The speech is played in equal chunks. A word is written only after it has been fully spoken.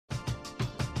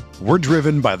We're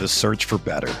driven by the search for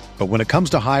better. But when it comes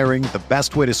to hiring, the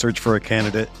best way to search for a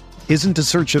candidate isn't to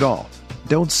search at all.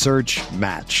 Don't search,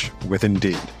 match with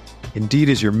Indeed. Indeed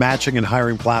is your matching and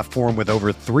hiring platform with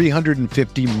over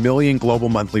 350 million global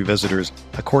monthly visitors,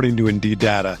 according to Indeed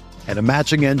data, and a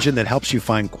matching engine that helps you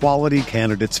find quality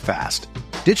candidates fast.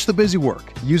 Ditch the busy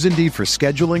work. Use Indeed for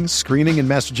scheduling, screening, and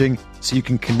messaging so you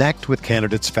can connect with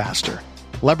candidates faster.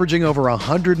 Leveraging over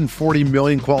 140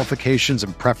 million qualifications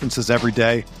and preferences every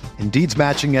day, Indeed's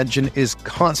matching engine is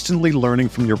constantly learning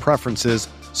from your preferences,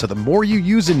 so the more you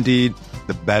use Indeed,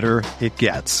 the better it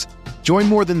gets. Join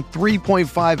more than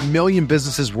 3.5 million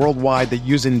businesses worldwide that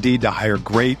use Indeed to hire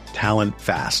great talent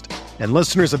fast. And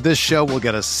listeners of this show will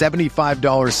get a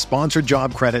 $75 sponsored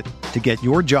job credit to get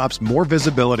your jobs more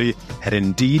visibility at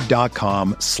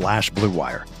Indeed.com/Blue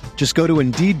Wire. Just go to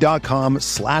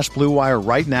Indeed.com/Blue Wire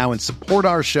right now and support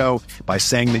our show by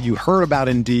saying that you heard about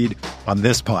Indeed on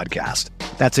this podcast.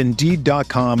 That's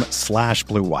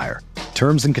Indeed.com/Blue Wire.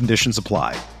 Terms and conditions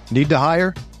apply. Need to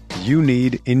hire? You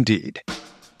need Indeed.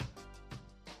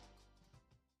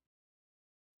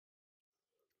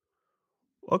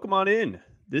 Welcome on in.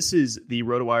 This is the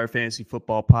RotoWire Fantasy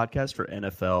Football Podcast for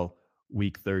NFL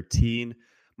Week 13.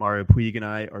 Mario Puig and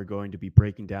I are going to be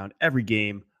breaking down every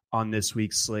game on this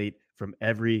week's slate from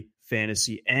every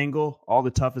fantasy angle, all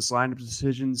the toughest lineup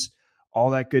decisions, all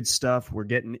that good stuff. We're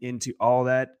getting into all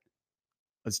that.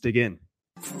 Let's dig in.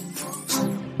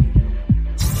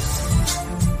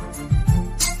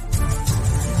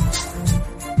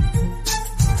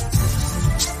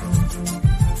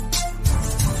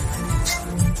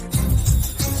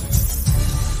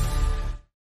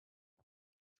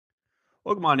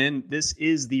 Welcome on in. This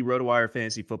is the RotoWire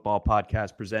Fantasy Football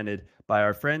Podcast presented by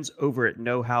our friends over at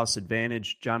No House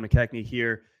Advantage. John McKechnie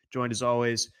here, joined as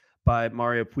always by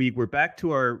Mario Puig. We're back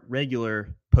to our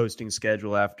regular posting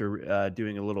schedule after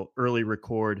doing a little early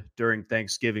record during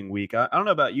Thanksgiving week. I don't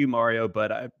know about you, Mario,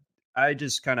 but I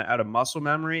just kind of out of muscle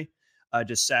memory,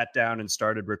 just sat down and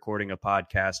started recording a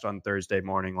podcast on Thursday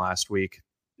morning last week.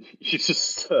 You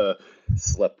just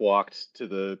sleptwalked to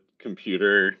the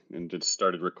computer and just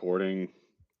started recording.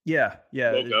 Yeah.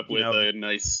 Woke up with a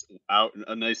nice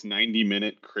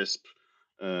 90-minute crisp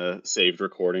saved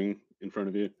recording in front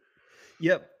of you.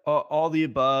 Yep, all the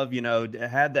above.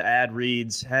 Had the ad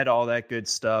reads, had all that good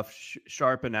stuff,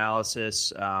 sharp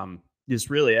analysis,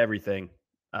 just really everything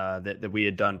that we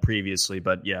had done previously.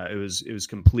 But yeah, it was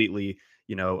completely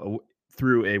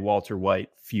through a Walter White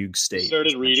fugue state. You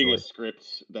started reading a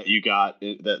script that you got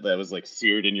that was like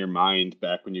seared in your mind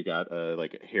back when you got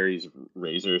like Harry's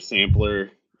Razor sampler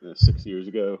 6 years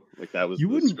ago. Like that was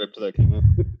the script that came up.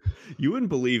 You wouldn't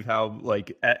believe how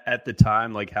like at the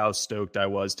time, like how stoked I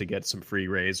was to get some free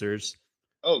razors.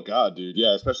 Oh God, dude.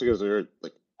 Yeah. Especially because we were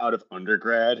like out of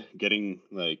undergrad getting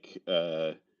like,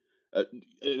 an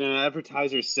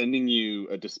advertiser sending you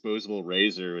a disposable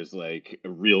razor was like a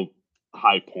real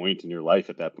high point in your life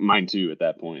at that. Mine too at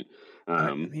that point.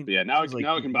 But yeah, now I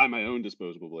can buy my own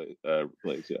disposable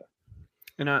blades. Yeah,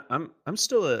 and I'm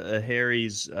still a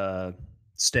Harry's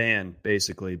stan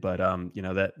basically, but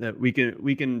that we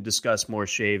can discuss more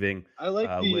shaving. I like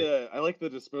I like the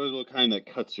disposable kind that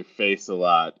cuts your face a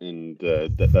lot, and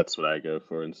that's what I go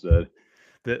for instead.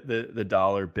 The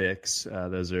dollar Bics,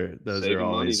 those are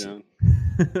always.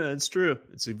 That's true.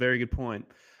 It's a very good point.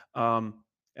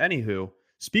 Anywho.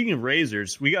 Speaking of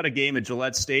razors, we got a game at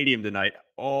Gillette Stadium tonight.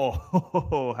 Oh,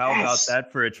 how about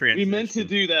that for a transition? We meant to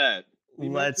do that.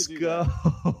 Let's go.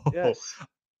 Yes.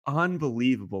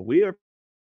 Unbelievable. We are.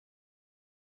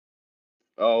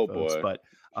 Oh, folks, boy. But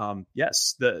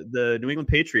yes, the New England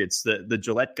Patriots, the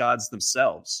Gillette gods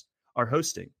themselves, are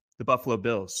hosting the Buffalo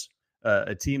Bills,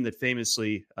 a team that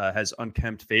famously has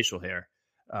unkempt facial hair.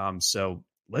 So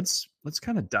let's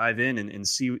kind of dive in and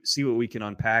see what we can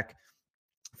unpack.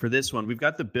 For this one, we've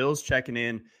got the Bills checking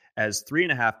in as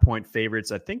 3.5-point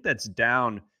favorites. I think that's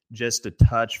down just a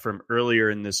touch from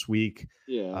earlier in this week.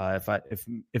 Yeah.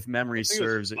 If memory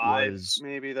serves, it was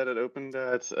maybe that it opened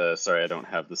at. Sorry, I don't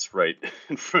have this right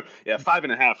in front. Yeah,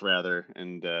 5.5 rather,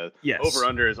 and yes. Over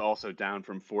under is also down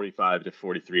from 45 to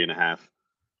 43.5.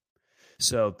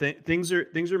 So things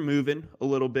are moving a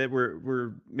little bit.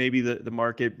 We're maybe the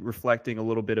market reflecting a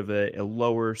little bit of a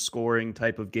lower scoring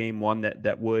type of game, one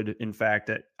that would in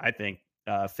fact I think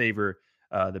favor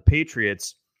the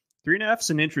Patriots. 3.5 is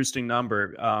an interesting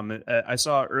number. I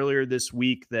saw earlier this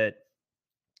week that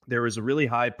there was a really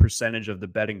high percentage of the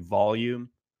betting volume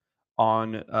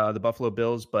on the Buffalo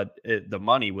Bills, but the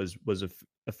money was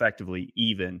effectively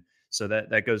even. So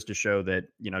that goes to show that,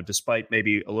 despite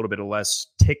maybe a little bit of less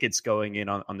tickets going in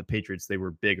on the Patriots, they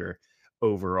were bigger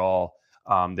overall.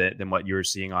 than what you were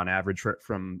seeing on average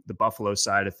from the Buffalo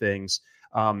side of things.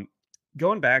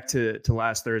 Going back to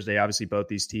last Thursday, obviously both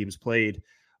these teams played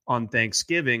on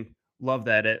Thanksgiving. Love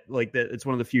that. It's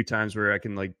one of the few times where I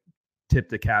can like tip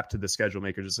the cap to the schedule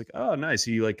maker. Just like, oh, nice.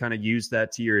 You like kind of use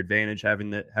that to your advantage, having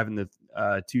the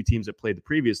two teams that played the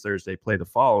previous Thursday play the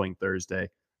following Thursday.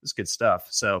 It's good stuff.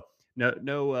 So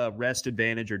no rest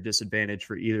advantage or disadvantage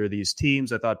for either of these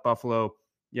teams. I thought Buffalo,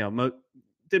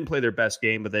 didn't play their best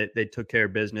game, but they took care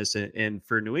of business. And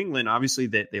for New England, obviously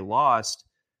they lost,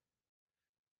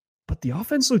 but the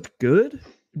offense looked good.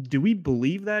 Do we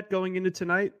believe that going into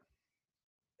tonight?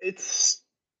 It's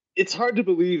hard to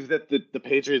believe that the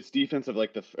Patriots defense of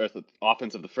like the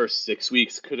offense of the first 6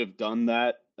 weeks could have done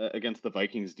that against the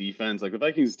Vikings defense. Like the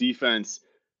Vikings defense,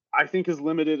 I think is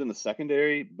limited in the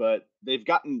secondary, but they've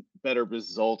gotten better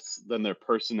results than their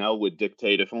personnel would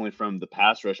dictate, if only from the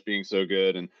pass rush being so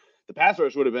good. And the pass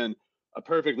rush would have been a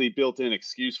perfectly built-in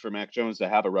excuse for Mac Jones to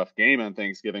have a rough game on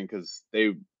Thanksgiving because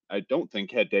I don't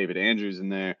think, had David Andrews in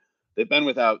there. They've been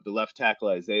without the left tackle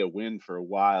Isaiah Wynn for a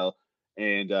while.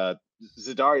 And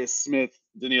Zadarius Smith,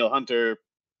 Danielle Hunter,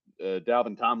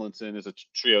 Dalvin Tomlinson is a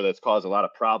trio that's caused a lot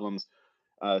of problems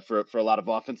for a lot of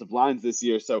offensive lines this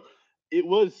year. So it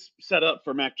was set up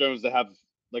for Mac Jones to have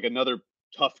like another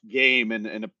tough game and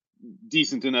a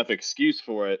decent enough excuse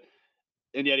for it.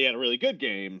 And yet he had a really good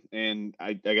game. And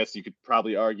I guess you could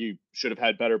probably argue should have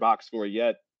had better box score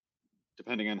yet,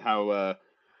 depending on how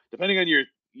depending on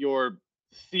your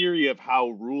theory of how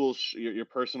rules, your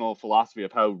personal philosophy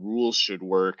of how rules should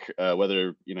work,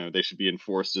 whether they should be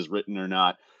enforced as written or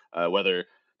not, whether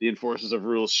the enforcers of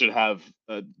rules should have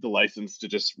the license to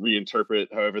just reinterpret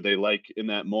however they like in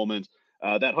that moment.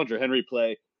 That Hunter Henry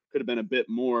play could have been a bit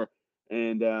more,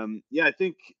 and I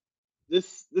think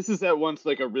this is at once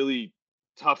like a really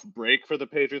tough break for the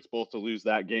Patriots, both to lose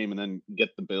that game and then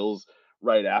get the Bills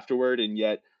right afterward, and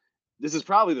yet this is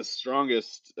probably the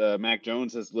strongest Mac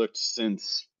Jones has looked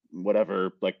since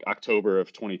like October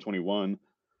of 2021.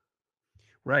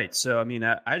 Right. So, I mean,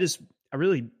 I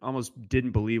really almost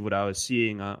didn't believe what I was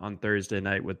seeing on Thursday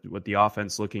night with the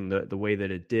offense looking the way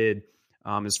that it did.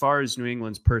 As far as New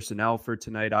England's personnel for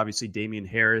tonight, obviously Damian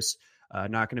Harris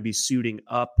not going to be suiting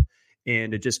up.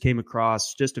 And it just came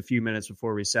across just a few minutes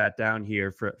before we sat down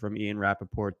here from Ian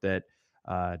Rappaport that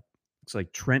looks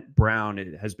like Trent Brown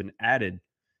has been added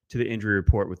to the injury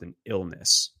report with an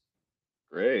illness.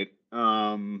 Great. Yeah,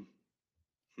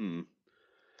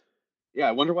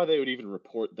 I wonder why they would even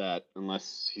report that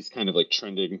unless he's kind of like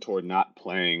trending toward not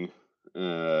playing.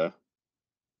 I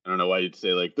don't know why you'd say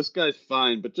like this guy's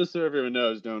fine, but just so everyone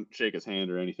knows, don't shake his hand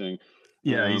or anything.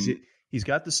 Yeah, he's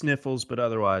got the sniffles, but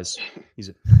otherwise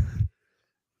he's.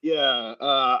 Yeah,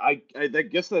 I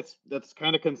guess that's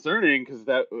kind of concerning because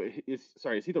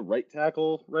is he the right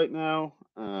tackle right now?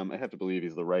 I have to believe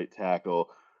he's the right tackle.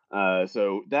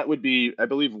 So that would be, I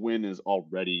believe Wynn is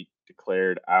already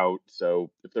declared out. So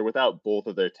if they're without both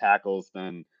of their tackles,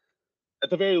 then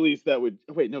at the very least that would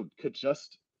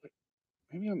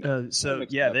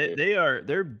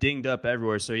they're dinged up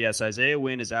everywhere. So yes, Isaiah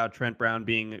Wynn is out. Trent Brown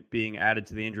being added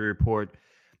to the injury report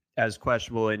as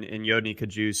questionable, and Yodny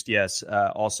Kajust, yes,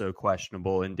 also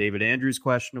questionable, and David Andrews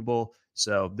questionable.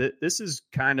 So this is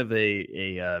kind of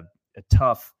a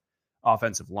tough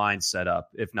offensive line setup,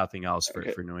 if nothing else,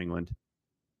 for New England.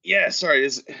 Yeah, sorry,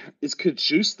 is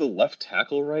Kajust the left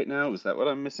tackle right now? Is that what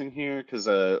I'm missing here? Because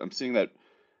I'm seeing that.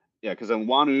 Yeah, because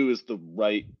Nwanu is the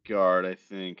right guard, I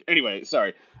think. Anyway,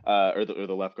 sorry, or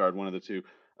the left guard, one of the two.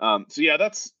 So yeah,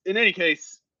 that's in any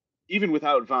case. Even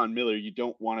without Von Miller, you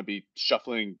don't want to be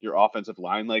shuffling your offensive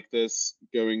line like this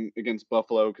going against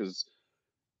Buffalo because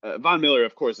Von Miller,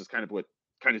 of course, is kind of what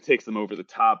kind of takes them over the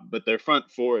top, but their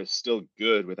front four is still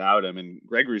good without him. And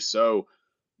Greg Rousseau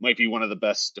might be one of the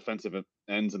best defensive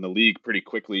ends in the league pretty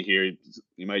quickly here.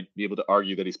 You might be able to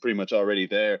argue that he's pretty much already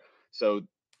there. So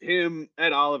him,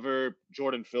 Ed Oliver,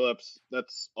 Jordan Phillips,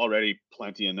 that's already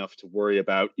plenty enough to worry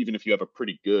about, even if you have a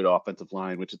pretty good offensive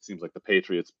line, which it seems like the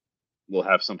Patriots will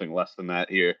have something less than that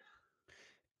here.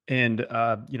 And,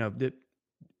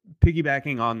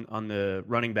 piggybacking on the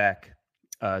running back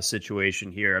situation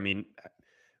here, I mean,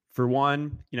 for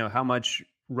one, how much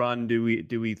run do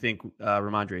we think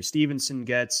Ramondre Stevenson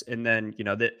gets? And then,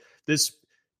 this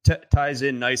ties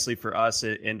in nicely for us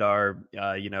and our,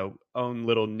 own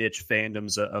little niche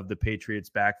fandoms of the Patriots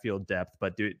backfield depth.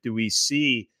 But do we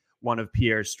see one of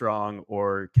Pierre Strong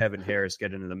or Kevin Harris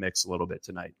get into the mix a little bit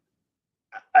tonight?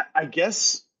 I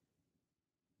guess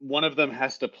one of them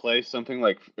has to play something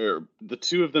like, or the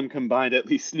two of them combined at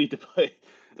least need to play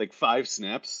like 5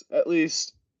 snaps at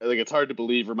least. Like it's hard to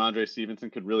believe Ramondre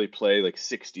Stevenson could really play like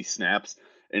 60 snaps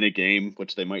in a game,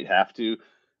 which they might have to.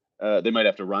 They might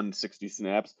have to run 60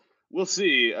 snaps. We'll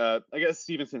see. I guess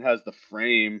Stevenson has the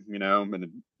frame,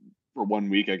 and for 1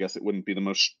 week, I guess it wouldn't be the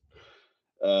most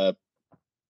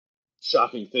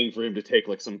shocking thing for him to take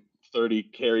like some 30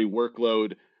 carry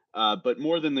workload. But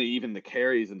more than even the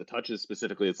carries and the touches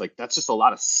specifically, it's like that's just a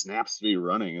lot of snaps to be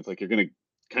running. It's like you're going to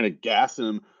kind of gas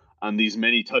him on these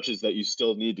many touches that you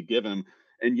still need to give him.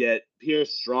 And yet Pierre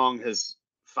Strong has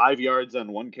 5 yards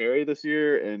on 1 carry this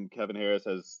year, and Kevin Harris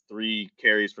has 3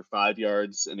 carries for 5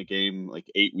 yards in a game like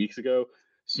 8 weeks ago.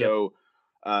 So,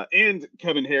 and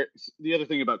Kevin Harris, the other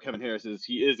thing about Kevin Harris is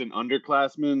he is an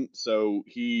underclassman. So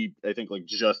he, I think, like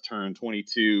just turned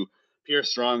 22. Pierre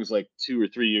Strong's like 2 or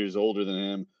 3 years older than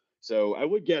him. So I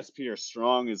would guess Pierre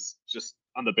Strong is just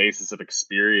on the basis of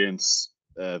experience,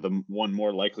 the one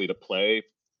more likely to play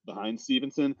behind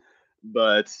Stevenson.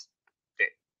 But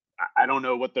I don't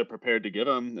know what they're prepared to give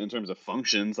him in terms of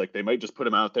functions. Like they might just put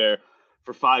him out there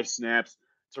for 5 snaps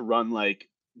to run like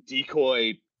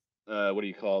decoy, what do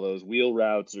you call those, wheel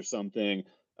routes or something,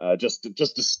 just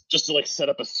to like set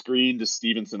up a screen to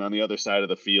Stevenson on the other side of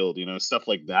the field. Stuff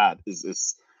like that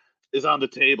is on the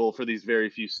table for these very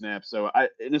few snaps. So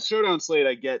in a showdown slate,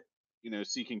 I get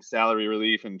seeking salary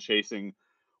relief and chasing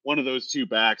one of those 2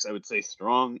 backs. I would say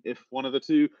Strong if one of the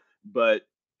 2, but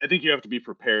I think you have to be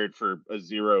prepared for a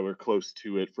 0 or close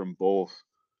to it from both.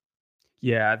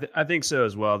 Yeah, I think so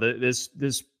as well. This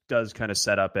does kind of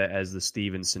set up as the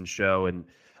Stevenson show, and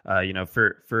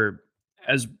for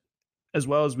as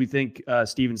well as we think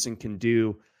Stevenson can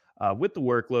do with the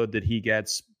workload that he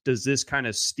gets, does this kind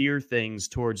of steer things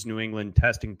towards New England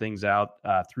testing things out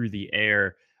through the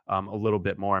air a little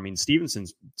bit more? I mean, Stevenson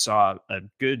saw a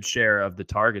good share of the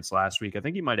targets last week. I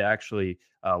think he might actually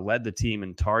led the team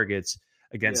in targets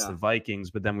against the Vikings,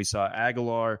 but then we saw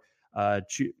Aguilar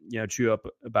chew up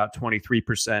about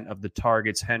 23% of the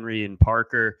targets. Henry and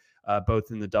Parker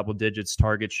both in the double digits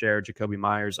target share. Jacoby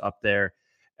Myers up there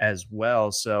as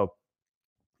well. So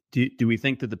do we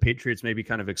think that the Patriots maybe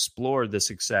kind of explored the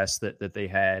success that they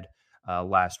had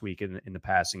last week in the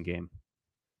passing game?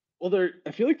 Well,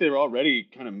 I feel like they're already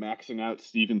kind of maxing out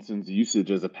Stevenson's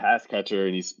usage as a pass catcher,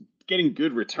 and he's getting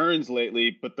good returns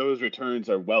lately, but those returns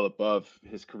are well above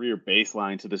his career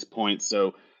baseline to this point.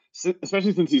 So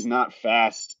especially since he's not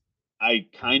fast, I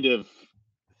kind of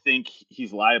think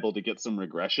he's liable to get some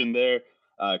regression there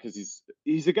because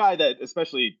he's a guy that,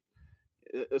 especially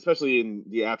in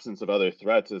the absence of other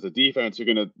threats as a defense,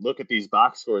 you're going to look at these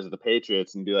box scores of the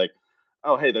Patriots and be like,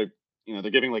 oh, hey,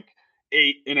 they're giving like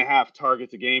 8.5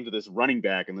 targets a game to this running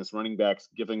back, and this running back's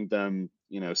giving them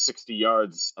 60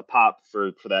 yards a pop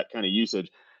for that kind of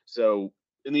usage. So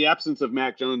in the absence of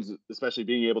Mac Jones, especially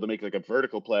being able to make like a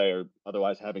vertical play or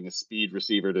otherwise having a speed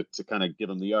receiver to kind of give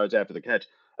them the yards after the catch,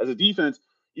 as a defense,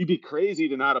 you'd be crazy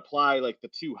to not apply like the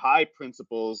too high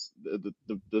principles,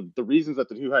 the reasons that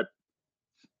the too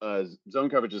high zone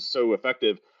coverage is so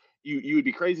effective. You would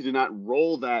be crazy to not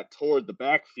roll that toward the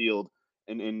backfield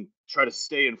and try to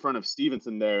stay in front of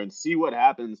Stevenson there and see what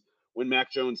happens when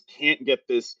Mac Jones can't get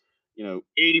this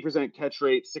 80% catch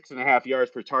rate, 6.5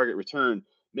 yards per target return.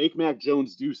 Make Mac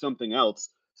Jones do something else,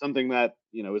 something that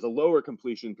is a lower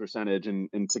completion percentage,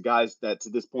 and to guys that to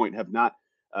this point have not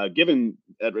given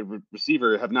at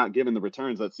receiver, have not given the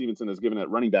returns that Stevenson has given at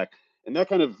running back. And that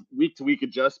kind of week to week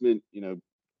adjustment,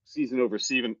 season over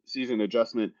season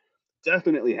adjustment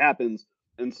definitely happens.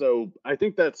 And so I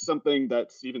think that's something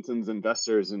that Stevenson's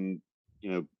investors and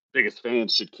biggest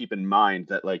fans should keep in mind,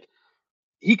 that like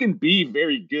he can be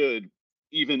very good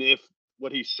even if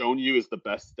what he's shown you is the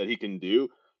best that he can do.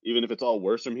 Even if it's all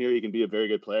worse from here, he can be a very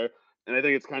good player. And I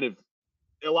think it's kind of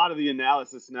a lot of the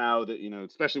analysis now that,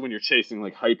 especially when you're chasing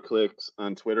like hype clicks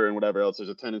on Twitter and whatever else, there's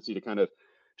a tendency to kind of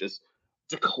just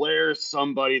declare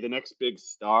somebody the next big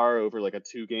star over like a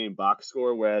 2-game box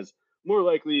score. Whereas more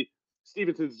likely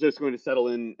Stevenson's just going to settle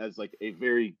in as like a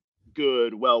very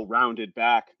good, well-rounded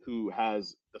back who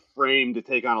has the frame to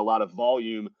take on a lot of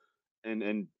volume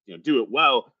and do it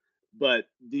well. But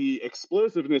the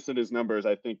explosiveness in his numbers,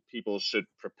 I think people should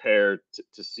prepare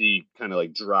to see kind of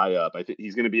like dry up. I think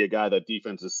he's going to be a guy that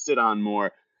defenses sit on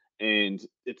more, and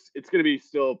it's going to be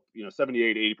still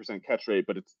 78-80% catch rate,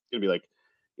 but it's going to be like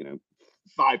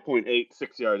 5.8,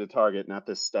 6 yards a target, not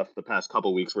this stuff the past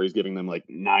couple weeks where he's giving them like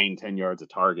 9-10 yards a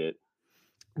target.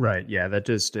 Right. Yeah. That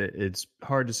just, it's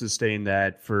hard to sustain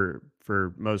that for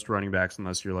most running backs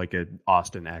unless you're like an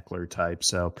Austin Eckler type.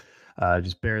 So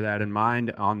just bear that in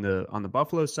mind on the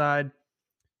Buffalo side,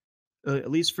 at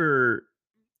least for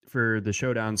the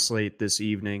showdown slate this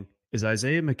evening. Is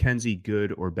Isaiah McKenzie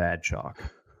good or bad chalk?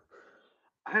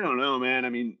 I don't know, man. I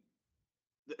mean,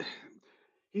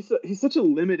 he's such a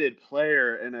limited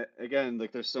player, and again,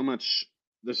 like there's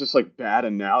just like bad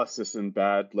analysis and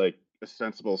bad like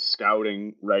sensible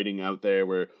scouting writing out there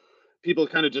where people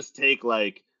kind of just take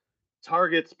like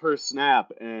targets per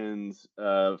snap and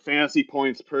fantasy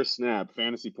points per snap,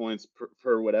 fantasy points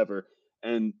per whatever,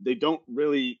 and they don't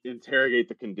really interrogate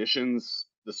the conditions,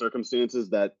 the circumstances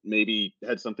that maybe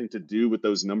had something to do with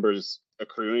those numbers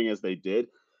accruing as they did.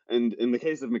 And in the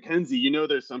case of McKenzie,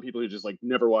 there's some people who just like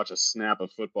never watch a snap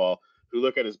of football who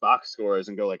look at his box scores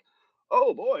and go like,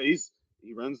 oh boy,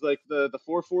 he runs like the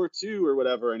 4.42 or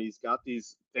whatever, and he's got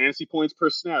these fantasy points per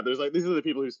snap. These are the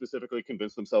people who specifically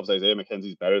convince themselves Isaiah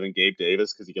McKenzie's better than Gabe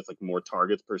Davis because he gets like more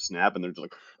targets per snap, and they're just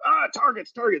like,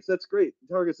 targets, that's great.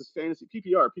 Targets is fantasy.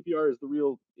 PPR is the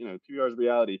real, PPR is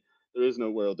reality. There is no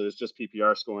world. There's just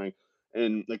PPR scoring,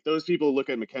 and like those people look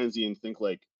at McKenzie and think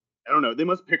like, I don't know, they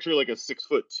must picture like a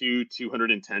 6'2",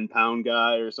 210-pound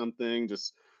guy or something,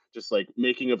 just like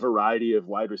making a variety of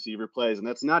wide receiver plays. And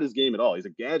that's not his game at all. He's a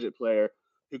gadget player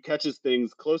who catches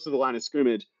things close to the line of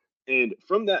scrimmage. And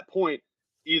from that point,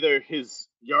 either his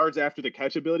yards after the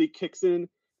catch ability kicks in,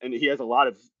 and he has a lot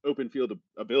of open field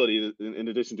ability in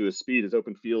addition to his speed. His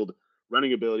open field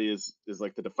running ability is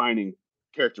like the defining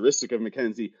characteristic of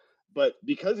McKenzie. But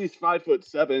because he's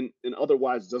 5'7" and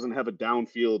otherwise doesn't have a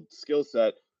downfield skill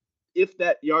set, if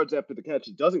that yards after the catch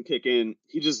doesn't kick in,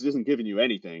 he just isn't giving you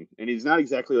anything. And he's not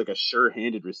exactly like a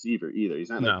sure-handed receiver either. He's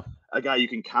not like a guy you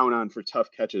can count on for tough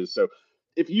catches. So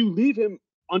if you leave him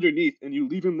underneath and you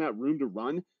leave him that room to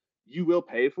run, you will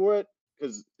pay for it.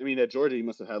 Because, I mean, at Georgia, he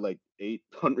must have had like 8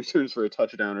 punt returns for a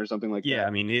touchdown or something like that. Yeah, I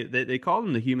mean, they called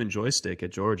him the human joystick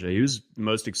at Georgia. He was the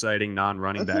most exciting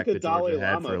non-running back that Georgia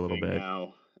had for a little bit.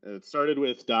 Now. It started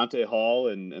with Dante Hall,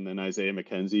 and then Isaiah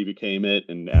McKenzie became it,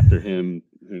 and after him,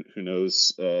 who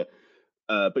knows? But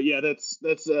yeah, that's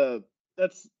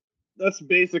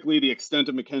basically the extent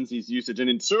of McKenzie's usage. And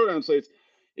in showdown slates,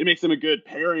 it makes him a good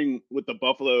pairing with the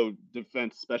Buffalo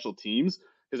defense special teams,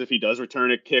 because if he does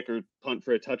return a kick or punt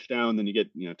for a touchdown, then you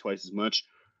get twice as much.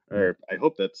 Or I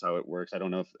hope that's how it works. I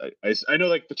don't know if I know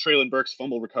like the Treylon Burks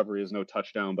fumble recovery is no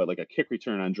touchdown, but like a kick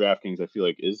return on DraftKings, I feel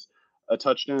like is a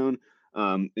touchdown.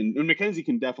 And McKenzie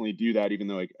can definitely do that, even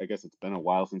though I guess it's been a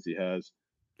while since he has.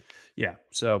 Yeah.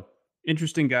 So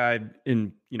interesting guy,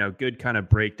 in, good kind of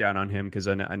breakdown on him. Cause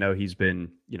I know he's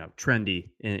been, trendy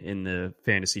in the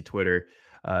fantasy Twitter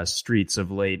streets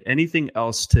of late. Anything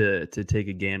else to take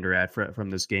a gander at from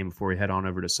this game before we head on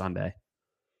over to Sunday?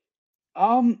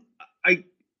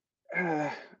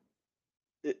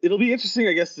 It'll be interesting,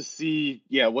 I guess, to see,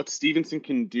 what Stevenson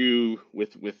can do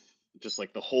with just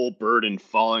like the whole burden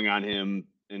falling on him,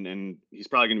 and he's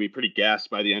probably going to be pretty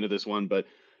gassed by the end of this one. But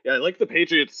yeah, I like the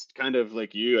Patriots, kind of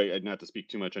like you. I not to speak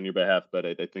too much on your behalf, but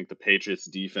I think the Patriots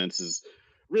defense is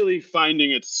really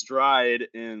finding its stride,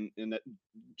 and that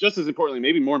just as importantly,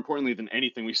 maybe more importantly than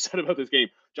anything we've said about this game,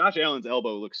 Josh Allen's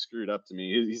elbow looks screwed up to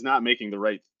me. He's not making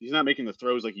the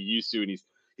throws like he used to, and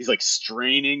he's like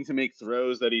straining to make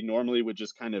throws that he normally would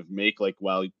just kind of make like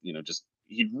while just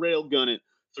he'd railgun it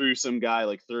through some guy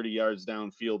like 30 yards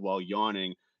downfield while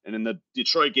yawning. And in the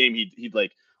Detroit game, he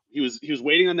was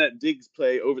waiting on that Diggs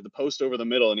play over the post over the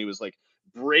middle, and he was like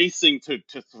bracing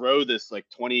to throw this like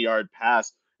 20-yard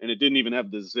pass, and it didn't even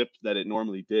have the zip that it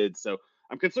normally did. So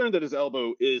I'm concerned that his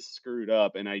elbow is screwed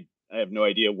up, and I have no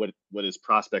idea what his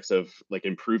prospects of like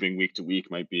improving week to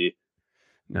week might be.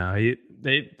 No,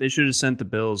 they should have sent the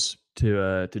Bills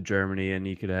to Germany, and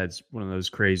he could have had one of those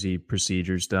crazy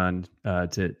procedures done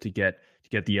to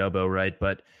get the elbow right.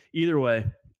 But either way,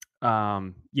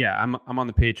 I'm on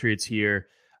the Patriots here.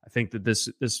 I think that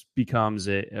this becomes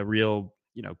a real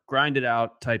grind it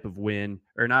out type of win,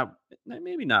 or not,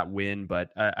 maybe not win, but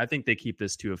I think they keep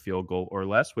this to a field goal or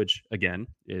less, which again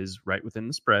is right within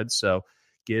the spread. So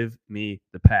give me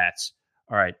the Pats.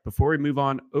 All right, before we move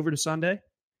on over to Sunday,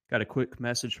 got a quick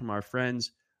message from our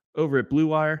friends over at Blue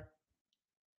Wire.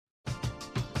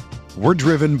 We're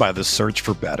driven by the search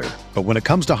for better. But when it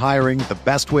comes to hiring, the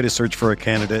best way to search for a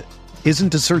candidate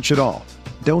isn't to search at all.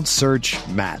 Don't search,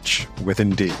 match with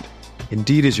Indeed.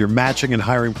 Indeed is your matching and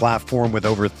hiring platform with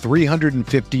over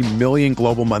 350 million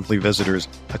global monthly visitors,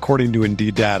 according to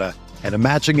Indeed data, and a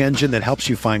matching engine that helps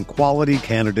you find quality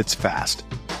candidates fast.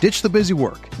 Ditch the busy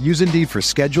work. Use Indeed for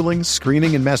scheduling,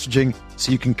 screening, and messaging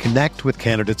so you can connect with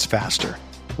candidates faster.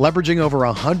 Leveraging over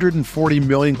 140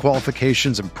 million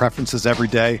qualifications and preferences every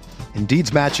day,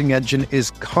 Indeed's matching engine is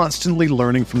constantly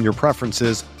learning from your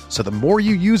preferences, so the more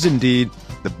you use Indeed,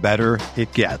 the better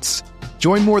it gets.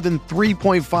 Join more than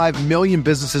 3.5 million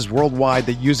businesses worldwide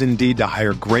that use Indeed to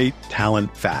hire great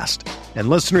talent fast. And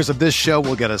listeners of this show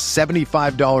will get a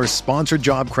 $75 sponsored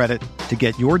job credit To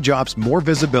get your jobs more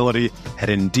visibility, head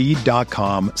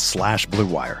Indeed.com/Blue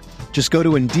Wire. Just go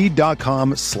to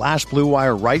Indeed.com/Blue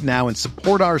Wire right now and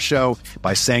support our show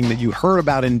by saying that you heard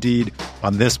about Indeed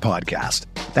on this podcast.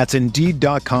 That's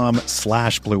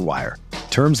Indeed.com/Blue Wire.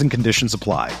 Terms and conditions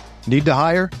apply. Need to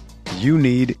hire? You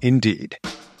need Indeed.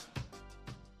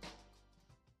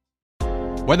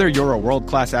 Whether you're a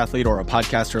world-class athlete or a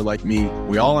podcaster like me,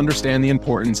 we all understand the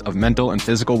importance of mental and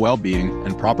physical well-being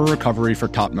and proper recovery for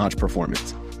top-notch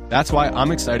performance. That's why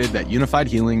I'm excited that Unified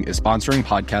Healing is sponsoring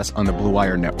podcasts on the Blue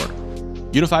Wire Network.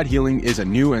 Unified Healing is a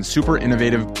new and super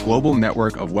innovative global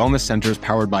network of wellness centers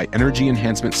powered by Energy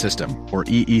Enhancement System, or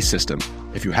EE System.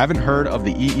 If you haven't heard of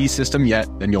the EE System yet,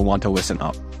 then you'll want to listen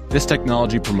up. This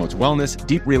technology promotes wellness,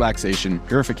 deep relaxation,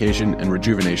 purification, and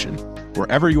rejuvenation.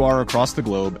 Wherever you are across the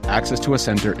globe, access to a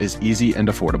center is easy and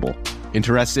affordable.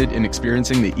 Interested in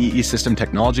experiencing the EE System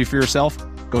technology for yourself?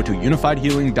 Go to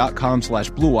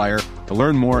unifiedhealing.com/Blue Wire to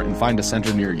learn more and find a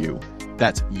center near you.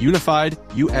 That's unified,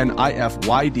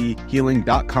 UNIFYD,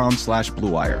 healing.com/Blue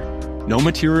Wire. No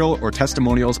material or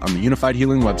testimonials on the Unified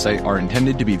Healing website are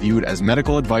intended to be viewed as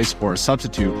medical advice or a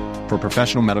substitute for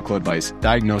professional medical advice,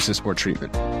 diagnosis, or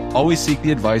treatment. Always seek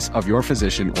the advice of your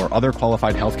physician or other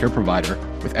qualified healthcare provider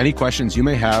with any questions you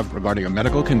may have regarding a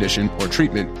medical condition or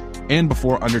treatment and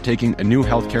before undertaking a new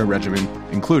healthcare regimen,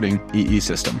 including EE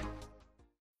System.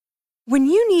 When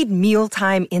you need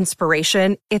mealtime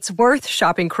inspiration, it's worth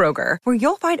shopping Kroger, where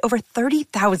you'll find over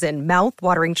 30,000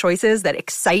 mouth-watering choices that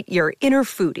excite your inner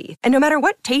foodie. And no matter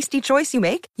what tasty choice you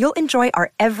make, you'll enjoy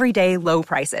our everyday low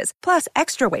prices, plus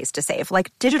extra ways to save,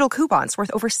 like digital coupons worth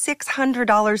over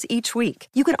 $600 each week.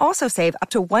 You can also save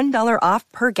up to $1 off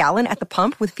per gallon at the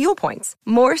pump with fuel points.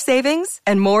 More savings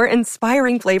and more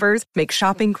inspiring flavors make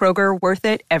shopping Kroger worth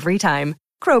it every time.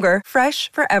 Kroger,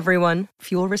 fresh for everyone.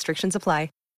 Fuel restrictions apply.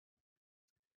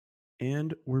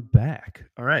 And we're back.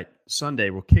 All right,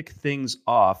 Sunday, we'll kick things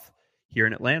off here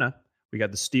in Atlanta. We got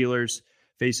the Steelers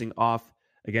facing off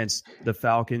against the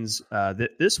Falcons.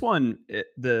 This one,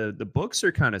 the books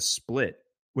are kind of split,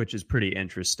 which is pretty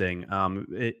interesting.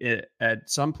 At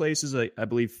some places, I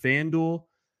believe FanDuel,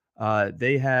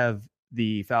 they have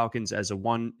the Falcons as a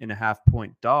 1.5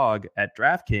 point dog. At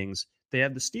DraftKings, they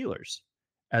have the Steelers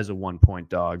as a 1 point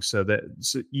dog. So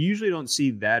you usually don't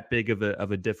see that big of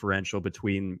a differential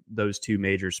between those two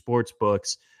major sports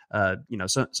books.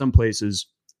 Some places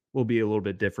will be a little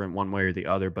bit different one way or the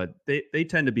other, but they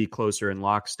tend to be closer in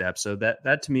lockstep. So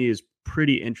that to me is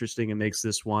pretty interesting and makes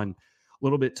this one a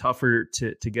little bit tougher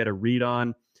to get a read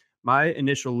on. My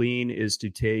initial lean is to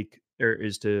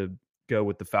go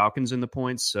with the Falcons in the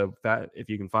points. So if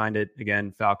you can find it,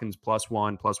 again, Falcons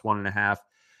 +1, +1.5.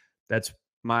 That's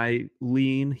my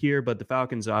lean here, but the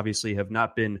Falcons obviously have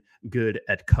not been good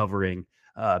at covering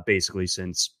basically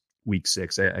since week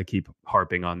 6. I keep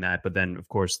harping on that. But then, of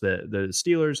course, the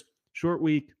Steelers, short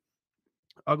week,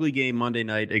 ugly game Monday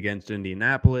night against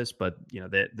Indianapolis, but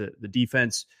the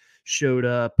defense showed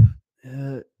up.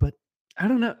 But I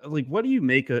don't know, what do you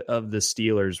make of the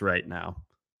Steelers right now?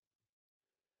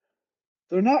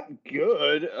 They're not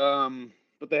good,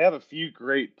 but they have a few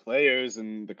great players,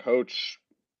 and the coach,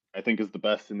 I think, is the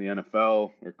best in the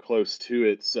NFL or close to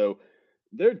it. So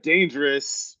they're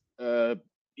dangerous.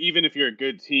 Even if you're a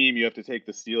good team, you have to take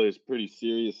the Steelers pretty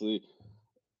seriously.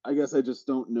 I guess I just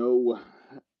don't know.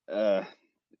 I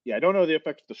don't know the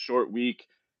effect of the short week.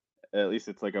 At least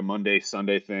it's like a Monday,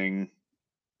 Sunday thing.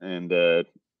 And I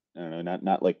don't know,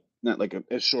 not like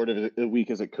as short of a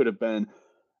week as it could have been.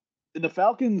 And the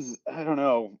Falcons, I don't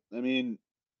know. I mean,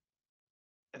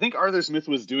 I think Arthur Smith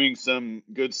was doing some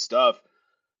good stuff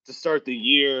to start the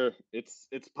year. It's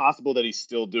possible that he's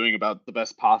still doing about the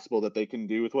best possible that they can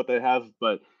do with what they have,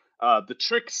 but the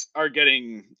tricks are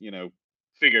getting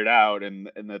figured out, and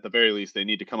at the very least they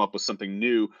need to come up with something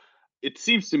new. It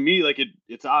seems to me like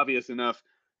it's obvious enough.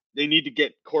 They need to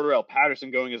get Cordarrelle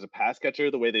Patterson going as a pass catcher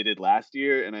the way they did last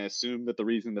year, and I assume that the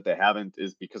reason that they haven't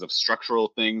is because of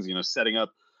structural things, setting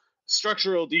up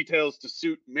structural details to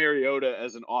suit Mariota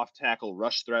as an off-tackle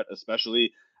rush threat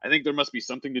especially. I think there must be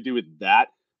something to do with that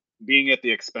being at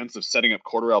the expense of setting up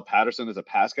Cordarrelle Patterson as a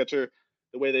pass catcher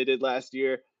the way they did last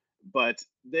year. But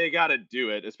they got to do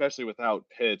it, especially without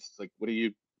Pitts.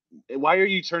 Why are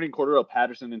you turning Cordarrelle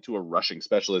Patterson into a rushing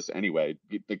specialist anyway?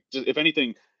 If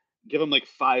anything, give him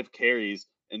 5 carries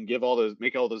and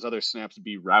make all those other snaps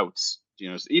be routes.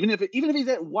 Even if he's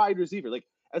at wide receiver,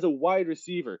 as a wide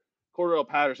receiver, Cordarrelle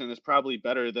Patterson is probably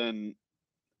better than,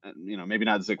 maybe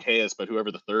not Zacchaeus, but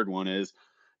whoever the third one is.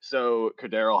 So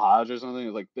Cordero Hodge or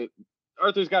something,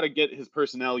 Arthur's got to get his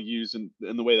personnel used in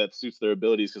the way that suits their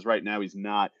abilities, because right now he's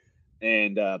not.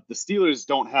 And the Steelers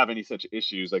don't have any such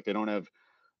issues. Like they don't have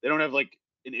like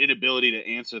an inability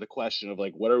to answer the question of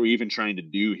like, what are we even trying to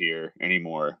do here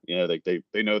anymore? You know, like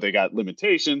they know they got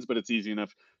limitations, but it's easy enough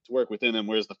to work within them.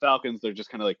 Whereas the Falcons, they're just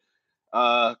kind of like,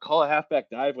 call a halfback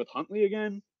dive with Huntley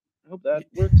again. I hope that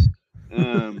works.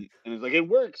 And it's like, it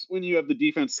works when you have the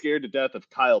defense scared to death of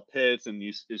Kyle Pitts and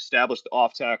you establish the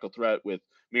off tackle threat with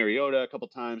Mariota a couple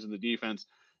times, and the defense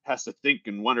has to think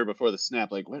and wonder before the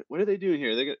snap, like, what are they doing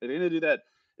here? Are they going to do that?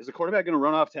 Is the quarterback going to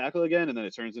run off tackle again? And then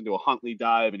it turns into a Huntley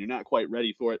dive and you're not quite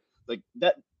ready for it. Like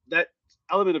that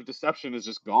element of deception is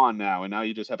just gone now. And now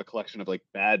you just have a collection of like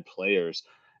bad players.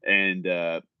 And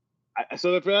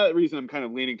so for that reason, I'm kind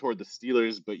of leaning toward the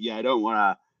Steelers, but yeah, I don't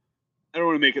want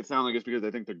to make it sound like it's because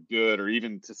I think they're good, or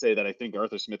even to say that I think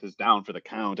Arthur Smith is down for the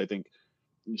count. I think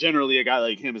generally a guy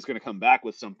like him is going to come back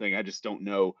with something. I just don't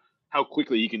know how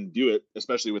quickly he can do it,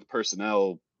 especially with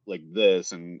personnel like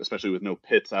this, and especially with no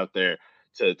Pitts out there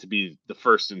to be the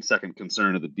first and second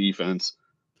concern of the defense.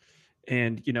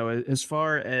 And, you know, as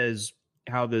far as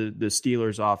how the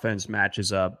Steelers offense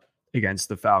matches up against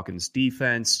the Falcons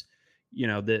defense, you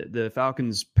know, the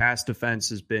Falcons pass defense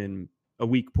has been a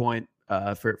weak point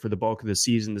for the bulk of the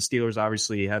season. The Steelers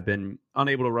obviously have been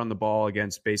unable to run the ball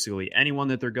against basically anyone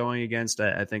that they're going against.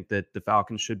 I think that the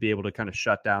Falcons should be able to kind of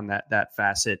shut down that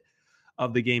facet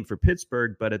of the game for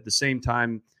Pittsburgh. But at the same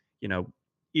time, you know,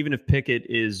 even if Pickett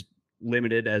is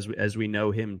limited as we know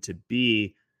him to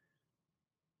be,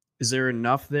 is there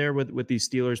enough there with these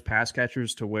Steelers pass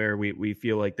catchers to where we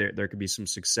feel like there could be some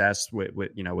success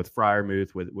with you know, with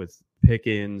Freiermuth, with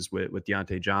Pickens, with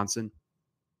Deontay Johnson?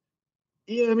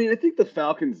 Yeah, I mean, I think the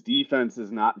Falcons defense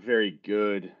is not very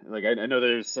good. Like I know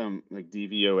there's some like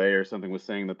DVOA or something was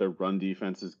saying that their run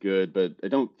defense is good, but I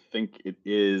don't think it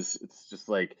is. It's just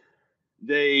like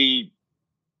they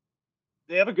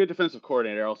have a good defensive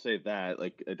coordinator. I'll say that.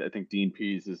 Like I think Dean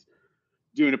Pease is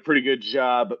doing a pretty good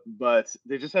job, but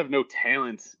they just have no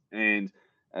talent. And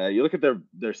you look at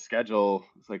their schedule.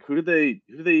 It's like who did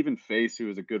they even face? Who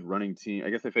was a good running team? I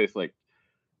guess they faced like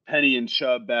Penny and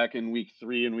Chubb back in week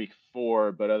 3 and week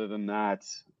 4, but other than that,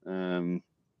 I don't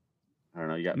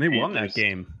know. You got and they Panthers. won that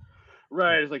game,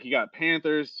 right? It's like you got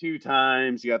Panthers 2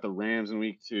 times. You got the Rams in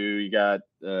week 2. You got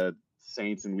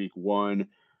Saints in week 1.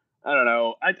 I don't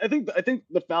know. I think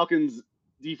the Falcons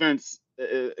defense,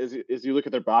 as you look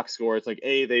at their box score, it's like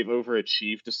they've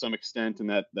overachieved to some extent, and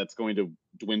that's going to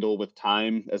dwindle with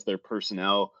time as their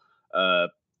personnel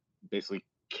basically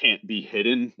can't be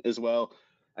hidden as well.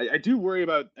 I do worry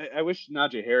about. I wish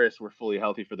Najee Harris were fully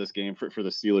healthy for this game for the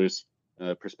Steelers'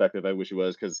 perspective. I wish he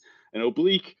was, because an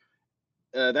oblique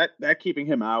that keeping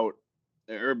him out,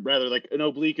 or rather like an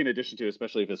oblique in addition to,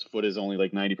 especially if his foot is only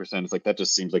like 90%, it's like that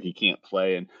just seems like he can't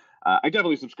play. And I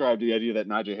definitely subscribe to the idea that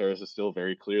Najee Harris is still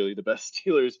very clearly the best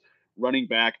Steelers running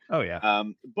back. Oh yeah.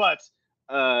 But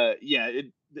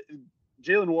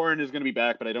Jaylen Warren is going to be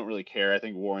back, but I don't really care. I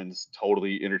think Warren's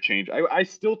totally interchangeable. I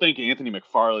still think Anthony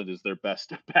McFarland is their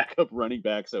best backup running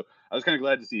back, so I was kind of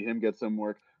glad to see him get some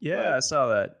work. Yeah, I saw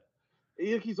that.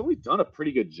 He's always done a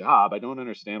pretty good job. I don't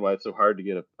understand why it's so hard to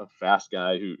get a fast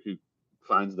guy who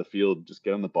finds the field. Just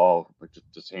get him the ball, like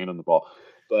just hand him the ball.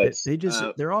 But they just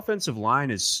their offensive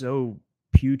line is so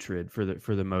putrid for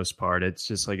the most part. It's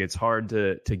just like it's hard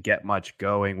to get much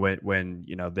going when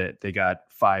you know that they got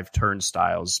 5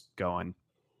 turnstiles going.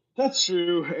 That's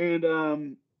true.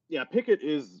 And Pickett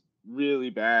is really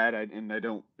bad.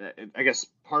 I guess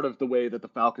part of the way that the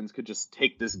Falcons could just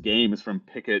take this game is from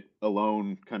Pickett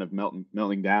alone kind of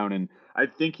melting down, and I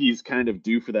think he's kind of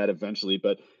due for that eventually.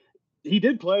 But he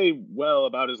did play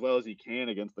about as well as he can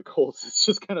against the Colts. It's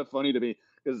just kind of funny to me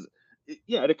because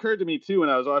it occurred to me too when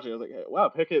I was watching. I was like, hey, wow,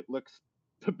 Pickett looks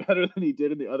better than he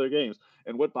did in the other games.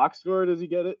 And what box score does he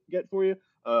get for you?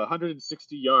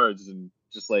 160 yards and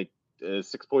just like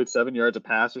 6.7 yards a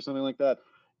pass or something like that.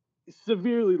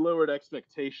 Severely lowered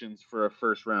expectations for a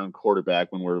first round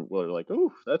quarterback when we're like,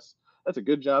 oh, that's a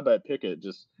good job at Pickett.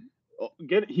 Just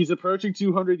he's approaching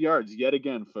 200 yards yet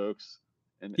again, folks.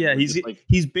 And yeah,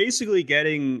 he's basically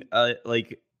getting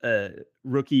like a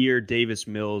rookie year Davis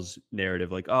Mills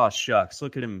narrative. Like, oh shucks,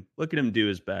 look at him do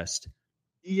his best.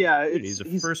 Yeah, dude, he's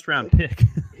a first round pick.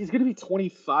 He's gonna be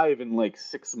 25 in like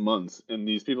 6 months, and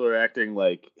these people are acting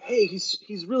like, hey,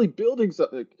 he's really building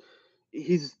something.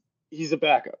 He's a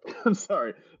backup. I'm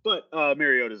sorry, but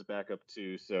Mariota's a backup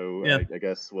too. So yeah. I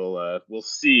guess we'll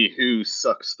see who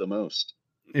sucks the most.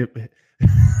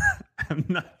 I'm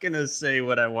not gonna say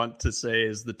what I want to say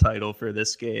is the title for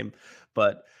this game,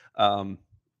 but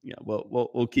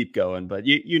we'll keep going. But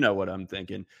you know what I'm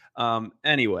thinking.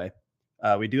 Anyway,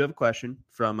 we do have a question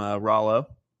from Rollo.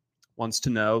 wants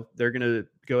to know. They're going to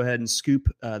go ahead and scoop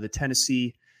the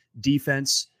Tennessee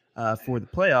defense for the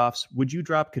playoffs. Would you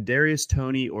drop Kadarius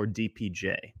Toney or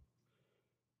DPJ?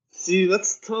 See,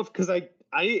 that's tough because I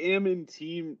am in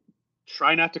team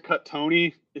try not to cut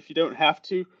Toney if you don't have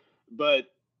to, but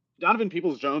Donovan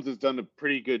Peoples-Jones has done a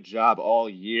pretty good job all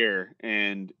year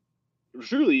and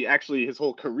truly actually his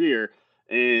whole career,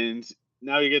 and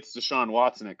now he gets Deshaun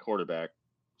Watson at quarterback.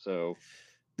 So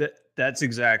that's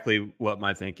exactly what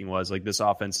my thinking was. Like, this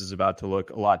offense is about to look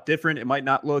a lot different. It might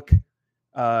not look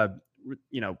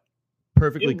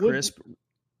perfectly crisp.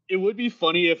 It would be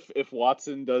funny if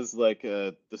Watson does like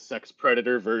the sex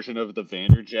predator version of the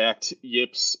Vanderjagt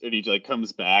yips, and he like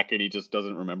comes back and he just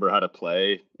doesn't remember how to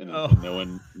play, and no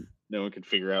one can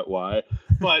figure out why.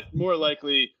 But more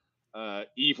likely,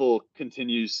 evil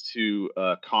continues to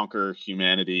conquer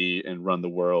humanity and run the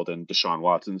world, and Deshaun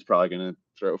Watson's probably going to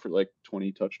throw for like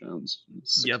 20 touchdowns in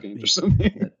 6 games or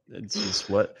something. That's just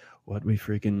what we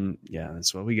freaking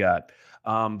that's what we got.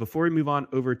 Before we move on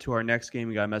over to our next game,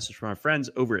 we got a message from our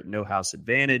friends over at No House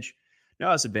Advantage. No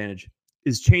House Advantage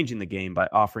is changing the game by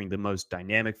offering the most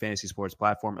dynamic fantasy sports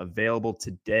platform available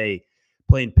today.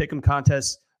 Playing pick'em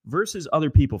contests versus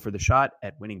other people for the shot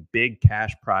at winning big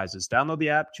cash prizes. Download the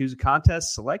app, choose a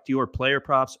contest, select your player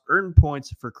props, earn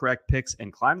points for correct picks,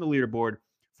 and climb the leaderboard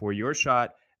for your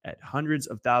shot at hundreds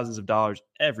of thousands of dollars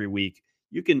every week.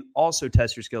 You can also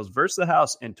test your skills versus the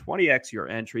house and 20x your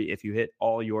entry if you hit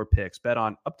all your picks. Bet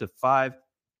on up to 5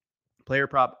 player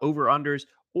prop over-unders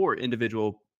or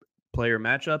individual player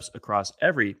matchups across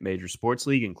every major sports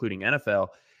league, including NFL,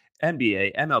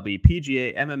 NBA, MLB,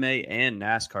 PGA, MMA, and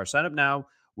NASCAR. Sign up now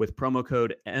with promo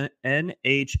code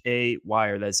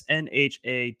NHAWIRE. That's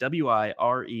NHAWIRE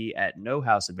at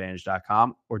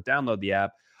nohouseadvantage.com, or download the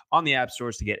app on the app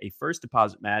stores to get a first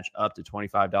deposit match up to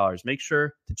 $25. Make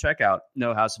sure to check out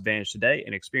No House Advantage today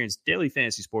and experience daily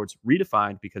fantasy sports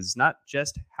redefined, because it's not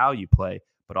just how you play,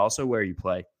 but also where you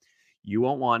play. You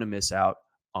won't want to miss out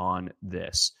on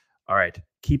this. All right,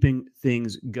 keeping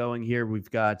things going here, we've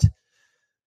got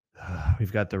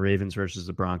the Ravens versus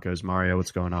the Broncos. Mario,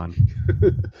 what's going on?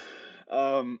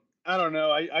 I don't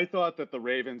know. I thought that the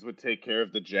Ravens would take care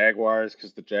of the Jaguars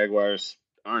because the Jaguars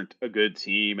aren't a good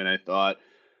team, and I thought,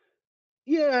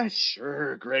 yeah,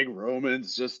 sure, Greg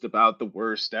Roman's just about the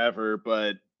worst ever,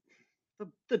 but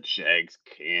the Jags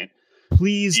can't.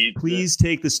 Please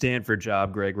take the Stanford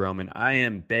job, Greg Roman. I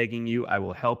am begging you. I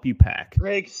will help you pack.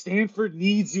 Greg, Stanford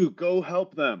needs you. Go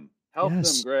help them. Help them,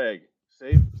 Greg.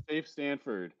 Save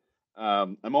Stanford.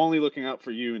 I'm only looking out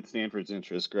for you and Stanford's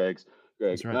interest, Greg.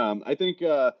 That's right. I think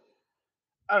I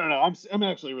don't know. I'm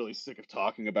actually really sick of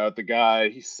talking about the guy.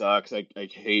 He sucks. I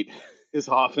hate his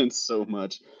offense so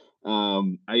much.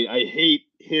 I hate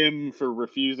him for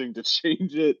refusing to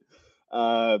change it.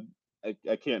 I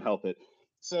can't help it.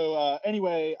 So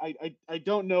anyway, I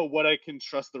don't know what I can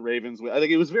trust the Ravens with. I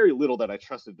think it was very little that I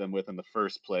trusted them with in the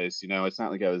first place. You know, it's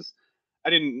not like I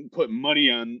didn't put money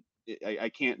on. I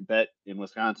can't bet in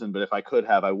Wisconsin, but if I could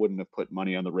have, I wouldn't have put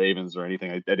money on the Ravens or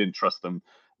anything. I didn't trust them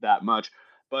that much.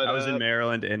 But I was in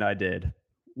Maryland and I did.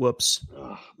 Whoops.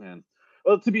 Oh man.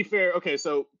 Well, to be fair, okay,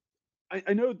 so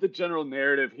I know the general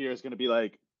narrative here is going to be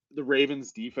like the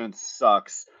Ravens defense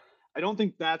sucks. I don't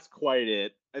think that's quite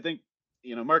it. I think,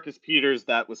 Marcus Peters,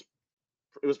 it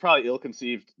was probably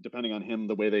ill-conceived depending on him,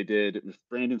 the way they did. If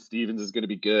Brandon Stevens is going to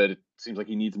be good, it seems like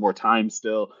he needs more time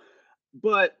still.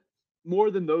 But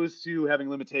more than those two having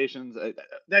limitations,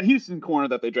 that Houston corner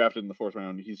that they drafted in the 4th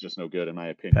round, he's just no good in my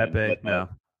opinion. Pepe, no.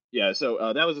 Yeah,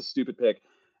 so that was a stupid pick.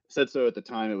 I said so at the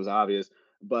time. It was obvious.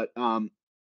 But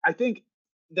I think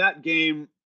that game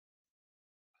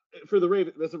for the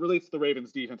Ravens, as it relates to the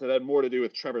Ravens defense, it had more to do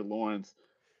with Trevor Lawrence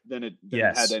than it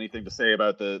had anything to say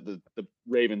about the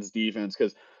Ravens defense.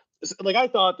 Because, I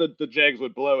thought that the Jags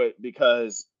would blow it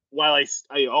because while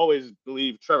I always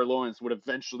believe Trevor Lawrence would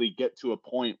eventually get to a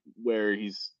point where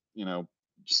he's,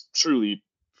 just truly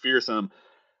fearsome,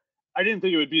 I didn't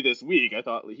think it would be this week. I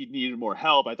thought he needed more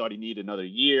help. I thought he needed another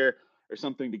year or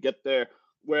something to get there.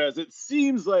 Whereas it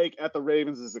seems like at the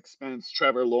Ravens' expense,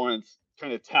 Trevor Lawrence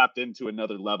kind of tapped into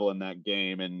another level in that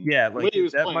game. And that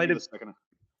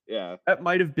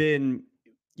might have been,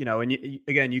 and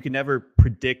again, you can never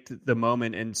predict the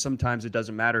moment, and sometimes it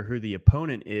doesn't matter who the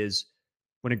opponent is.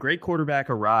 When a great quarterback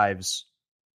arrives,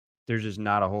 there's just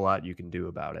not a whole lot you can do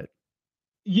about it.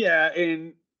 Yeah,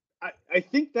 and I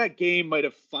think that game might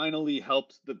have finally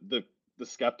helped the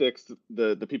skeptics,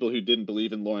 the people who didn't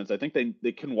believe in Lawrence. I think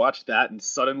they can watch that and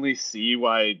suddenly see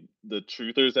why the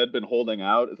truthers had been holding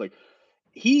out. It's like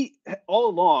he all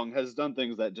along has done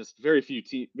things that just very few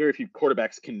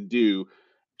quarterbacks can do,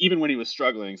 even when he was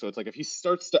struggling. So it's like if he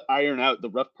starts to iron out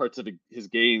the rough parts of his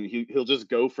game, he'll just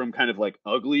go from kind of like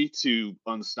ugly to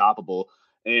unstoppable.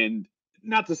 And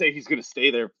not to say he's going to stay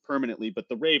there permanently, but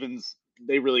the Ravens,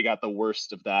 they really got the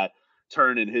worst of that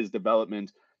turn in his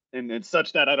development. And it's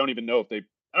such that I don't even know if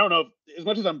I don't know if, as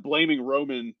much as I'm blaming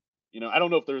Roman, I don't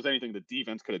know if there was anything the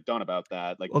defense could have done about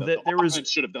that. Like the offense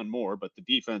should have done more, but the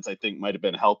defense, I think, might have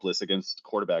been helpless against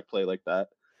quarterback play like that.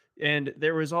 And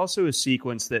there was also a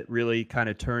sequence that really kind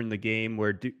of turned the game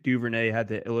where Duvernay had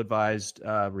the ill-advised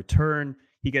return.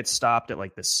 He gets stopped at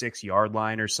like the 6-yard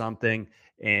line or something,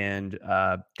 and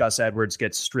Gus Edwards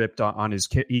gets stripped on his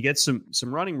kick. He gets some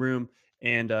running room,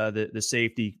 and the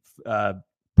safety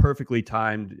perfectly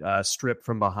timed strip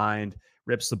from behind,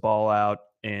 rips the ball out,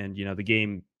 and the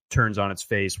game turns on its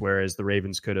face. Whereas the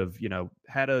Ravens could have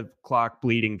had a clock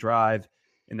bleeding drive,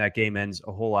 and that game ends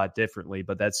a whole lot differently.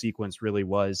 But that sequence really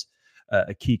was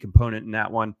a key component in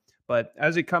that one. But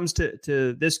as it comes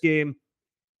to this game,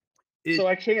 so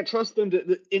I can't trust them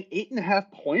in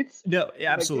 8.5 points. No,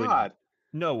 absolutely not.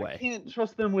 No way. I can't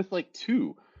trust them with like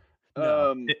 2.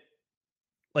 No.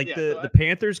 The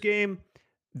Panthers game,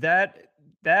 that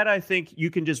I think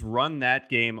you can just run that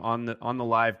game on the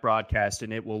live broadcast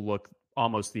and it will look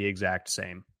almost the exact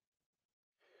same.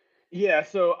 Yeah,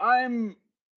 so I'm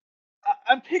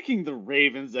picking the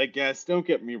Ravens, I guess. Don't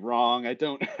get me wrong.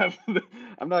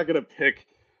 I'm not going to pick.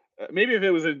 Maybe if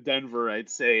it was in Denver, I'd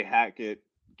say Hackett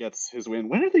gets his win.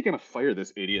 When are they going to fire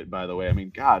this idiot, by the way? I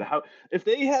mean, God, if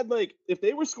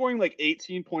they were scoring like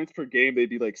 18 points per game, they'd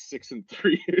be like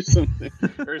 6-3 or something.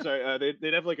 Or sorry,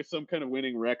 they'd have like some kind of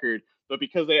winning record. But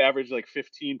because they average like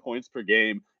 15 points per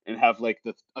game and have like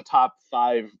a top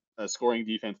 5 scoring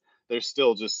defense, they're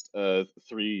still just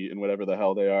 3 and whatever the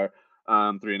hell they are,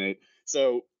 3-8.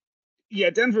 So yeah,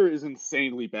 Denver is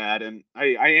insanely bad, and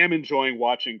I am enjoying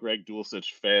watching Greg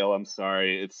Dulcich fail. I'm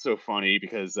sorry, it's so funny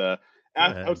because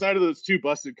outside of those 2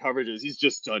 busted coverages, he's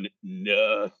just done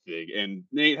nothing. And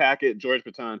Nate Hackett, George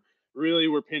Patton really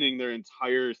were pinning their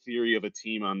entire theory of a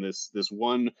team on this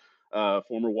one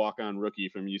former walk-on rookie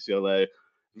from UCLA.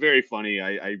 Very funny.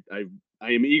 I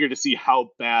am eager to see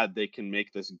how bad they can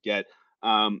make this get.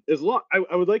 I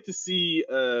would like to see.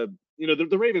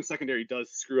 The Ravens secondary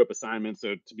does screw up assignments.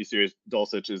 So to be serious,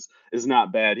 Dulcich is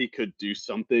not bad. He could do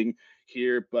something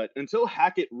here, but until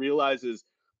Hackett realizes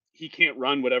he can't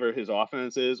run whatever his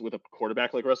offense is with a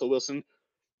quarterback like Russell Wilson,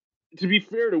 to be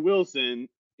fair to Wilson,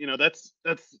 that's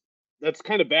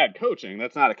kind of bad coaching.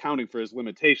 That's not accounting for his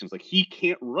limitations. Like, he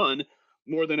can't run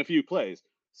more than a few plays.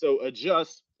 So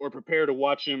adjust or prepare to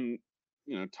watch him,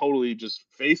 totally just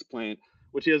face plant,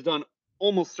 which he has done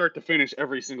almost start to finish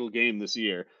every single game this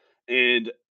year.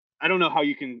 And I don't know how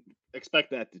you can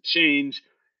expect that to change.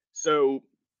 So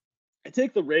I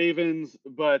take the Ravens,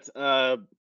 but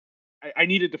I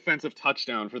need a defensive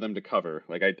touchdown for them to cover.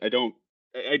 Like,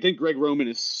 I think Greg Roman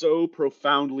is so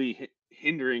profoundly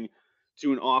hindering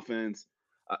to an offense.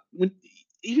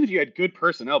 Even if you had good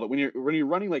personnel, but when you're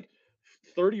running like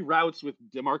 30 routes with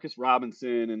Demarcus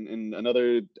Robinson and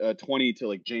another 20 to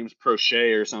like James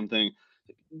Prochet or something,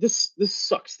 this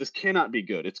sucks. This cannot be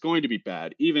good. It's going to be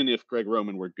bad, even if Greg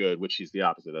Roman were good, which he's the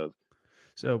opposite of.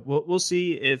 So we'll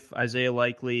see if Isaiah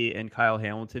Likely and Kyle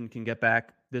Hamilton can get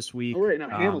back this week. Oh, right now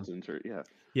Hamilton's hurt.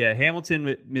 Yeah,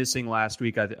 Hamilton missing last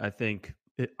week. I think,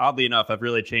 oddly enough, I've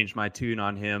really changed my tune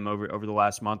on him over the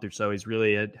last month or so. He's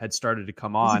really had started to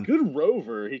come on. He's a good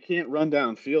rover. He can't run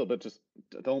downfield, but just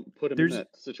don't put him in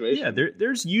that situation. Yeah,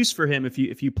 there's use for him if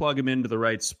you plug him into the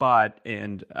right spot.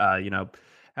 And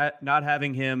not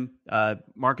having him,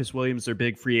 Marcus Williams, their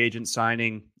big free agent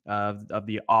signing of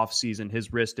the offseason,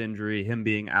 his wrist injury, him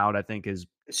being out, I think is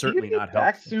certainly not helpful.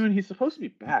 Back soon? He's supposed to be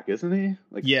back, isn't he?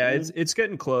 Like, yeah, soon? it's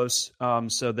getting close.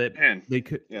 So that they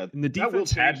could. Yeah, and the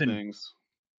defense had been things.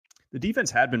 The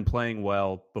defense had been playing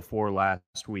well before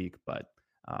last week, but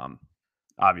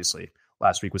obviously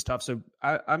last week was tough. So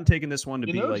I'm taking this one to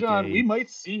be like John, we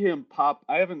might see him pop.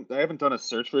 I haven't done a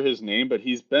search for his name, but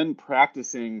he's been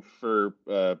practicing for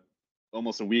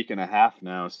almost a week and a half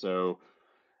now. So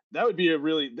that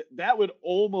would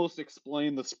almost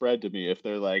explain the spread to me. If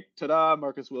they're like, ta-da,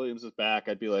 Marcus Williams is back,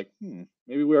 I'd be like,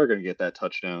 maybe we are going to get that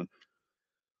touchdown.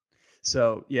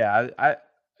 So yeah, I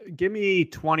give me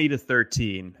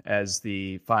 20-13 as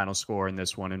the final score in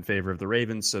this one in favor of the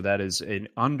Ravens. So that is an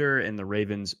under, and the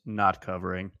Ravens not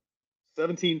covering.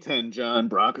 17-10, John.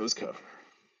 Broncos cover.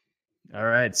 All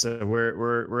right, so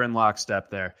we're in lockstep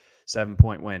there.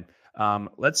 7-point win.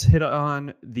 Let's hit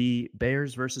on the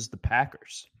Bears versus the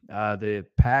Packers. The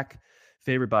Pack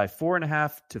favored by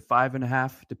 4.5 to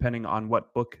 5.5, depending on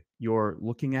what book you're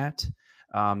looking at.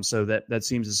 So that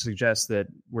seems to suggest that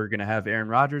we're going to have Aaron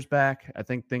Rodgers back. I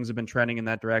think things have been trending in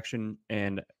that direction.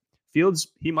 And Fields,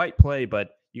 he might play,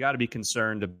 but you got to be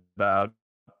concerned about,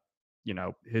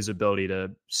 his ability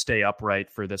to stay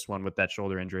upright for this one with that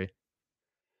shoulder injury.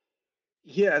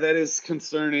 Yeah, that is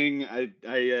concerning.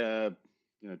 I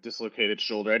dislocated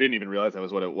shoulder. I didn't even realize that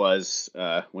was what it was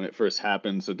when it first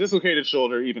happened. So dislocated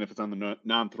shoulder, even if it's on the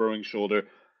non-throwing shoulder,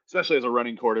 especially as a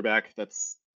running quarterback,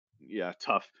 that's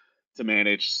tough to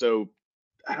manage. So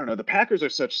I don't know. The Packers are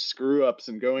such screw ups,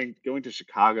 and going to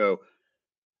Chicago,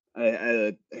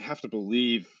 I have to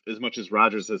believe, as much as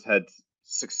Rodgers has had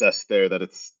success there, that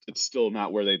it's still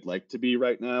not where they'd like to be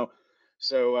right now.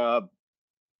 So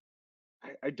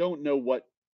I don't know what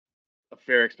a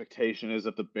fair expectation is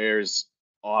of the Bears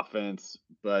offense,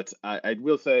 but I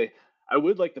will say I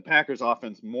would like the Packers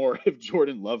offense more if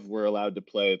Jordan Love were allowed to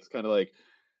play. It's kind of like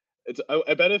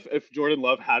I bet if Jordan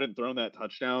Love hadn't thrown that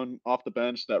touchdown off the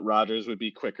bench, that Rodgers would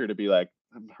be quicker to be like,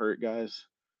 I'm hurt, guys.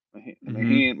 My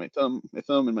hand, my thumb,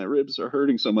 and my ribs are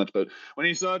hurting so much. But when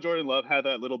he saw Jordan Love had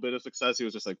that little bit of success, he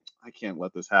was just like, I can't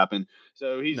let this happen.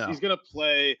 So he's gonna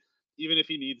play, even if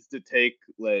he needs to take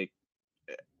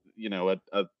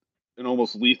an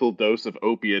almost lethal dose of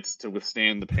opiates to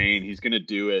withstand the pain. He's gonna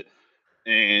do it,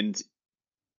 and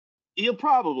he'll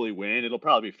probably win. It'll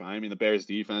probably be fine. I mean, the Bears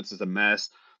defense is a mess.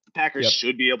 The Packers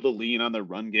should be able to lean on their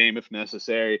run game if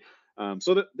necessary.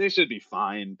 So that they should be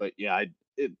fine. But yeah,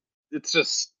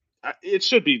 it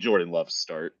should be Jordan Love's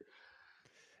start.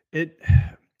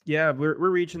 We're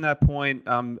reaching that point.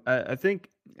 I think,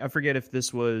 I forget if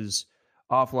this was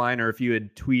offline or if you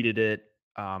had tweeted it.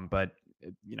 But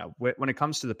when it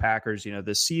comes to the Packers,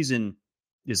 the season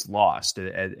is lost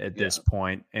at this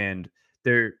point, and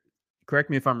correct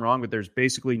me if I'm wrong, but there's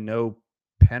basically no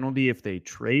penalty if they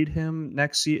trade him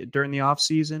during the off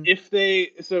season. If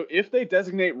they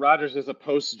designate Rodgers as a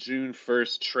post June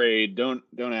 1st trade, don't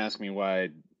ask me why.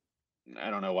 I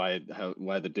don't know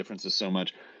why the difference is so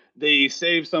much. They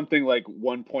save something like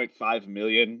 $1.5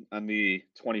 million on the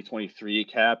 2023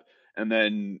 cap, and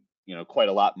then quite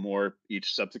a lot more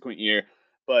each subsequent year.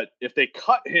 But if they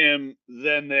cut him,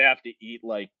 then they have to eat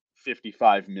like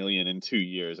 $55 million in 2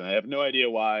 years, and I have no idea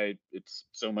why it's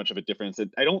so much of a difference.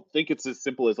 I don't think it's as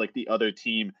simple as like the other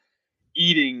team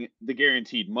eating the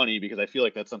guaranteed money, because I feel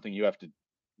like that's something you have to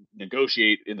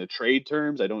negotiate in the trade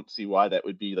terms. I don't see why that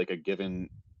would be like a given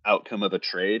outcome of a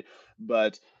trade.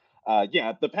 But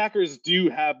the Packers do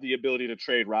have the ability to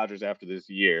trade Rodgers after this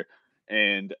year,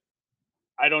 and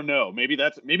I don't know. Maybe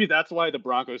that's why the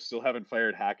Broncos still haven't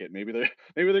fired Hackett. Maybe they're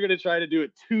going to try to do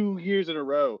it 2 years in a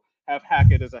row, have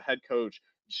Hackett as a head coach,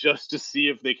 just to see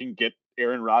if they can get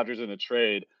Aaron Rodgers in a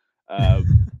trade. I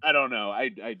don't know.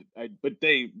 I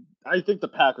think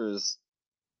the Packers.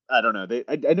 I don't know.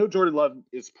 I know Jordan Love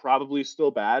is probably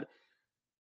still bad,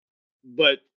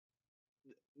 but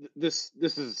this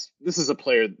is a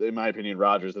player, in my opinion,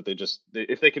 Rodgers, that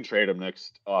if they can trade him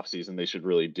next offseason, they should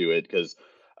really do it, because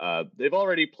they've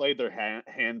already played their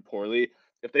hand poorly.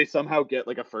 If they somehow get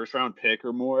like a first round pick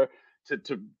or more to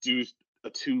do a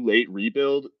too late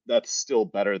rebuild, that's still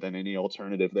better than any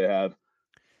alternative they have.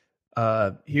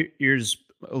 Here's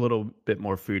a little bit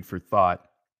more food for thought.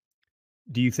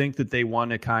 Do you think that they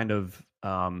want to kind of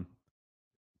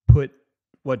put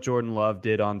what Jordan Love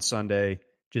did on Sunday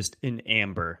just in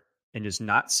amber and just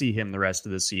not see him the rest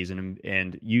of the season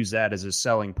and use that as a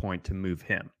selling point to move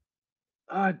him?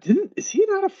 Is he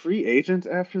not a free agent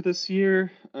after this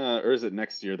year, or is it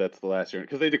next year? That's the last year,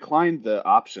 because they declined the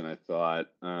option, I thought.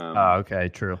 Okay,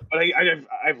 true. But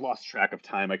I've lost track of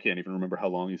time. I can't even remember how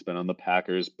long he's been on the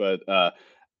Packers. But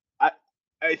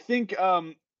I think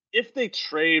if they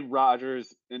trade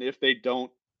Rodgers, and if they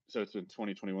don't, so it's been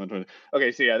 2021.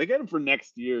 Okay, so yeah, they get him for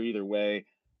next year either way.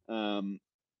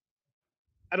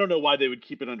 I don't know why they would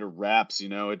keep it under wraps.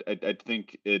 I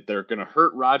think they're going to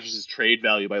hurt Rodgers' trade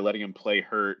value by letting him play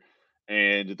hurt,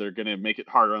 and they're going to make it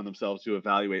harder on themselves to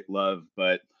evaluate Love.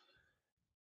 But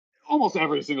almost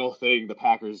every single thing the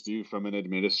Packers do from an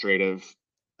administrative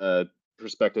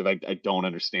perspective, I don't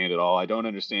understand at all. I don't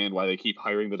understand why they keep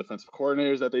hiring the defensive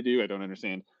coordinators that they do. I don't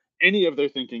understand any of their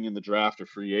thinking in the draft or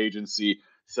free agency.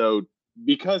 So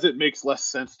because it makes less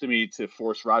sense to me to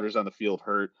force Rodgers on the field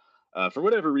hurt, for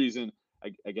whatever reason,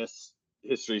 I guess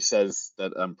history says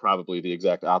that I'm probably the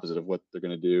exact opposite of what they're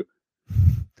going to do.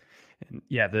 And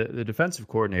yeah, the defensive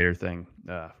coordinator thing,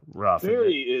 rough.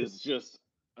 Barry is just,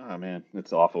 oh man,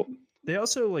 it's awful. They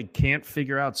also can't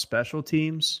figure out special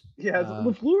teams. Yeah,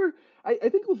 LaFleur. I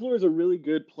think LaFleur is a really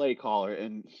good play caller,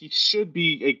 and he should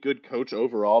be a good coach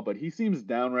overall. But he seems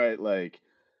downright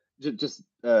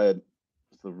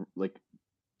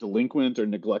delinquent or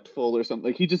neglectful or something.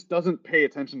 Like he just doesn't pay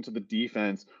attention to the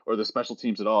defense or the special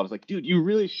teams at all. It's like, dude, you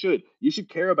really should. You should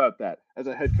care about that as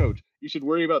a head coach. You should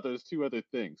worry about those two other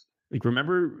things. Like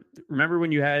remember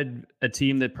when you had a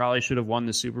team that probably should have won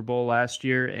the Super Bowl last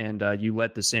year, and you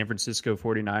let the San Francisco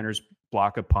 49ers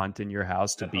block a punt in your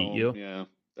house to beat you? Yeah,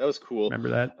 that was cool. Remember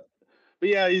that? But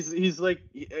yeah, he's like,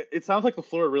 it sounds like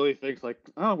LaFleur really thinks like,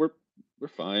 oh, we're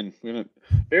fine.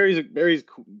 Barry's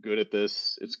good at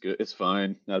this. It's good. It's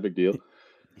fine. Not a big deal.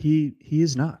 He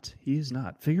is not. He is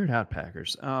not. Figure it out,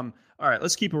 Packers. All right,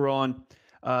 let's keep it rolling.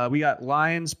 We got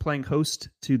Lions playing host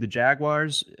to the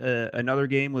Jaguars. Another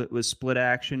game with split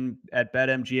action at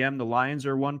BetMGM. The Lions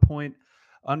are 1 point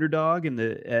underdog, and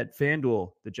at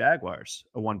FanDuel, the Jaguars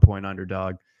a 1 point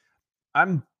underdog.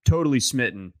 I'm totally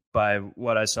smitten by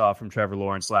what I saw from Trevor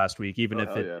Lawrence last week, even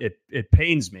if it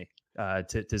pains me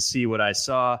to see what I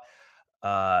saw.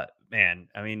 Man,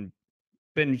 I mean,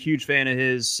 been a huge fan of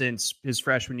his since his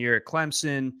freshman year at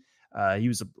Clemson. He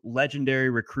was a legendary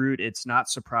recruit. It's not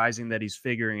surprising that he's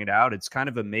figuring it out. It's kind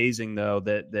of amazing, though,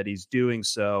 that he's doing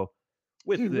so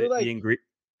with the ingredient.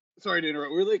 Sorry to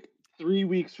interrupt. We're like 3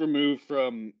 weeks removed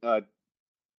from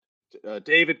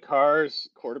David Carr's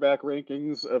quarterback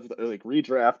rankings of like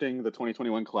redrafting the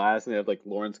 2021 class, and they have like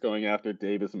Lawrence going after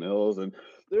Davis Mills, and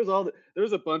there's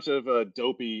a bunch of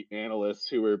dopey analysts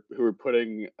who were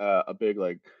putting a big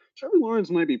like Trevor Lawrence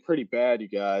might be pretty bad, you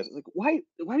guys. Like, why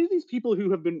do these people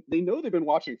who they know they've been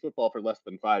watching football for less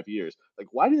than 5 years, like,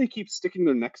 why do they keep sticking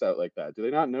their necks out like that? Do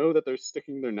they not know that they're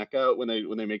sticking their neck out when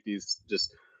they make these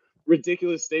just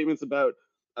ridiculous statements about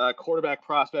quarterback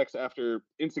prospects after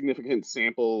insignificant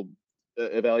sample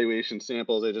evaluation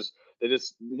samples? They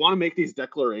just want to make these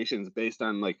declarations based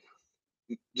on like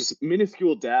just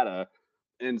minuscule data.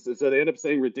 And so they end up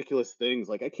saying ridiculous things.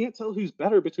 Like, I can't tell who's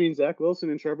better between Zach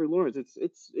Wilson and Trevor Lawrence.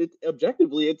 It's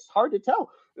objectively, it's hard to tell.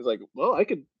 It's like, well,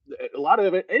 a lot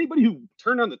of it, anybody who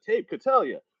turned on the tape could tell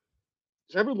you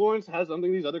Trevor Lawrence has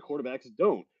something these other quarterbacks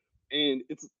don't. And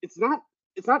it's not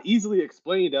easily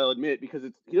explained, I'll admit, because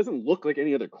he doesn't look like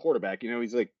any other quarterback. You know,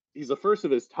 he's the first of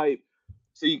his type.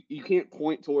 So you can't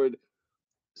point toward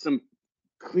some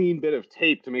clean bit of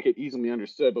tape to make it easily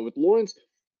understood. But with Lawrence,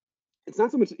 it's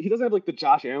not so much, he doesn't have like the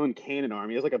Josh Allen cannon arm.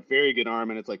 He has like a very good arm,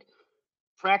 and it's like,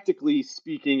 practically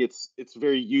speaking, it's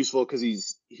very useful because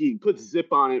he puts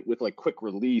zip on it with like quick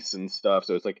release and stuff.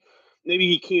 So it's like, maybe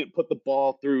he can't put the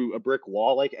ball through a brick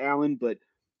wall like Allen, but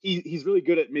he's really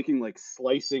good at making like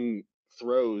slicing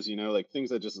throws, you know, like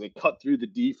things that just like cut through the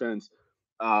defense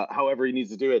however he needs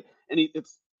to do it. And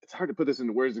it's hard to put this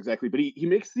into words exactly, but he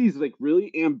makes these like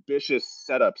really ambitious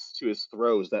setups to his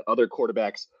throws that other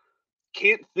quarterbacks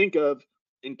can't think of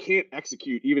and can't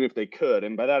execute even if they could.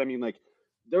 And by that I mean, like,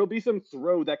 there will be some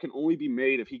throw that can only be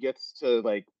made if he gets to,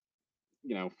 like,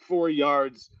 you know, 4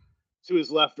 yards to his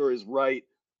left or his right.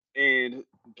 And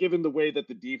given the way that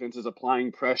the defense is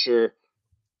applying pressure,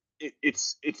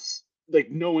 it's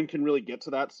like no one can really get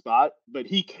to that spot, but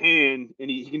he can, and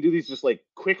he can do these just like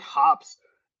quick hops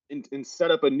and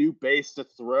set up a new base to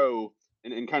throw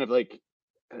and kind of like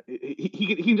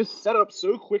he can just set up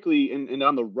so quickly and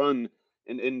on the run.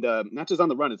 And not just on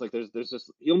the run, it's like there's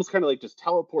just, he almost kind of like just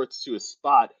teleports to a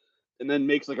spot and then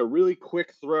makes like a really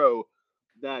quick throw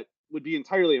that would be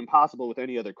entirely impossible with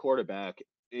any other quarterback.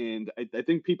 And I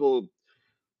think people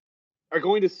are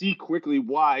going to see quickly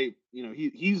why, you know,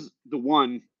 he's the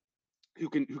one who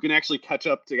can actually catch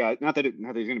up to guys. Not that he's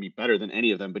going to be better than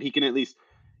any of them, but he can at least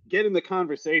get in the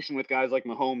conversation with guys like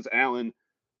Mahomes, Allen,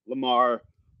 Lamar,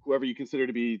 whoever you consider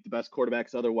to be the best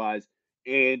quarterbacks otherwise.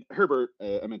 And Herbert,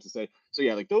 I meant to say. So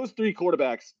yeah, like those three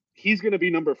quarterbacks, he's going to be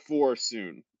number 4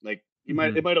 soon. Like it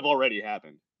might have already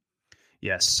happened.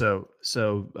 Yes. So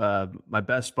my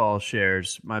best ball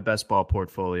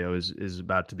portfolio is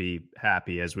about to be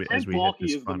happy as we hit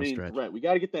this final stretch. Threat. We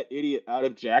got to get that idiot out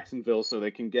of Jacksonville so they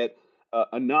can get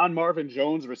a non-Marvin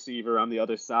Jones receiver on the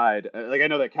other side. Like, I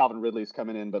know that Calvin Ridley's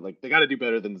coming in, but like they got to do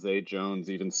better than Zay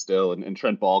Jones even still. And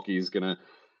Trent Baalke is gonna.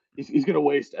 He's going to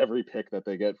waste every pick that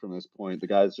they get from this point. The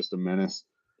guy's just a menace.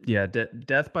 Yeah,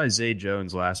 death by Zay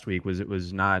Jones last week was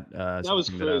not that was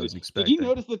crazy. That I was expecting. Did you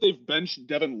notice that they've benched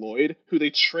Devin Lloyd, who they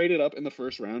traded up in the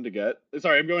first round to get?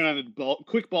 Sorry, I'm going on a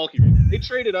quick Baalke. They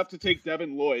traded up to take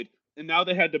Devin Lloyd, and now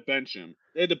they had to bench him.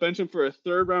 They had to bench him for a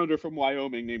third rounder from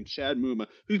Wyoming named Chad Muma,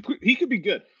 he could be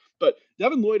good. But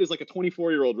Devin Lloyd is like a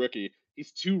 24-year-old rookie.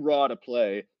 He's too raw to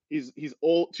play. He's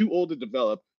old, too old to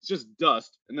develop. It's just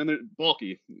dust. And then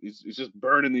Baalke, he's just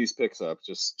burning these picks up,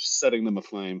 just setting them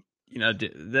aflame. You know,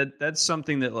 that's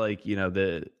something that, like, you know,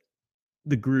 the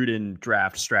Gruden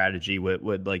draft strategy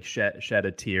would like shed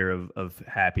a tear of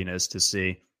happiness to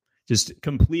see. Just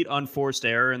complete unforced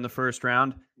error in the first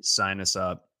round. Sign us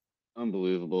up.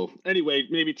 Unbelievable. Anyway,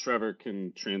 maybe Trevor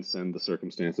can transcend the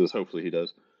circumstances. Hopefully he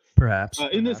does. Perhaps.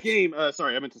 In this game,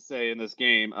 sorry, I meant to say in this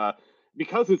game,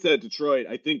 because it's at Detroit,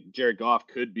 I think Jared Goff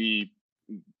could be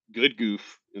good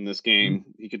goof in this game.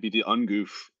 He could be the ungoof,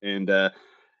 and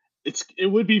it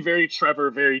would be very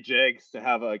Trevor, very Jags to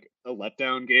have like a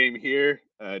letdown game here.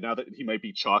 Now that he might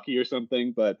be chalky or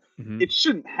something, but it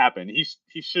shouldn't happen.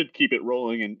 He should keep it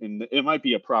rolling, and it might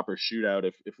be a proper shootout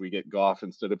if we get Goff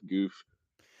instead of Goof.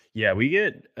 Yeah, we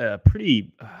get a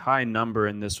pretty high number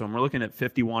in this one. We're looking at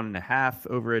 51.5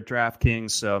 over at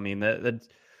DraftKings. So I mean that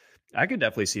I could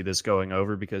definitely see this going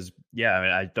over because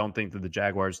I don't think that the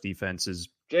Jaguars defense is.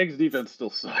 Jags defense still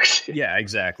sucks. Yeah,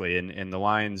 exactly. And the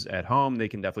Lions at home, they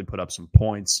can definitely put up some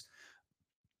points.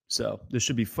 So this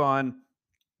should be fun.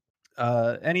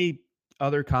 Any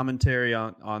other commentary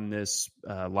on this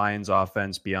Lions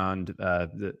offense beyond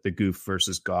the Goof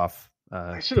versus Goff?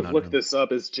 I should have looked this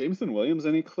up. Is Jameson Williams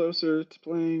any closer to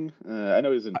playing? I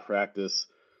know he's in practice.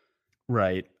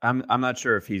 Right. I'm not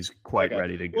sure if he's quite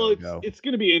ready to go. Well, it's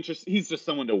going to be interesting. He's just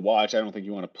someone to watch. I don't think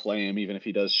you want to play him, even if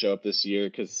he does show up this year,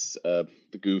 because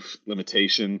the Goof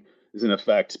limitation is in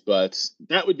effect. But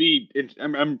that would be.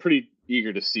 I'm pretty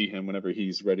eager to see him whenever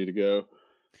he's ready to go.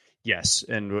 Yes,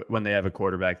 and when they have a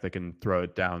quarterback that can throw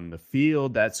it down the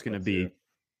field, that's going to be.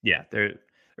 Yeah,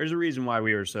 there's a reason why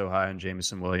we were so high on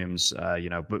Jameson Williams,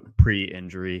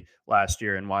 pre-injury last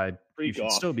year, and why you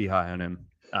should still be high on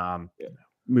him.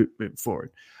 Move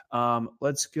forward.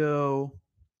 Let's go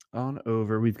on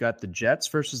over. We've got the Jets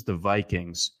versus the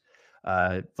Vikings.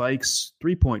 Vikes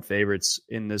 3-point favorites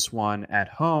in this one at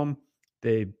home.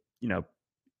 They,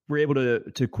 were able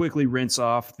to quickly rinse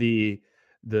off the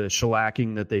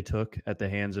shellacking that they took at the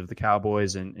hands of the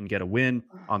Cowboys and get a win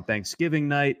on Thanksgiving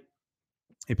night.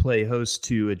 They play host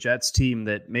to a Jets team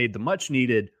that made the much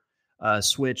needed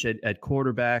switch at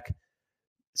quarterback.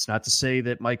 It's not to say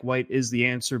that Mike White is the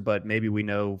answer, but maybe we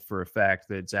know for a fact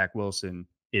that Zach Wilson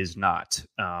is not.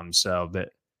 So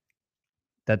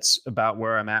that's about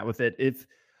where I'm at with it. If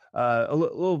a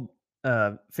little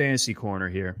fantasy corner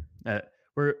here,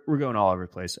 we're going all over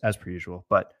the place as per usual.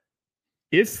 But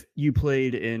if you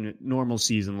played in normal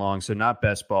season long, so not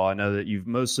best ball, I know that you've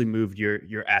mostly moved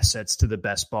your assets to the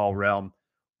best ball realm.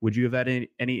 Would you have had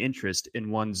any interest in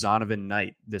one Zonovan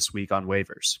Knight this week on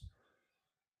waivers?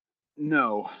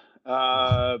 No,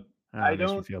 I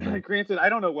don't. Granted, I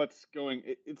don't know what's going.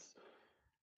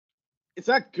 It's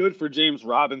not good for James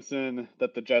Robinson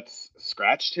that the Jets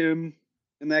scratched him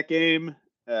in that game.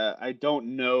 I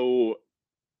don't know.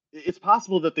 It's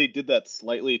possible that they did that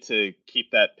slightly to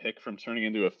keep that pick from turning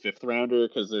into a fifth rounder,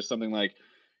 because there's something like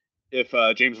if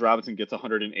James Robinson gets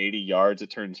 180 yards,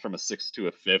 it turns from a sixth to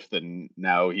a fifth, and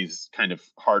now he's kind of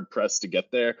hard pressed to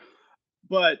get there.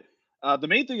 But the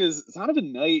main thing is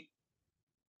Zonovan Knight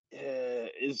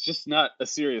is just not a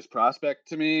serious prospect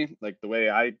to me. Like the way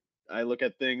I look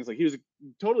at things, like he was a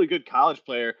totally good college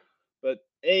player, but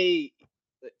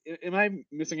am I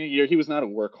missing a year? He was not a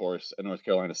workhorse at North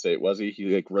Carolina State, was he? He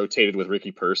like rotated with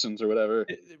Ricky Persons or whatever.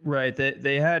 Right.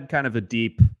 They had kind of a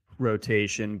deep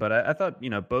rotation, but I thought,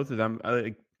 both of them,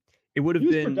 it would have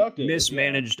been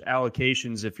mismanaged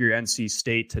allocations if you're NC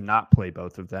State to not play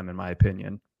both of them, in my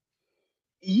opinion.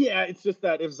 Yeah, it's just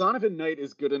that if Zonovan Knight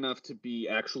is good enough to be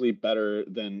actually better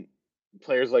than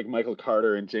players like Michael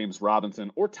Carter and James Robinson,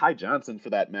 or Ty Johnson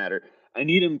for that matter, I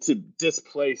need him to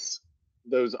displace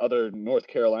those other North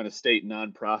Carolina State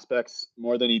non-prospects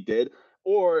more than he did,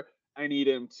 or I need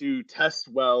him to test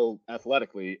well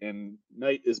athletically, and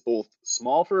Knight is both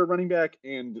small for a running back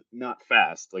and not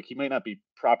fast. Like, he might not be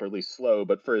properly slow,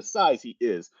 but for his size, he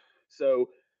is. So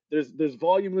there's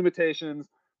volume limitations.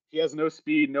 He has no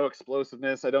speed, no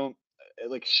explosiveness.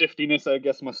 Shiftiness, I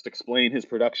guess, must explain his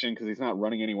production because he's not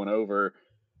running anyone over.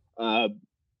 I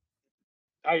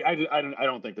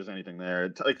don't think there's anything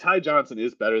there. Like, Ty Johnson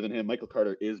is better than him. Michael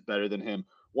Carter is better than him.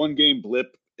 One game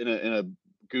blip in a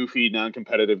goofy,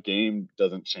 non-competitive game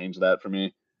doesn't change that for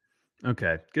me.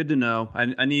 Okay, good to know.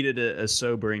 I needed a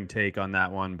sobering take on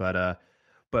that one, but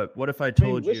what if I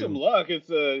told wish him luck. It's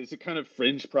a kind of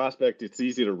fringe prospect. It's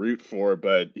easy to root for,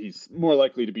 but he's more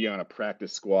likely to be on a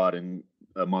practice squad in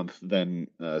a month than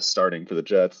starting for the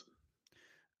Jets.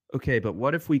 Okay, but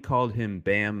what if we called him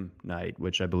Bam Knight,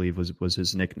 which I believe was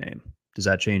his nickname? Does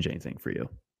that change anything for you?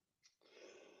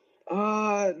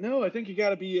 No, I think you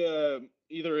got to be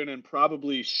either an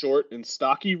improbably short and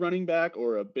stocky running back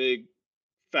or a big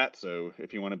fatso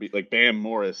if you want to be like Bam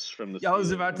Morris from the. Yeah, I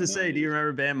was about to say, do you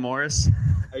remember Bam Morris?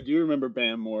 I do remember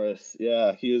Bam Morris.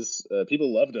 Yeah, he is.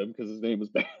 People loved him because his name was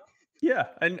Bam. Yeah,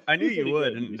 I knew He's you pretty would,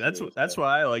 good, to and be that's serious,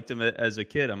 why I liked him as a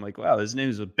kid. I'm like, wow, his name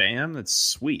is Bam. That's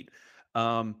sweet.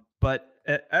 But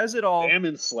as it all Bam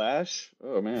and Slash.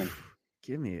 Oh man.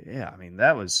 give me, yeah, I mean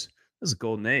that was a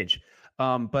golden age.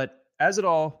 But as it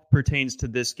all pertains to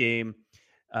this game,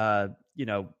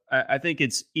 I think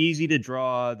it's easy to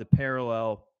draw the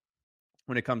parallel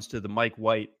when it comes to the Mike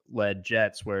White led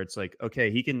Jets, where it's like,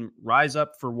 okay, he can rise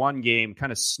up for one game,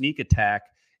 kind of sneak attack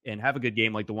and have a good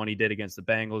game like the one he did against the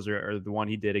Bengals or the one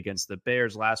he did against the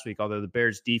Bears last week. Although the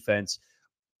Bears defense,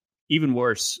 even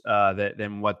worse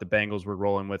than what the Bengals were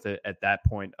rolling with it at that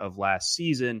point of last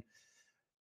season.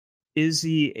 Is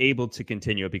he able to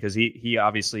continue it? Because he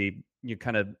obviously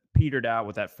kind of petered out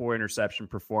with that 4 interception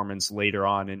performance later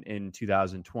on in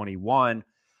 2021.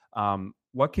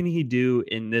 What can he do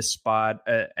in this spot?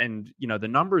 And the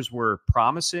numbers were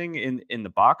promising in the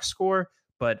box score,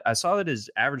 but I saw that his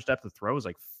average depth of throw was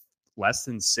like less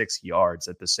than 6 yards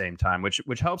at the same time, which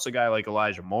helps a guy like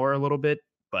Elijah Moore a little bit,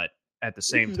 but at the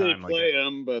same They time, play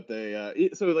him, but they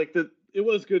it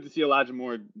was good to see Elijah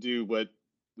Moore do what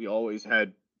we always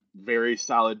had very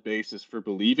solid basis for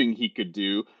believing he could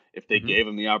do if they Mhm. gave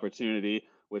him the opportunity,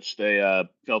 which they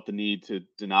felt the need to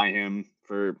deny him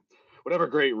for whatever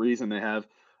great reason they have.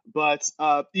 But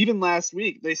even last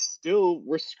week, they still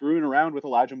were screwing around with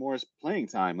Elijah Moore's playing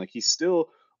time. Like he still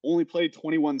only played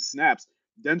 21 snaps.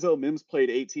 Denzel Mims played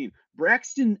 18.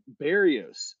 Braxton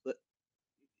Berrios,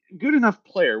 good enough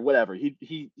player, whatever.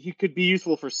 He could be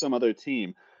useful for some other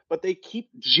team, but they keep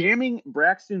jamming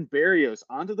Braxton Berrios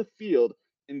onto the field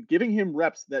and giving him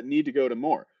reps that need to go to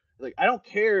Moore. Like I don't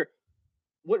care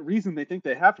what reason they think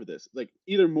they have for this. Like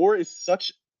either Moore is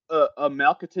such a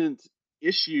malcontent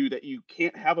issue that you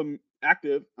can't have him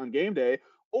active on game day,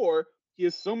 or he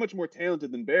is so much more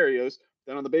talented than Berrios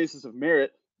that on the basis of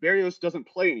merit, Berrios doesn't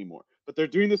play anymore. But they're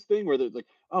doing this thing where they're like,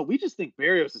 oh, we just think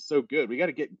Berrios is so good. We got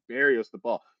to get Berrios the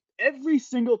ball. Every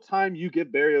single time you give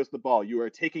Berrios the ball, you are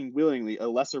taking willingly a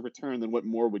lesser return than what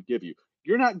Moore would give you.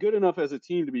 You're not good enough as a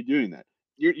team to be doing that.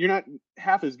 You're not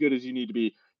half as good as you need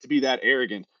to be that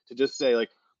arrogant to just say like,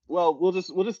 well, we'll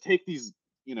just take these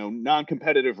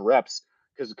non-competitive reps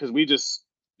because we just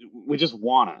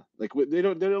wanna like they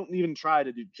don't even try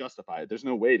to justify it. There's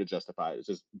no way to justify it. It's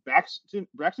just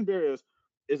Braxton Berrios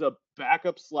is a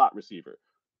backup slot receiver.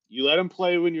 You let him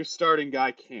play when your starting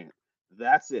guy can't.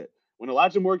 That's it. When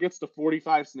Elijah Moore gets to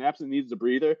 45 snaps and needs a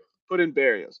breather, put in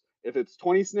Berrios. If it's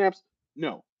 20 snaps,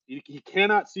 no, he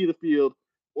cannot see the field,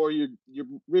 or you're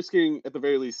risking at the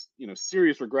very least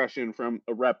serious regression from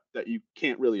a rep that you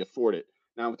can't really afford it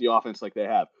now with the offense like they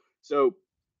have. So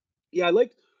yeah, I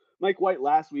liked Mike White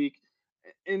last week,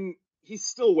 and he's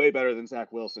still way better than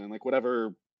Zach Wilson. Like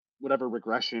whatever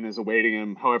regression is awaiting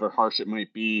him, however harsh it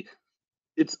might be,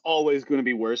 it's always going to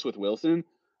be worse with Wilson.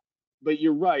 But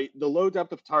you're right, the low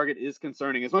depth of target is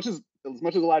concerning. As much as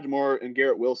Elijah Moore and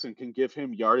Garrett Wilson can give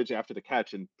him yardage after the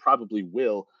catch and probably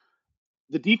will,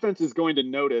 the defense is going to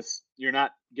notice you're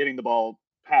not getting the ball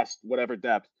past whatever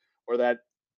depth, or that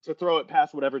to throw it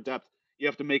past whatever depth, you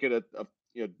have to make it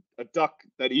a duck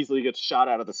that easily gets shot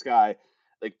out of the sky.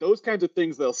 Like those kinds of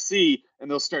things they'll see and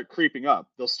they'll start creeping up.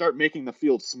 They'll start making the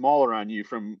field smaller on you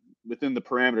from within the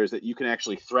parameters that you can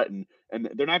actually threaten. And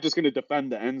they're not just going to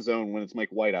defend the end zone when it's Mike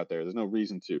White out there. There's no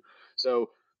reason to. So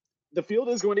the field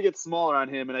is going to get smaller on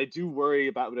him, and I do worry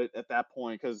about it at that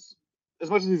point because as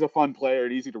much as he's a fun player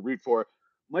and easy to root for,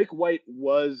 Mike White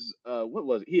was what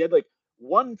was it? He had like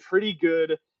one pretty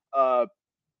good uh,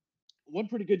 one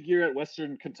pretty good year at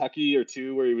Western Kentucky or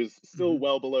two where he was still Mhm.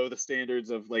 well below the standards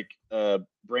of like Brandon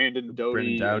Brendan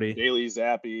Doty and Doughty. Bailey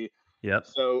Zappi. Yep.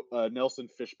 So Nelson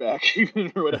Fishback,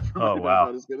 even or whatever Oh might not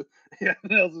wow. as good. Yeah,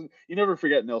 Nelson. You never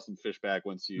forget Nelson Fishback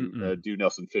once you Mm-mm. do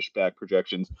Nelson Fishback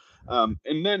projections.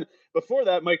 And then before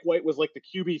that, Mike White was like the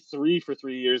QB3 for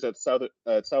 3 years at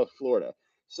South Florida.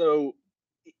 So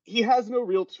he has no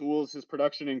real tools. His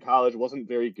production in college wasn't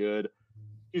very good.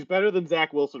 He's better than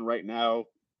Zach Wilson right now,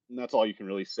 and that's all you can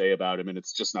really say about him. And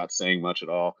it's just not saying much at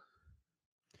all.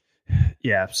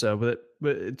 Yeah. So, but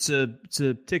it's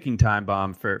a ticking time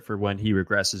bomb for when he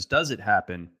regresses. Does it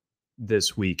happen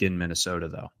this week in Minnesota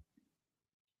though?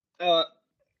 Uh,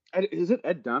 is it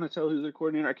Ed Donatel who's their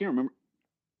coordinator? I can't remember.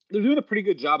 They're doing a pretty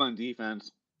good job on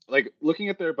defense. Like looking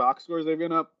at their box scores they've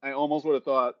been up, I almost would have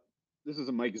thought this is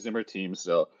a Mike Zimmer team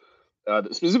still,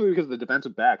 specifically because of the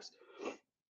defensive backs.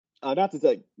 Not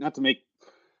to make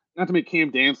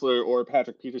Cam Dantzler or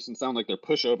Patrick Peterson sound like they're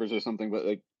pushovers or something, but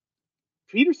like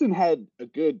Peterson had a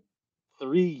good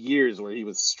 3 years where he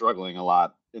was struggling a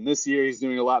lot, and this year he's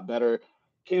doing a lot better.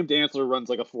 Cam Dantzler runs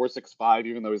like a 4.65,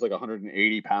 even though he's like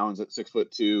 180 pounds at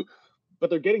 6'2". but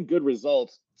they're getting good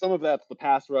results. Some of that's the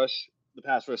pass rush. The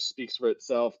pass rush speaks for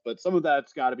itself, but some of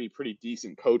that's got to be pretty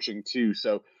decent coaching too.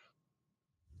 So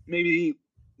maybe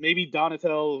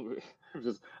Donatel.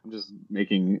 I'm just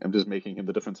making him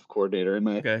the defensive coordinator in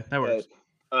my. Okay, that works.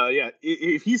 Yeah,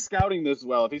 if he's scouting this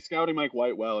well, if he's scouting Mike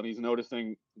White well, and he's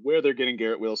noticing where they're getting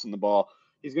Garrett Wilson the ball,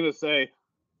 he's gonna say,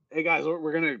 "Hey guys,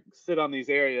 we're gonna sit on these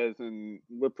areas, and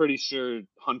we're pretty sure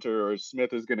Hunter or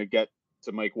Smith is gonna get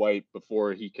to Mike White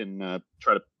before he can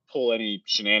try to pull any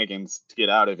shenanigans to get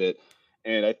out of it."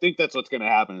 And I think that's what's gonna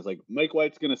happen. Is like Mike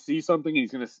White's gonna see something.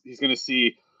 He's gonna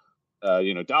see,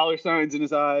 dollar signs in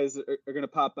his eyes are gonna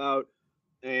pop out,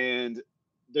 and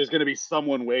there's going to be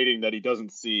someone waiting that he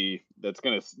doesn't see that's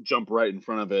going to jump right in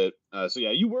front of it. So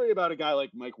yeah, you worry about a guy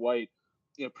like Mike White,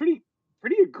 pretty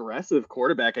aggressive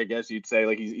quarterback, I guess you'd say.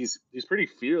 Like he's pretty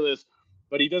fearless,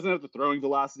 but he doesn't have the throwing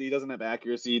velocity. He doesn't have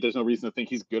accuracy. There's no reason to think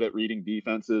he's good at reading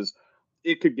defenses.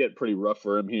 It could get pretty rough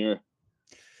for him here.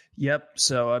 Yep.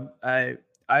 So I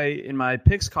in my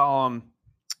picks column,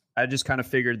 I just kind of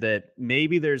figured that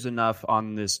maybe there's enough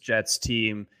on this Jets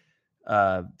team,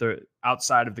 the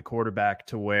outside of the quarterback,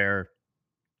 to where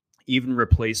even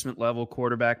replacement level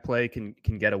quarterback play can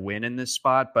get a win in this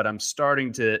spot. But I'm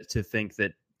starting to think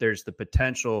that there's the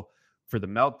potential for the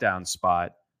meltdown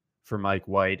spot for Mike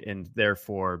White, and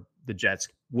therefore the Jets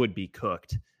would be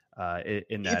cooked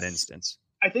in that instance.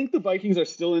 I think the Vikings are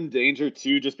still in danger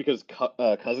too, just because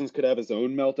Cousins could have his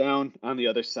own meltdown on the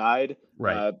other side.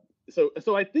 Right.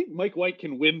 So I think Mike White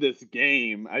can win this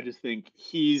game. I just think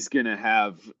he's going to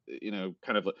have, he's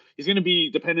going to be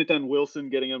dependent on Wilson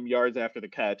getting him yards after the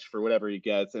catch for whatever he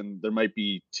gets. And there might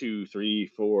be 2, 3,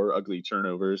 4 ugly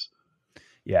turnovers.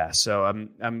 Yeah. So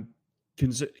I'm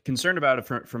concerned about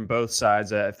it from both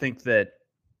sides. I think that,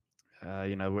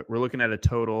 we're looking at a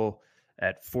total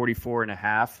at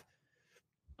 44.5.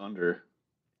 Under.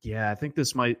 Yeah, I think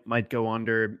this might go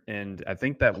under, and I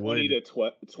think that 20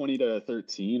 to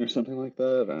 13 or something like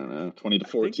that. I don't know, 20 to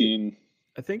 14.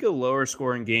 I think a lower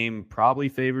scoring game probably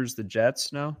favors the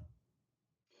Jets. No.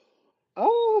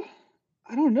 Oh,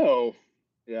 I don't know.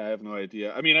 Yeah, I have no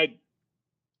idea. I mean,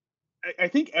 I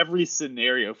think every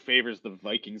scenario favors the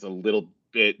Vikings a little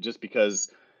bit, just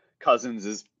because Cousins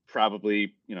is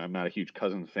probably, I'm not a huge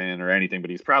Cousins fan or anything, but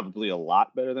he's probably a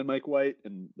lot better than Mike White,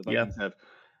 and the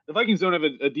Vikings don't have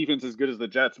a defense as good as the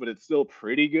Jets, but it's still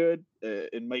pretty good.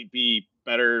 It might be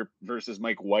better versus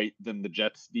Mike White than the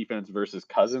Jets defense versus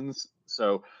Cousins.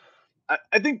 So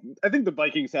I think the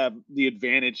Vikings have the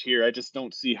advantage here. I just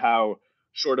don't see how,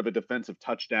 short of a defensive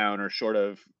touchdown or short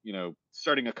of,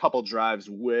 starting a couple drives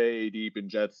way deep in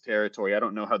Jets territory, I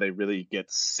don't know how they really get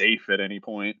safe at any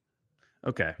point.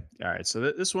 Okay. All right.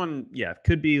 So this one,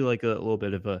 could be like a little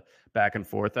bit of a back and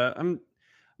forth.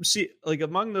 Like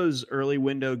among those early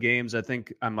window games, I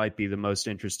think I might be the most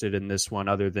interested in this one,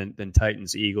 other than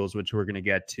Titans Eagles, which we're going to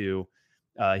get to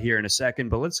here in a second.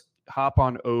 But let's hop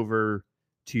on over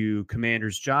to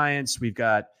Commanders Giants. We've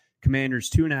got Commanders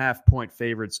 2.5 point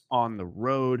favorites on the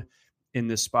road in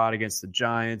this spot against the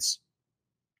Giants.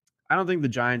 I don't think the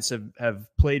Giants have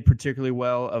played particularly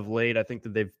well of late. I think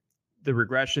that the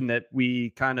regression that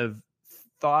we kind of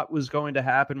thought was going to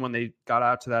happen when they got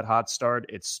out to that hot start,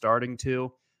 it's starting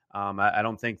to. I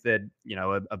don't think that,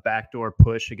 a backdoor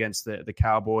push against the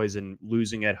Cowboys and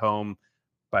losing at home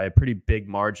by a pretty big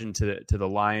margin to the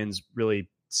Lions really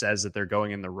says that they're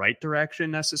going in the right direction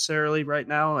necessarily right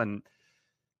now. And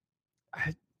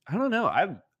I don't know.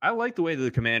 I like the way that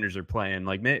the Commanders are playing.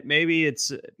 Like maybe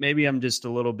I'm just a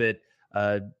little bit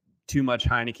too much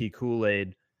Heineke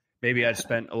Kool-Aid. Maybe I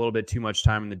spent a little bit too much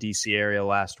time in the DC area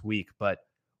last week, but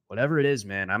whatever it is,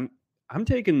 man, I'm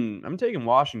taking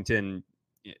Washington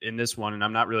in this one, and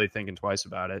I'm not really thinking twice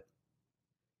about it.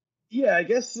 Yeah, I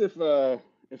guess if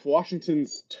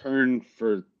Washington's turn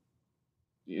for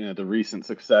the recent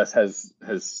success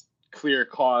has clear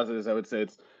causes, I would say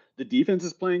it's the defense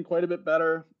is playing quite a bit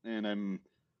better, and I'm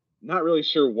not really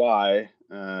sure why.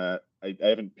 I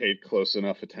haven't paid close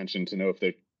enough attention to know if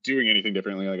they're doing anything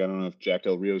differently. Like I don't know if Jack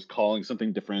Del Rio's calling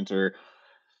something different, or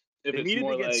if they needed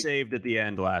to get saved at the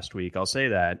end last week. I'll say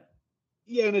that.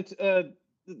 Yeah, and it's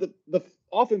the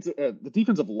offensive, the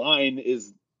defensive line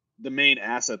is the main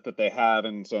asset that they have,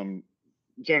 and so I'm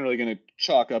generally going to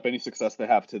chalk up any success they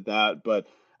have to that. But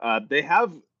they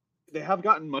have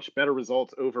gotten much better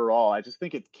results overall. I just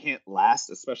think it can't last,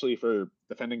 especially for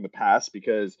defending the pass,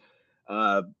 because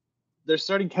they're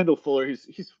starting Kendall Fuller.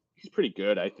 He's pretty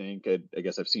good, I think. I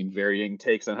guess I've seen varying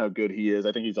takes on how good he is.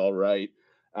 I think he's all right.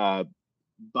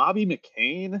 Bobby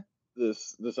McCain,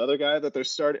 this other guy that they're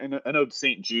starting. I know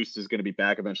St. Juste is going to be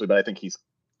back eventually, but I think he's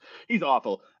he's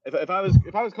awful. If I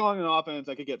was calling an offense,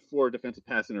 I could get 4 defensive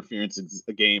pass interference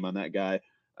a game on that guy,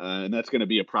 and that's going to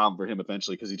be a problem for him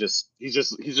eventually because he's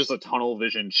just a tunnel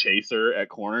vision chaser at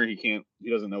corner. He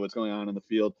doesn't know what's going on in the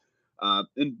field.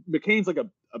 And McCain's like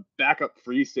a backup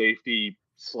free safety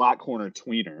slot corner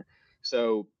tweener.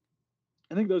 So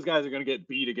I think those guys are going to get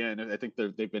beat again. I think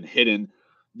they've been hidden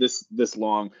this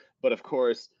long. But of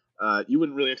course, you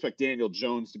wouldn't really expect Daniel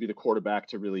Jones to be the quarterback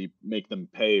to really make them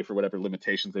pay for whatever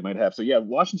limitations they might have. So yeah,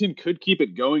 Washington could keep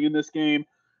it going in this game.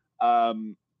 I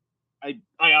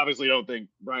obviously don't think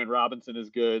Brian Robinson is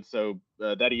good. So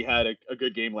that he had a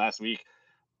good game last week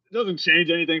doesn't change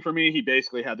anything for me. He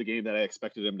basically had the game that I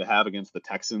expected him to have against the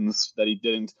Texans that he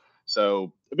didn't.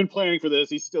 So I've been planning for this.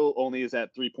 He still only is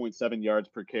at 3.7 yards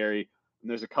per carry. And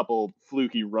there's a couple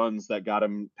fluky runs that got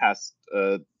him past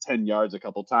 10 yards a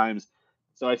couple times.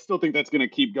 So I still think that's going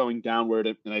to keep going downward.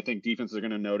 And I think defenses are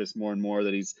going to notice more and more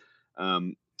that he's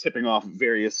tipping off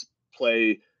various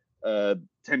play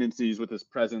tendencies with his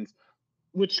presence,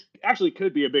 which actually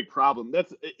could be a big problem.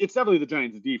 It's definitely the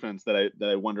Giants defense that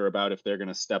I wonder about if they're going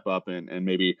to step up and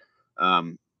maybe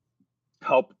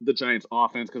help the Giants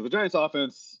offense, because the Giants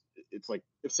offense, it's like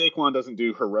if Saquon doesn't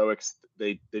do heroics,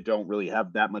 they don't really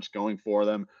have that much going for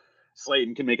them.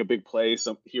 Slayton can make a big play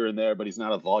here and there, but he's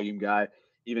not a volume guy,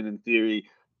 even in theory.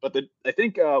 But I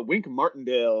think Wink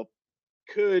Martindale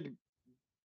could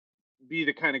be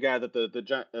the kind of guy that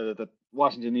the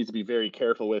Washington needs to be very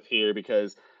careful with here,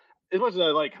 because as much as I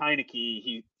like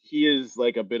Heineke, he is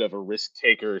like a bit of a risk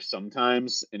taker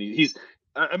sometimes, and he's.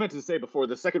 I meant to say before,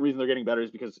 the second reason they're getting better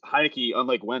is because Heineke,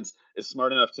 unlike Wentz, is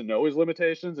smart enough to know his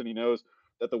limitations, and he knows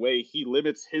that the way he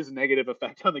limits his negative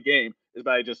effect on the game is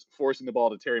by just forcing the ball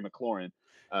to Terry McLaurin.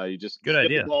 You just get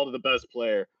the ball to the best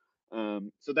player.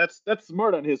 So that's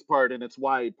smart on his part, and it's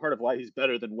part of why he's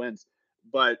better than Wentz.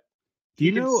 But do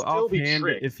you know offhand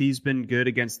if he's been good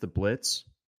against the blitz?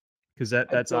 Because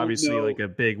that's obviously like a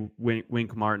big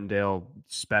Wink Martindale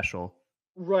special.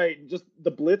 Right, just the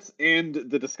blitz and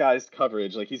the disguised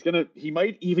coverage. Like he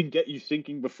might even get you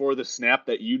thinking before the snap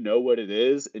that you know what it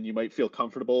is, and you might feel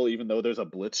comfortable even though there's a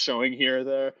blitz showing here or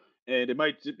there. And it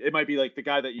might be like the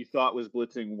guy that you thought was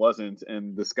blitzing wasn't,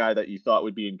 and this guy that you thought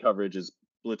would be in coverage is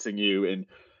blitzing you. And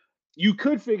you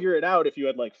could figure it out if you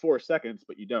had like 4 seconds,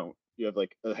 but you don't. You have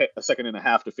like a second and a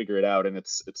half to figure it out, and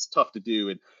it's tough to do.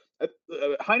 And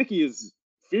Heineke is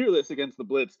fearless against the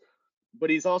blitz, but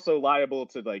he's also liable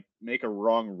to like make a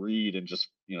wrong read and just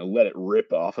let it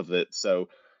rip off of it. So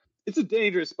it's a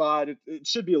dangerous spot. It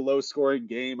should be a low scoring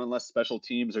game unless special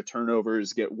teams or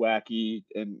turnovers get wacky.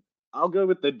 And I'll go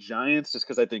with the Giants just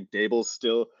because I think Dable's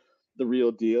still the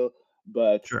real deal.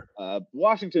 But sure.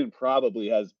 Washington probably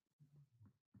has,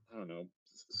 I don't know,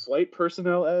 slight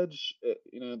personnel edge.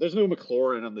 There's no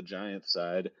McLaurin on the Giants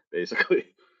side, basically.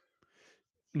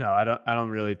 No, I don't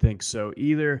really think so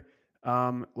either.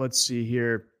 Let's see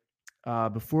here.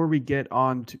 Before we get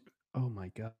on to, oh my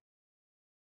God.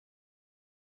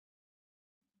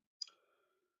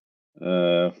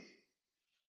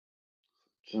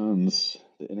 John's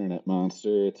the internet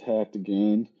monster attacked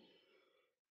again.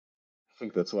 I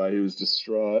think that's why he was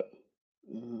distraught.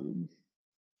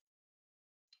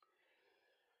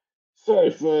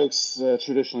 Sorry, folks.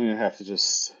 Traditionally, I have to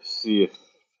just see if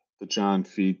the John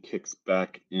feed kicks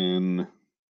back in.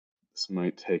 This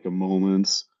might take a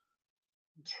moment.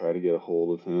 Try to get a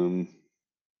hold of him.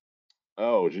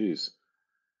 Oh, geez.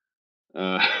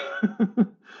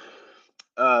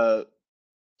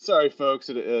 Sorry, folks.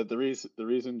 The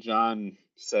reason John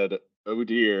said "oh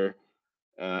dear"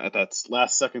 at that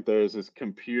last second there is his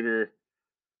computer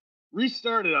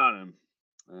restarted on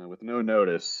him with no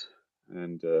notice,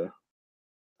 and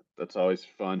that's always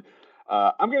fun.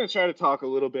 I'm going to try to talk a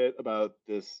little bit about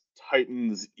this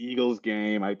Titans-Eagles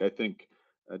game. I think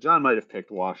John might have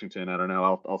picked Washington. I don't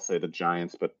know. I'll say the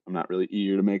Giants, but I'm not really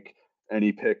eager to make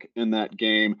any pick in that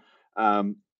game.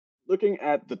 Looking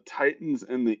at the Titans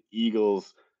and the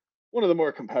Eagles, one of the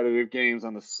more competitive games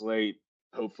on the slate,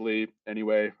 hopefully,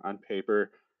 anyway, on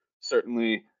paper,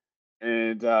 certainly.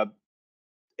 And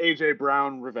A.J.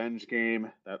 Brown revenge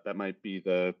game, that might be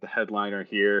the headliner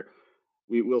here.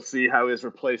 We'll see how his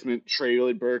replacement,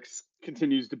 Treylon Burks,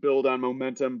 continues to build on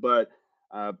momentum. But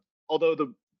although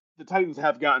the Titans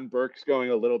have gotten Burks going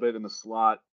a little bit in the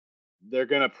slot, they're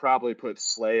going to probably put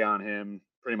Slay on him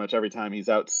pretty much every time he's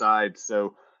outside.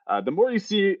 So the more you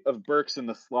see of Burks in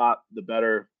the slot, the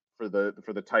better for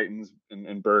the Titans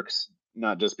and Burks.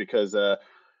 Not just because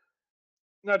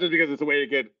it's a way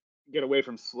to get away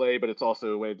from Slay, but it's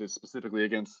also a way to specifically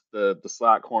against the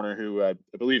slot corner, who I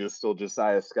believe is still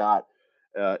Josiah Scott.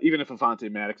 Even if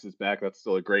Avonte Maddox is back, that's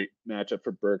still a great matchup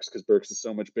for Burks because Burks is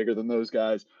so much bigger than those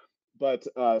guys. But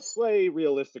Slay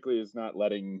realistically is not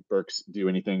letting Burks do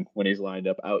anything when he's lined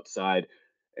up outside.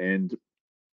 And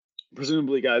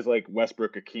presumably guys like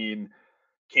Westbrook, Akeen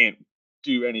can't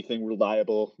do anything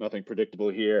reliable, nothing predictable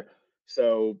here.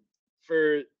 So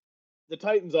for the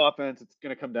Titans offense, it's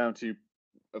going to come down to,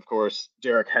 of course,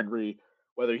 Derrick Henry,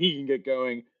 whether he can get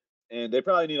going. And they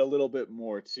probably need a little bit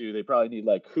more, too. They probably need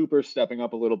like Cooper stepping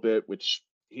up a little bit, which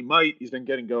he might. He's been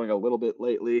getting going a little bit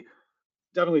lately.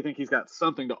 Definitely think he's got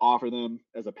something to offer them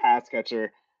as a pass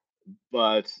catcher,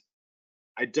 but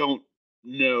I don't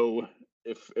know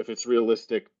if it's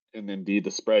realistic. And indeed,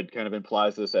 the spread kind of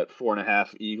implies this at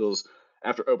 4.5 Eagles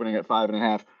after opening at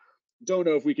 5.5. Don't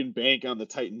know if we can bank on the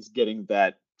Titans getting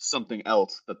that something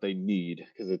else that they need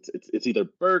because it's either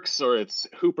Burks or it's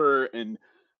Hooper, and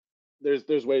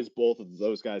there's ways both of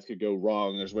those guys could go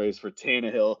wrong. There's ways for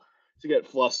Tannehill to get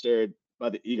flustered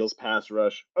by the Eagles pass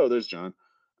rush. Oh, there's John.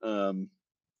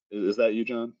 Is that you,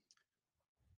 John?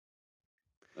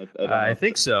 I don't know. I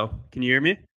think so. Can you hear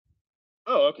me?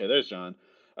 Oh, okay. There's John.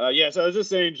 Yeah, so I was just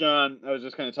saying, John, I was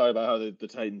just kind of talking about how the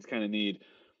Titans kind of need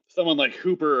someone like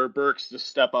Hooper or Burks to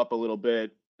step up a little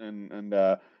bit, and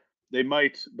they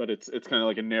might, but it's kind of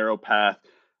like a narrow path.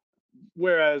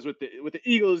 Whereas with the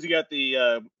Eagles, you got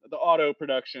the auto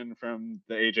production from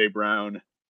the AJ Brown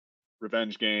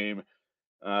revenge game.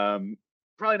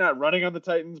 Probably not running on the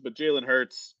Titans, but Jalen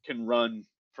Hurts can run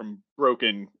from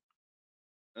broken.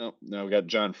 Oh, no, we got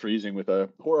John freezing with a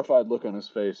horrified look on his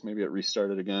face. Maybe it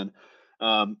restarted again.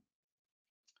 John's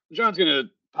going to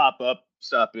pop up,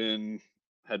 stop in,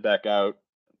 head back out,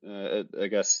 I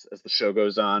guess, as the show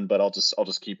goes on, but I'll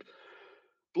just keep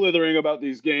blithering about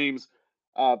these games.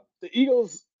 The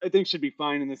Eagles, I think, should be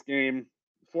fine in this game.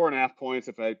 4.5 points.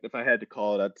 If I had to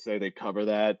call it, I'd say they cover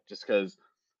that just because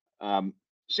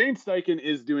Shane Steichen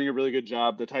is doing a really good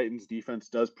job. The Titans defense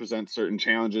does present certain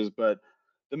challenges, but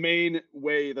the main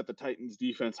way that the Titans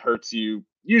defense hurts you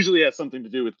usually has something to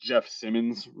do with Jeff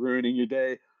Simmons ruining your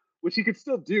day, which he could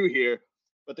still do here.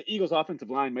 But the Eagles' offensive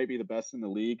line might be the best in the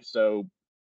league. So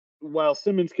while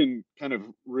Simmons can kind of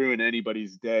ruin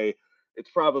anybody's day, it's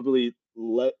probably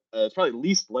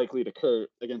least likely to occur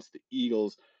against the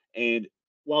Eagles. And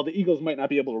while the Eagles might not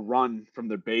be able to run from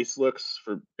their base looks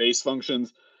for base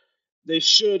functions, they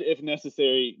should, if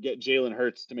necessary, get Jalen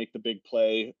Hurts to make the big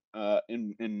play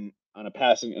in on a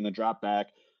passing and a drop back.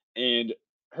 And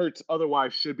Hurts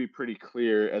otherwise should be pretty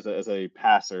clear as a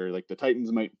passer. Like the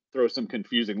Titans might throw some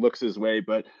confusing looks his way,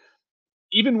 but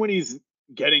even when he's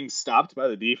getting stopped by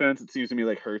the defense, it seems to me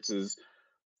like Hurts is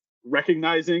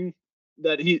recognizing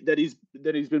that he's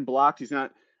been blocked. He's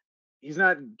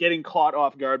not getting caught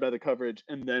off guard by the coverage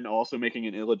and then also making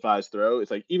an ill-advised throw.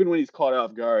 It's like even when he's caught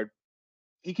off guard,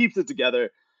 he keeps it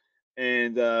together.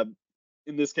 And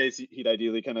in this case, he'd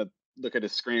ideally kind of look at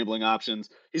his scrambling options.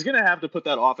 He's going to have to put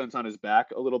that offense on his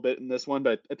back a little bit in this one,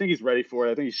 but I think he's ready for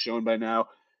it. I think he's shown by now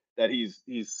that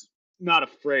he's not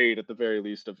afraid, at the very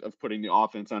least, of putting the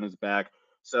offense on his back.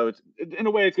 So it's in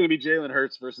a way, it's going to be Jalen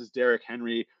Hurts versus Derrick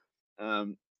Henry.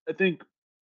 I think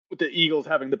with the Eagles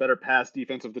having the better pass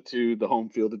defense of the two, the home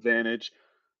field advantage,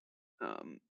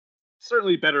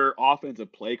 certainly better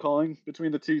offensive play calling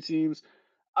between the two teams.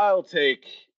 I'll take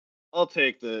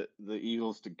the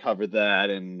Eagles to cover that,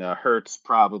 and Hurts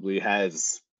probably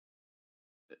has.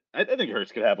 I think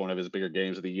Hurts could have one of his bigger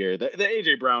games of the year. The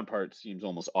AJ Brown part seems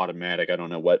almost automatic. I don't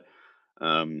know what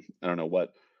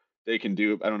they can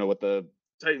do. I don't know what the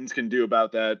Titans can do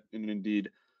about that, and indeed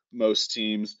most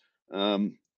teams.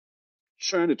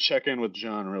 Trying to check in with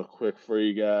John real quick for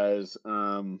you guys.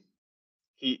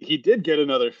 He did get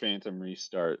another phantom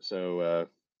restart, so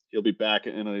he'll be back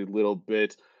in a little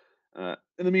bit.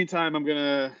 In the meantime, I'm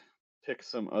gonna pick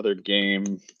some other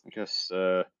game. I guess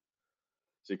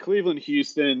say Cleveland,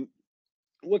 Houston.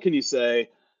 What can you say?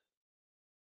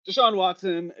 Deshaun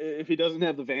Watson, if he doesn't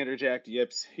have the Vanderjagt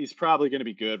yips, he's probably going to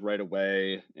be good right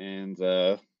away. And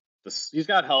he's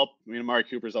got help. I mean, Amari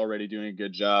Cooper's already doing a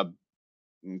good job.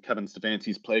 And Kevin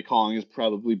Stefanski's play calling has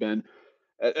probably been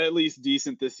at least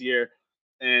decent this year.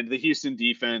 And the Houston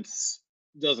defense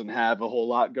doesn't have a whole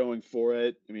lot going for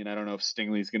it. I mean, I don't know if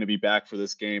Stingley's going to be back for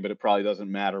this game, but it probably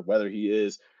doesn't matter whether he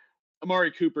is.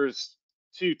 Amari Cooper's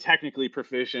too technically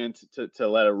proficient to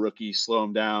let a rookie slow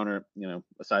him down, or,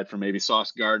 aside from maybe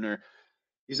Sauce Gardner,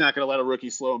 he's not going to let a rookie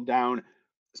slow him down,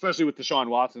 especially with Deshaun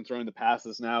Watson throwing the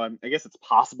passes now. I guess it's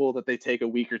possible that they take a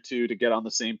week or two to get on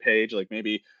the same page. Like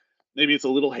maybe it's a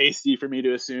little hasty for me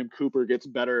to assume Cooper gets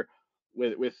better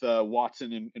with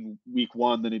Watson in week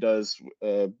one than he does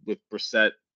with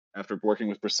Brissett after working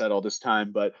with Brissett all this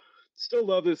time. But Still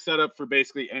love this setup for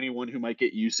basically anyone who might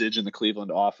get usage in the Cleveland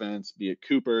offense, be it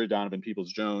Cooper, Donovan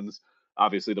Peoples-Jones.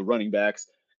 Obviously, the running backs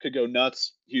could go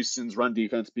nuts. Houston's run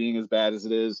defense being as bad as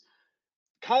it is.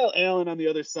 Kyle Allen on the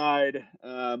other side.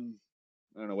 I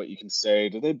don't know what you can say.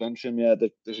 Did they bench him yet?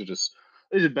 They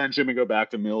should bench him and go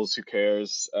back to Mills. Who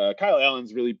cares? Kyle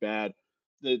Allen's really bad.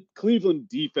 The Cleveland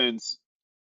defense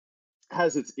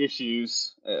has its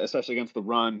issues, especially against the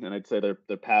run, and I'd say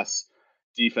their pass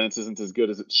defense isn't as good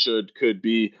as it could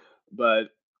be. But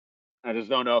I just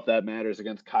don't know if that matters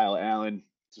against Kyle Allen.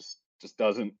 Just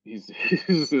doesn't. He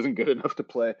just isn't good enough to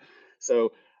play.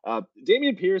 So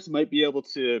Dameon Pierce might be able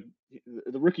to.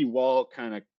 The rookie wall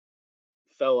kind of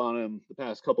fell on him the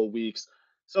past couple of weeks.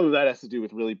 Some of that has to do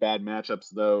with really bad matchups,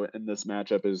 though, and this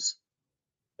matchup is,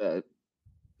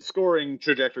 scoring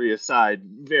trajectory aside,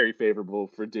 very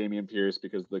favorable for Dameon Pierce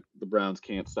because the Browns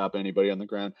can't stop anybody on the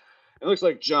ground. It looks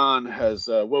like John has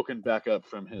woken back up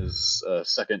from his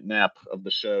second nap of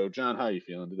the show. John, how are you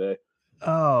feeling today?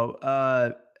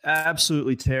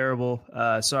 Absolutely terrible.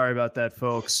 Sorry about that,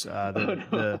 folks.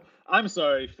 I'm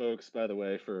sorry, folks, by the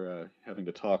way, for having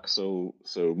to talk so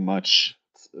much.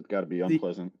 It's got to be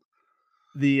unpleasant.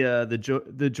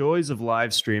 The joys of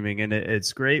live streaming, and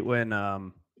it's great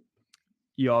when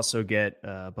you also get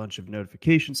a bunch of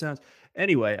notification sounds.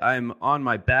 Anyway, I'm on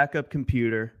my backup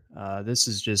computer. This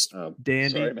is just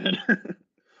dandy. Sorry,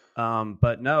 man.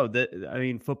 But no,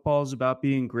 football is about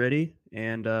being gritty,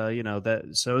 and that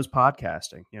so is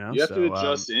podcasting. You have to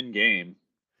adjust in game.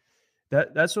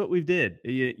 That's what we did.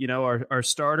 Our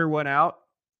starter went out.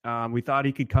 We thought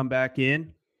he could come back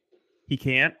in. He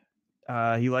can't.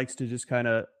 He likes to just kind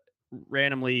of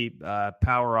randomly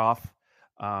power off.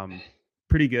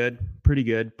 Pretty good.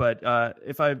 But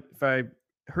if I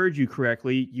heard you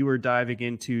correctly, you were diving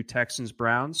into Texans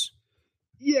Browns.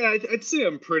 Yeah, I'd say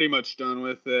I'm pretty much done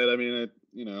with it. I mean,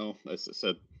 as I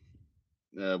said,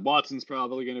 Watson's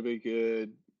probably going to be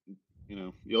good.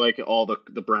 You like all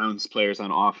the Browns players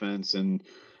on offense, and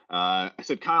I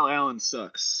said Kyle Allen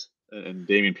sucks, and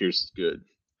Dameon Pierce is good.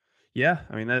 Yeah,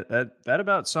 I mean that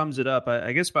about sums it up.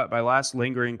 I guess my last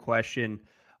lingering question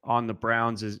on the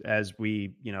Browns is, as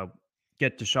we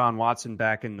get Deshaun Watson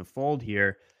back in the fold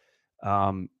here.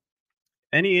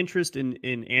 Any interest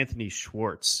in Anthony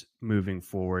Schwartz moving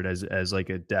forward as like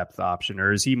a depth option,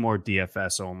 or is he more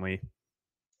DFS only?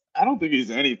 I don't think he's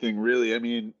anything really. I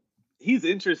mean, he's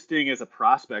interesting as a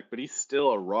prospect, but he's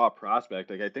still a raw prospect.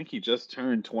 Like, I think he just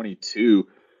turned 22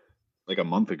 like a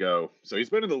month ago. So he's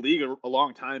been in the league a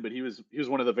long time, but he was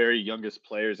one of the very youngest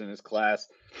players in his class.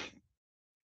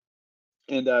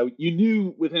 And you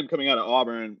knew with him coming out of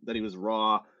Auburn that he was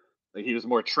raw. Like, he was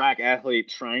more track athlete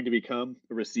trying to become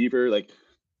a receiver. Like,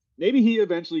 maybe he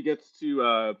eventually gets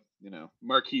to,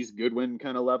 Marquise Goodwin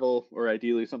kind of level, or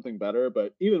ideally something better.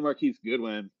 But even Marquise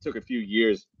Goodwin took a few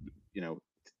years,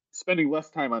 spending less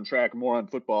time on track, more on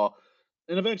football.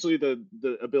 And eventually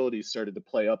the abilities started to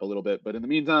play up a little bit. But in the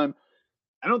meantime,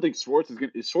 I don't think Schwartz is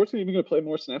even going to play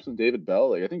more snaps than David Bell.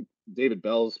 Like, I think David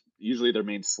Bell's usually their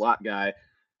main slot guy,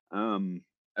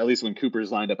 at least when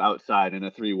Cooper's lined up outside in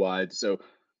a 3-wide. So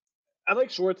I like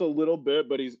Schwartz a little bit,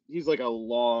 but he's like a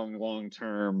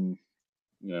long-term,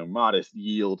 modest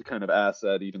yield kind of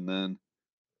asset even then.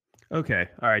 Okay.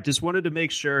 All right. Just wanted to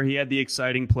make sure. He had the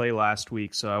exciting play last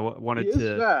week, so I wanted he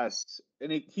to. Is fast,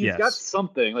 and he's got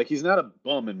something. Like, he's not a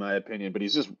bum in my opinion, but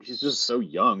he's just so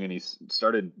young, and he's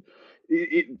started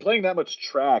playing that much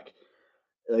track.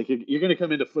 Like, you're going to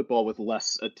come into football with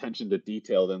less attention to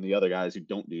detail than the other guys who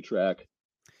don't do track.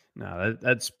 No,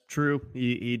 that's true.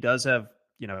 He does have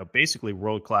basically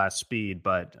world-class speed,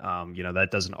 but that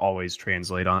doesn't always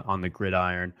translate on the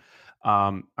gridiron.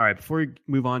 All right, before we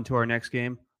move on to our next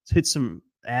game, let's hit some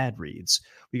ad reads.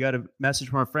 We got a message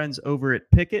from our friends over at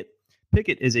Pickett.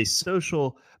 Pickett is a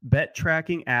social bet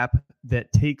tracking app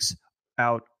that takes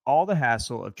out all the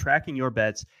hassle of tracking your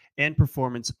bets and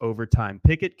performance over time.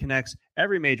 Pickett connects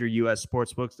every major U.S.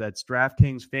 sportsbook, that's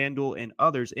DraftKings, FanDuel, and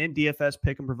others, and DFS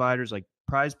pick'em providers like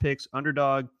Prize Picks,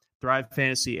 Underdog, Thrive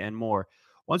Fantasy, and more.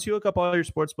 Once you hook up all your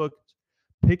sportsbooks,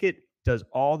 Pickett does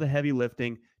all the heavy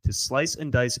lifting to slice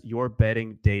and dice your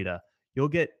betting data. You'll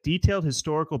get detailed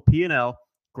historical P&L,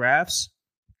 graphs,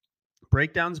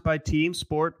 breakdowns by team,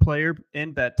 sport, player,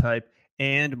 and bet type,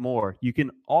 and more. You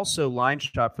can also line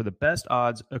shop for the best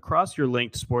odds across your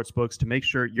linked sportsbooks to make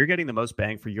sure you're getting the most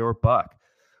bang for your buck.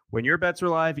 When your bets are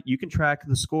live, you can track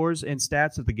the scores and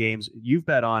stats of the games you've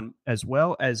bet on, as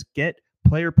well as get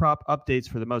player prop updates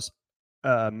for the most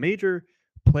major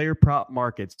player prop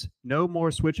markets. No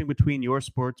more switching between your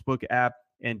sportsbook app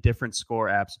and different score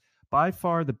apps. by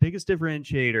far the biggest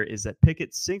differentiator is that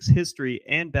Pickett syncs history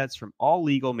and bets from all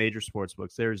legal major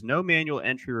sportsbooks. There is no manual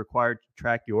entry required to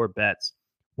track your bets.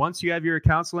 Once you have your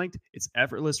accounts linked, it's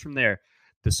effortless from there.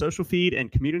 The social feed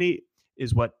and community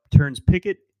is what turns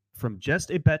Pickett from just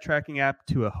a bet tracking app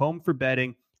to a home for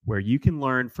betting where you can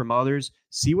learn from others,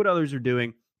 see what others are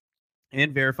doing,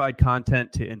 and verified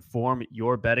content to inform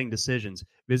your betting decisions.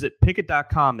 Visit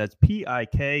Pickett.com, that's Pikkit.com,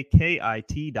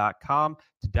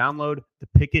 to download the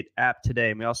Pickett app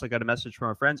today. And we also got a message from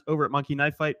our friends over at Monkey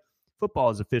Knife Fight. Football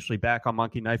is officially back on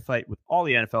Monkey Knife Fight with all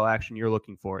the NFL action you're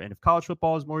looking for. And if college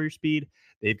football is more your speed,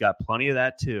 they've got plenty of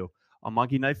that too. On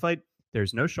Monkey Knife Fight,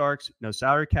 there's no sharks, no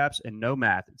salary caps, and no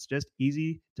math. It's just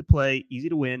easy to play, easy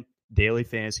to win, daily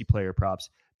fantasy player props.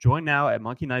 Join now at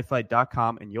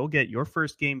monkeyknifefight.com and you'll get your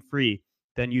first game free.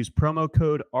 Then use promo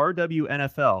code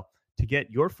RWNFL to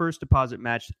get your first deposit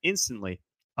matched instantly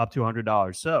up to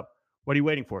 $100. So what are you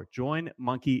waiting for? Join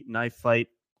Monkey Knife Fight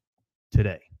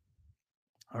today.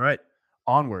 All right,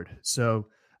 onward. So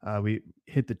we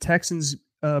hit the Texans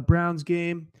Browns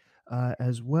game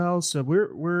as well. So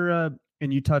we're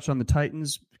and you touch on the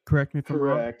Titans. Correct me if I'm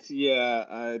wrong. Correct. Yeah,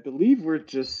 I believe we're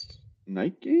just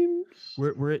night games.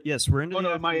 We're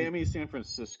into Miami, San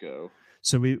Francisco.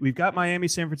 So we've got Miami,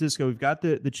 San Francisco. We've got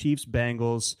the Chiefs,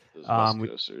 Bengals. Those West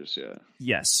Coasters, yeah.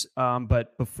 Yes.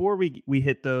 But before we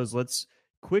hit those, let's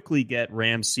quickly get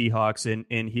Rams Seahawks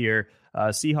in here.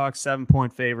 Seahawks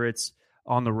 7-point favorites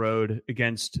on the road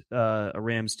against a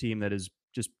Rams team that is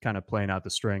just kind of playing out the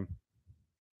string.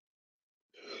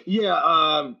 Yeah,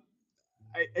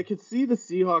 I could see the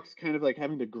Seahawks kind of like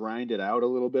having to grind it out a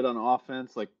little bit on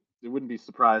offense. Like, it wouldn't be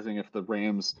surprising if the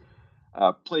Rams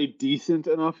played decent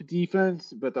enough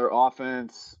defense, but their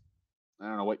offense, I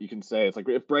don't know what you can say. It's like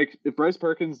if Bryce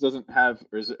Perkins doesn't have,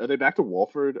 are they back to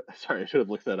Wolford? Sorry, I should have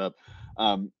looked that up.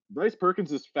 Bryce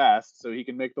Perkins is fast, so he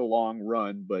can make the long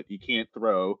run, but he can't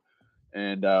throw.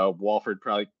 And Wolford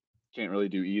probably can't really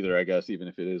do either, I guess, even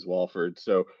if it is Wolford.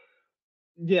 So,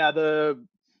 yeah,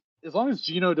 as long as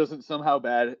Geno doesn't somehow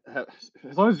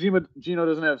Geno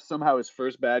doesn't have somehow his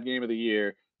first bad game of the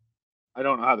year, I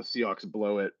don't know how the Seahawks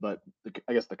blow it, but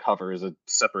I guess the cover is a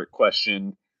separate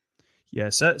question. Yeah,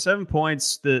 7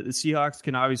 points. The Seahawks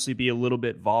can obviously be a little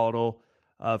bit volatile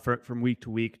from week to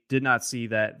week. Did not see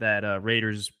that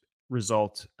Raiders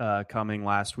result coming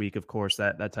last week, of course,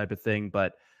 that type of thing.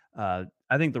 But I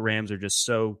think the Rams are just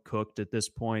so cooked at this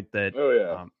point that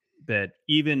that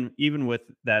even with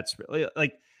that,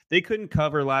 like, they couldn't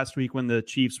cover last week when the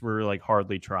Chiefs were like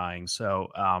hardly trying. So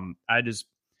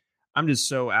I'm just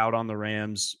so out on the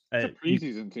Rams. It's a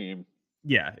preseason team.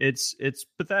 Yeah, it's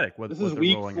pathetic. This is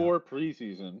week 4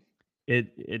 preseason.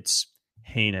 It's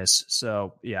heinous.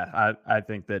 So yeah, I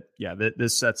think that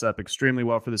this sets up extremely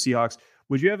well for the Seahawks.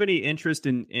 Would you have any interest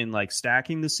in like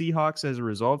stacking the Seahawks as a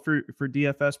result for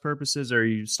DFS purposes, or are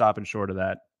you stopping short of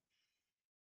that?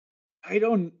 I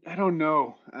don't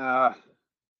know.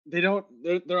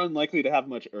 They're unlikely to have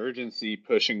much urgency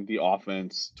pushing the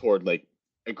offense toward like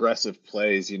aggressive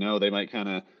plays. You know, they might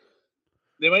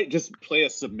just play a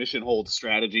submission hold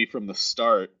strategy from the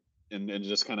start and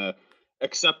just kind of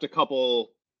accept a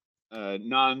couple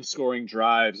non-scoring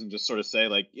drives and just sort of say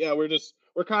like, yeah,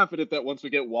 we're confident that once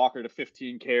we get Walker to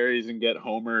 15 carries and get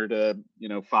Homer to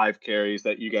 5 carries,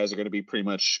 that you guys are going to be pretty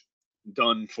much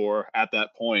done for at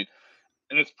that point.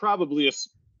 And it's probably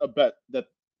a bet that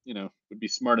would be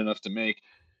smart enough to make.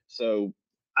 So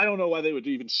I don't know why they would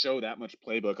even show that much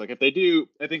playbook. Like, if they do,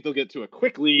 I think they'll get to a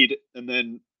quick lead and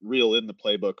then reel in the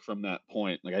playbook from that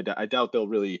point. Like, I doubt they'll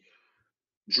really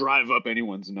drive up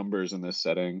anyone's numbers in this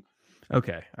setting.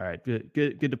 Okay. All right.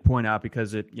 Good to point out,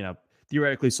 because it,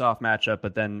 theoretically soft matchup,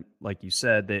 but then like you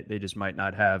said, they just might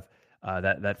not have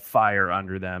that fire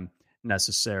under them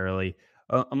necessarily.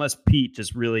 Unless Pete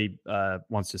just really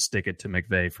wants to stick it to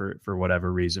McVay for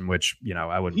whatever reason, which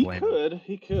I wouldn't blame him.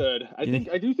 He could. I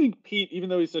do think Pete, even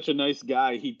though he's such a nice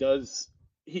guy,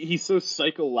 he's so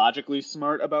psychologically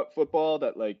smart about football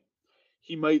that like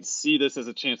he might see this as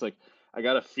a chance. Like, I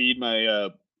gotta feed my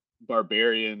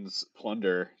barbarians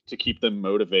plunder to keep them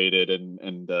motivated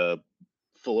and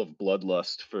full of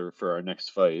bloodlust for our next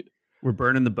fight. We're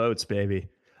burning the boats, baby.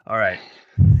 All right,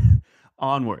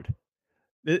 onward.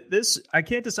 This, I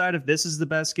can't decide if this is the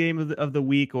best game of the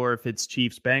week or if it's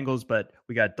Chiefs Bengals, but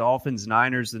we got Dolphins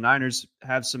Niners. The Niners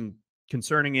have some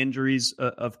concerning injuries,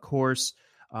 of course.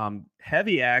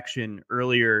 Heavy action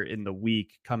earlier in the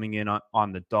week coming in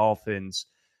on the Dolphins.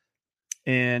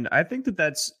 And I think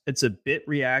it's a bit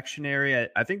reactionary.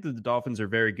 I think that the Dolphins are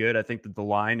very good. I think that the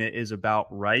line is about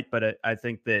right, but I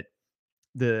think that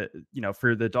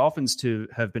for the Dolphins to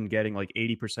have been getting like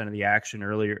 80% of the action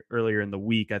earlier in the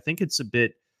week, I think it's a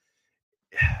bit,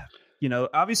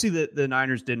 obviously the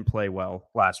Niners didn't play well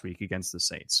last week against the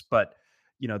Saints, but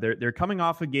they're coming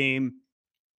off a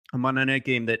Monday night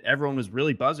game that everyone was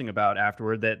really buzzing about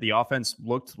afterward, that the offense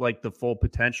looked like the full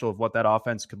potential of what that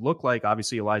offense could look like.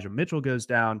 Obviously, Elijah Mitchell goes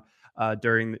down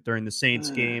during the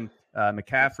Saints game.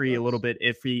 McCaffrey, a little bit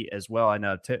iffy as well. I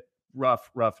know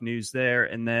rough news there.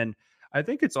 And then I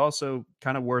think it's also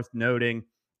kind of worth noting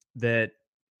that,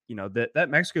 that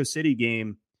Mexico City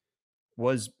game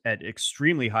was at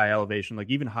extremely high elevation, like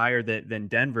even higher than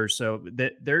Denver. So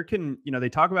that there can, they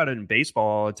talk about it in baseball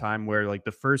all the time where like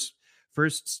the first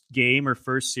game or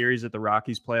first series that the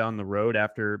Rockies play on the road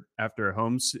after a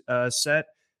home set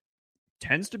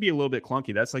tends to be a little bit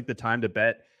clunky. That's like the time to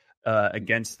bet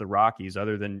against the Rockies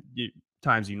other than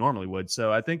times you normally would.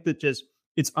 So I think that just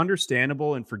it's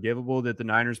understandable and forgivable that the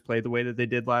Niners played the way that they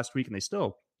did last week, and they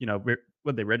still,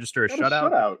 would they register a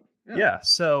shutout? Yeah.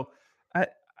 So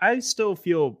I still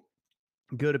feel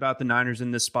good about the Niners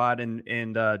in this spot.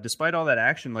 And despite all that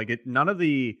action, like none of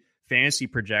the fantasy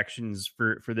projections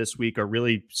for this week are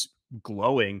really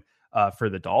glowing for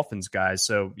the Dolphins guys.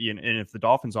 So, and if the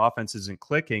Dolphins offense isn't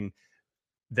clicking,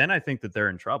 then I think that they're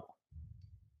in trouble.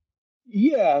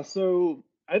 Yeah. So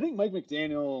I think Mike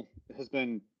McDaniel has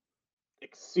been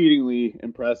exceedingly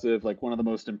impressive, like one of the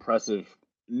most impressive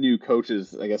new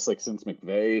coaches, I guess, like since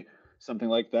McVay, something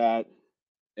like that.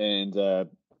 And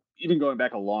even going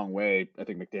back a long way, I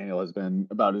think McDaniel has been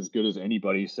about as good as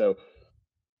anybody. So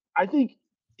I think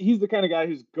he's the kind of guy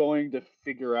who's going to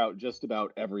figure out just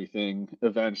about everything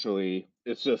eventually.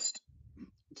 It's just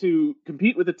to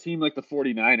compete with a team like the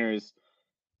 49ers,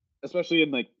 especially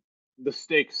in like the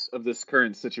stakes of this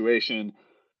current situation,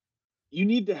 you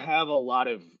need to have a lot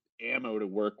of ammo to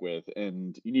work with,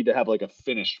 and you need to have like a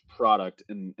finished product.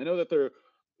 And I know that they're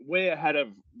way ahead of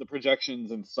the projections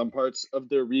in some parts of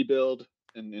their rebuild,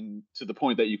 and to the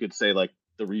point that you could say like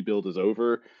the rebuild is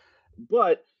over,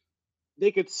 but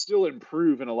they could still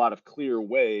improve in a lot of clear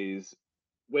ways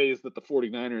that the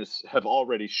 49ers have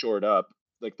already shored up.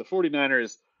 Like the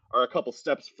 49ers are a couple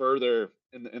steps further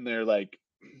in their like,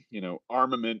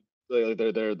 armament.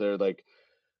 They're like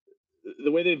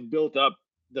the way they've built up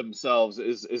themselves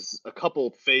is a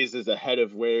couple phases ahead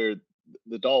of where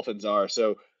the Dolphins are.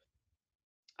 So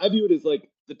I view it as like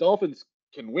the Dolphins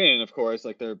can win, of course,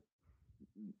 like they're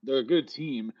a good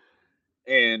team.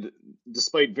 And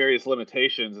despite various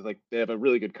limitations, it's like they have a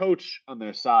really good coach on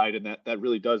their side, and that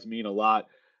really does mean a lot.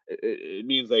 It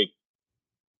means like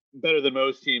better than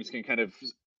most teams can kind of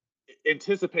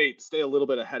anticipate, stay a little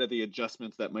bit ahead of the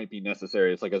adjustments that might be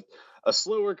necessary. It's like a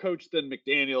slower coach than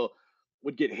McDaniel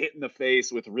would get hit in the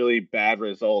face with really bad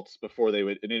results before they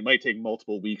would, and it might take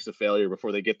multiple weeks of failure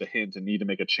before they get the hint and need to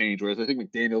make a change. Whereas I think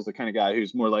McDaniel's the kind of guy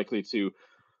who's more likely to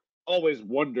always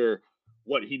wonder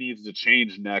what he needs to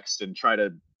change next and try to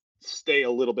stay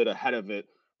a little bit ahead of it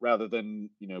rather than,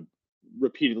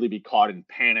 repeatedly be caught in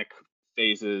panic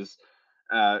phases.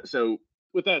 So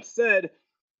with that said,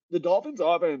 the Dolphins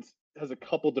offense has a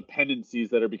couple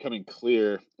dependencies that are becoming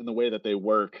clear in the way that they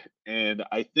work. And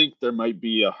I think there might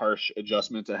be a harsh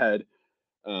adjustment ahead.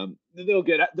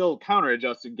 They'll counter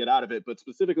adjust and get out of it, but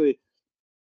specifically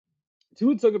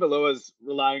Tua Tagovailoa is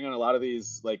relying on a lot of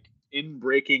these like in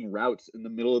breaking routes in the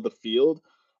middle of the field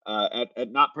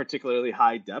at not particularly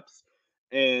high depths.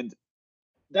 And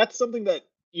that's something that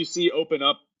you see open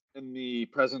up in the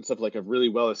presence of like a really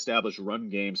well-established run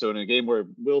game. So in a game where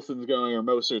Wilson's going or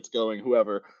Mostert's going,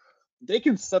 whoever, they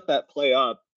can set that play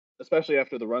up, especially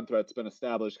after the run threat's been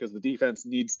established, because the defense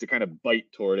needs to kind of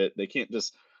bite toward it. They can't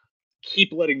just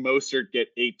keep letting Mostert get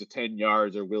 8 to 10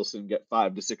 yards or Wilson get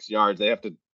 5 to 6 yards. They have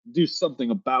to do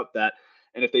something about that.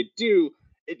 And if they do,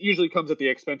 it usually comes at the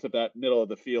expense of that middle of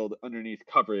the field underneath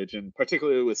coverage. And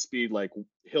particularly with speed like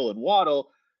Hill and Waddle,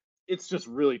 it's just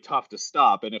really tough to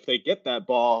stop. And if they get that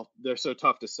ball, they're so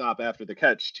tough to stop after the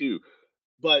catch too.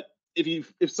 But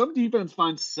if some defense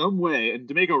finds some way, and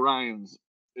DeMeco Ryans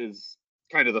is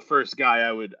kind of the first guy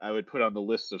I would put on the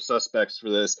list of suspects for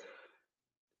this.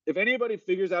 If anybody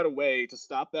figures out a way to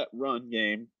stop that run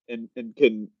game and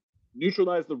can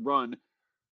neutralize the run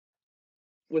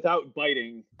without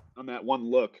biting on that one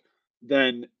look,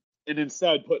 then and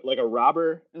instead put like a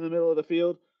robber in the middle of the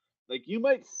field, like you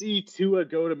might see Tua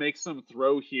go to make some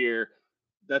throw here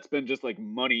that's been just like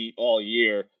money all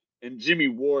year, and Jimmy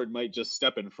Ward might just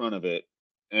step in front of it,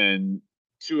 and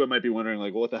Tua might be wondering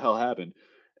like, well, what the hell happened?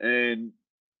 And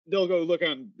they'll go look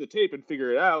on the tape and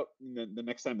figure it out, and then the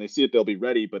next time they see it, they'll be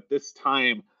ready. But this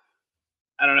time,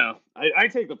 I don't know. I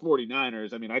take the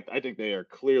 49ers. I mean, I think they are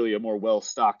clearly a more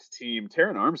well-stocked team.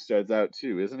 Terran Armstead's out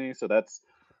too, isn't he? So that's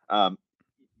um,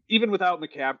 even without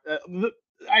McCaffrey.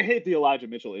 I hate the Elijah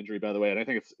Mitchell injury, by the way, and I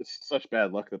think it's such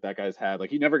bad luck that guy's had.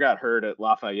 Like, he never got hurt at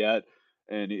Lafayette,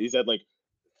 and he's had like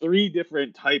 3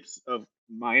 different types of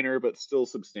minor but still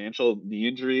substantial knee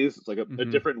injuries. It's like a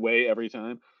different way every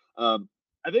time. I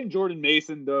think Jordan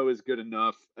Mason, though, is good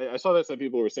enough. I saw that some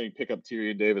people were saying pick up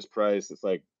Tyrion Davis-Price. It's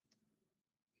like,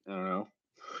 I don't know,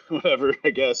 whatever,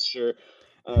 I guess, sure.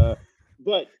 But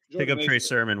Jordan pick up Mason, Trey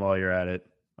Sermon while you're at it.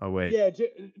 Oh, wait. Yeah,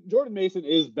 Jordan Mason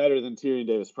is better than Tyrion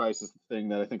Davis-Price is the thing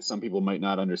that I think some people might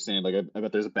not understand. Like, I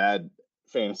bet there's a bad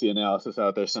fantasy analysis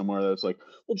out there somewhere that's like,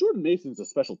 well, Jordan Mason's a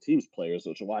special teams player,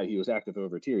 so which is why he was active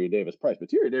over Tyrion Davis-Price. But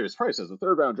Tyrion Davis-Price has a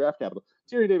 3rd-round draft capital.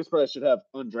 Tyrion Davis-Price should have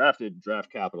undrafted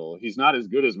draft capital. He's not as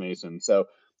good as Mason. So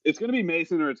it's going to be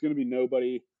Mason or it's going to be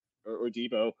nobody or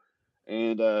Debo.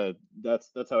 And that's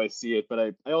how I see it.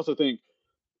 But I also think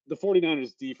the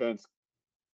 49ers defense,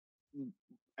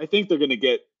 I think they're going to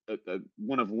get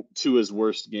one of Tua's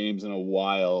worst games in a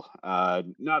while.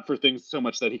 Not for things so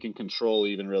much that he can control,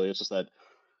 even really. It's just that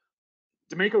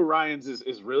DeMeco Ryans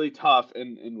is really tough,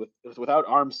 and without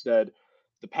Armstead,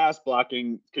 the pass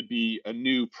blocking could be a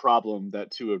new problem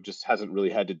that Tua just hasn't really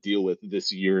had to deal with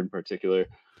this year in particular.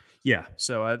 Yeah,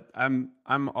 so I'm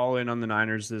all in on the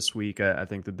Niners this week. I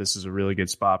think that this is a really good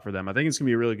spot for them. I think it's gonna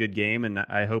be a really good game, and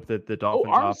I hope that the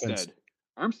Dolphins offense.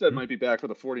 Armstead might be back for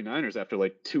the 49ers after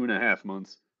like 2.5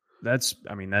 months.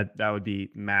 That would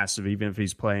be massive, even if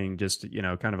he's playing just,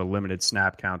 kind of a limited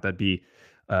snap count. That'd be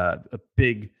a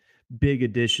big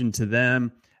addition to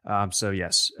them. So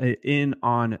yes, in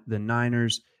on the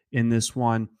Niners in this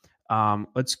one.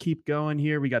 Let's keep going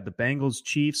here. We got the Bengals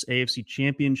Chiefs AFC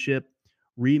Championship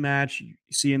rematch.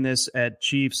 Seeing this at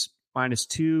Chiefs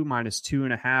 -2,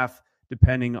 -2.5,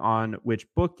 depending on which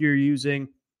book you're using.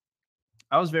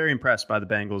 I was very impressed by the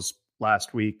Bengals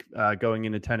last week, going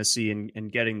into Tennessee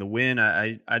and getting the win.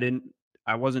 It's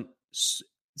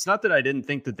not that I didn't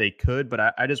think that they could,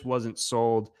 but I just wasn't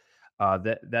sold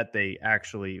that they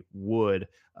actually would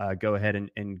go ahead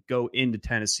and go into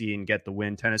Tennessee and get the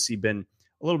win. Tennessee been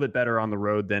a little bit better on the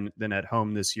road than at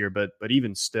home this year, but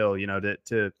even still,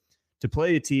 to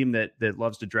play a team that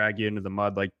loves to drag you into the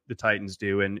mud like the Titans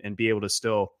do and be able to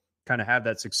still kind of have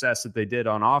that success that they did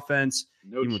on offense,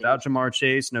 even without Jamar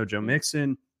Chase, no Joe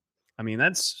Mixon. I mean,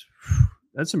 that's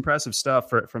impressive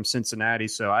stuff from Cincinnati.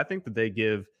 So I think that they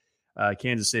give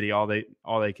Kansas City all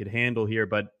they could handle here.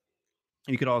 But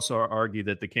you could also argue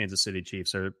that the Kansas City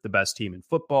Chiefs are the best team in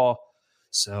football.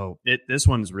 So this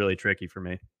one's really tricky for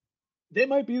me. They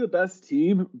might be the best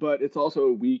team, but it's also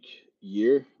a weak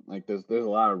year. Like there's a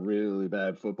lot of really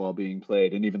bad football being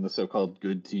played, and even the so-called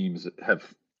good teams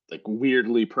have like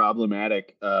weirdly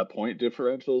problematic point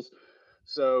differentials.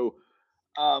 So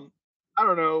I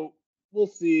don't know. We'll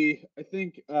see. I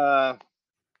think Lou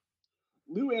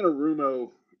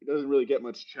Anarumo doesn't really get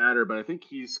much chatter, but I think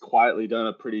he's quietly done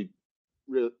a pretty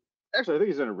real. Actually, I think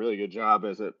he's done a really good job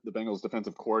as the Bengals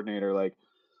defensive coordinator. Like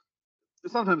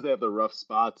sometimes they have their rough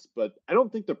spots, but I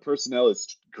don't think the personnel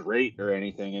is great or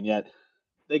anything, and yet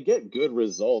they get good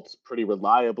results pretty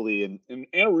reliably. And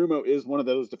Anarumo is one of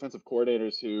those defensive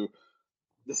coordinators who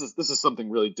this is something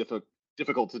really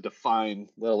difficult to define,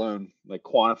 let alone like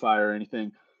quantify or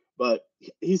anything. But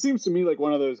he seems to me like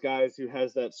one of those guys who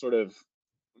has that sort of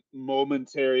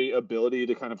momentary ability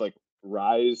to kind of like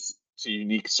rise to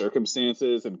unique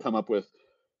circumstances and come up with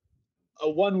a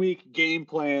 1-week game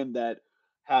plan that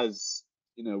has,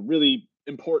 really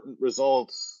important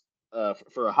results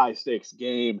for a high stakes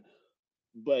game,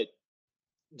 but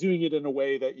doing it in a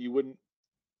way that you wouldn't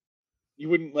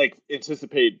like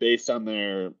anticipate based on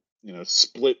their,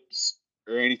 splits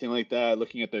or anything like that,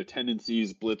 looking at their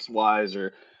tendencies blitz wise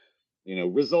or,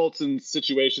 results in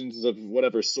situations of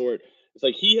whatever sort. It's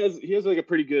like he has like a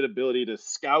pretty good ability to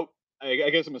scout.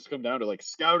 I guess it must come down to like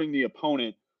scouting the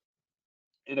opponent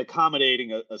and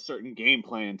accommodating a certain game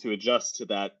plan to adjust to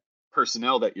that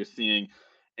personnel that you're seeing.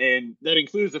 And that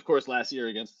includes, of course, last year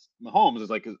against Mahomes is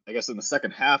like, I guess in the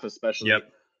second half, especially,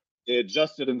 yep. They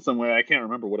adjusted in some way. I can't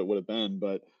remember what it would have been,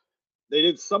 but they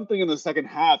did something in the second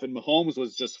half and Mahomes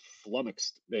was just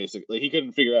flummoxed. Basically, he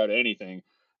couldn't figure out anything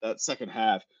that second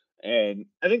half. And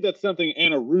I think that's something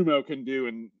Anarumo can do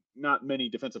and not many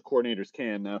defensive coordinators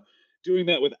can. Now, doing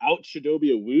that without Chidobe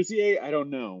Awuzie, I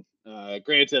don't know.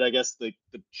 Granted, I guess the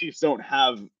Chiefs don't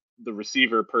have the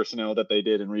receiver personnel that they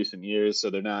did in recent years,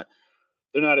 so they're not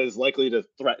as likely to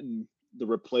threaten the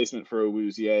replacement for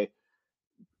Awuzie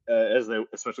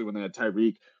especially when they had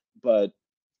Tyreek. But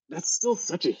that's still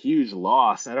such a huge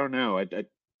loss. I don't know. I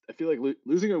I feel like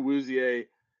losing Awuzie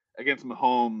against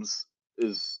Mahomes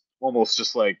is almost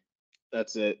just like,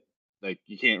 that's it. Like,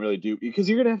 you can't really do, because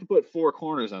you're going to have to put 4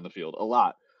 corners on the field, a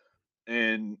lot.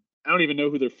 And I don't even know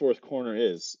who their 4th corner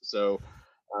is. So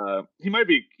he might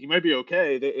be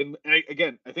okay.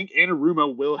 Again, I think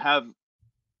Anarumo will have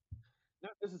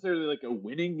not necessarily like a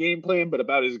winning game plan, but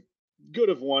about as good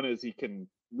of one as he can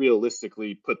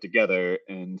realistically put together.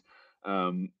 And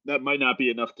that might not be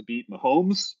enough to beat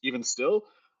Mahomes, even still,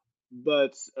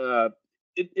 but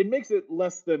it makes it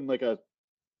less than like a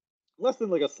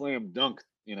slam dunk.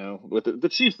 With the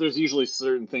Chiefs, there's usually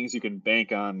certain things you can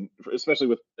bank on,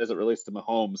 especially as it relates to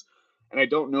Mahomes. And I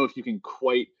don't know if you can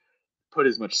quite put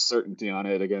as much certainty on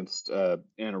it against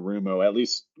Anarumo, at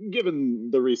least given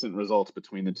the recent results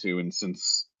between the two. And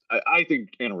since I think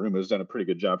Anarumo has done a pretty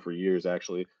good job for years,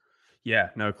 actually. Yeah,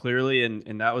 no, clearly.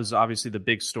 And that was obviously the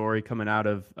big story coming out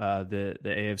of the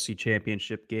AFC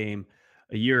Championship game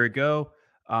a year ago.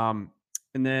 And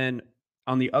then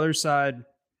on the other side,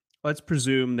 let's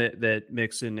presume that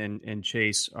Mixon and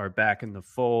Chase are back in the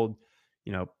fold.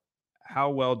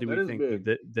 How well do we think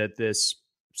that this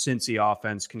Cincy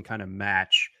offense can kind of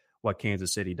match what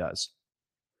Kansas City does?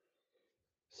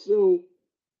 So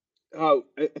I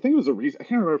think it was I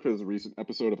can't remember if it was a recent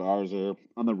episode of ours or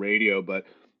on the radio, but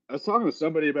I was talking to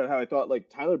somebody about how I thought like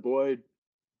Tyler Boyd,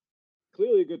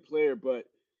 clearly a good player, but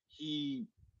he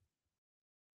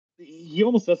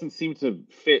almost doesn't seem to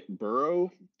fit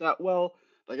Burrow that well.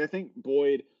 Like, I think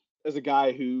Boyd, as a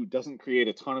guy who doesn't create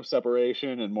a ton of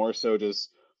separation and more so just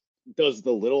does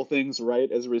the little things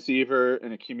right as a receiver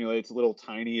and accumulates little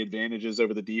tiny advantages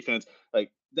over the defense,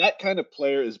 like that kind of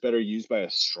player is better used by a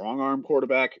strong arm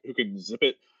quarterback who can zip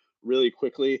it really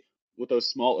quickly with those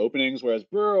small openings. Whereas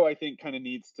Burrow, I think, kind of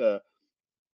needs to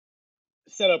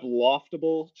set up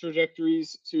loftable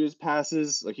trajectories to his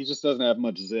passes. Like, he just doesn't have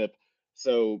much zip.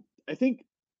 So I think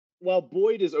while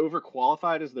Boyd is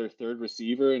overqualified as their 3rd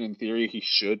receiver, and in theory he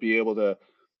should be able to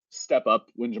step up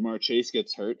when Ja'Marr Chase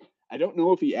gets hurt, I don't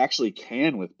know if he actually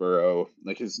can with Burrow.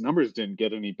 Like, his numbers didn't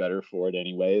get any better for it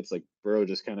anyway. It's like Burrow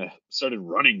just kind of started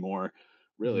running more,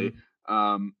 really.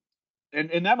 Mm-hmm.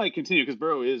 And that might continue because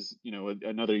Burrow is,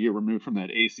 another year removed from that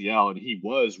ACL, and he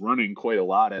was running quite a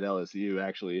lot at LSU,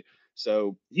 actually.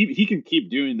 So he can keep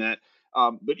doing that.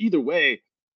 But either way,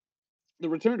 the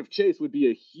return of Chase would be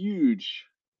a huge,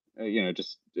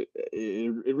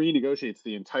 it renegotiates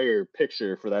the entire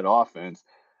picture for that offense,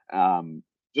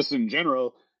 just in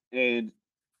general. And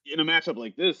in a matchup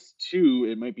like this, too,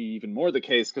 it might be even more the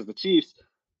case because the Chiefs,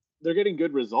 they're getting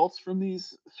good results from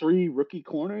these 3 rookie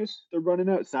corners they're running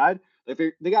outside. Like,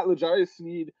 they got L'Jarius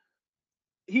Sneed.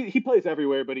 He plays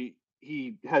everywhere, but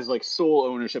he has like sole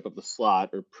ownership of the slot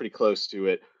or pretty close to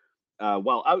it.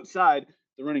 While outside,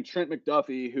 they're running Trent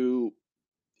McDuffie, who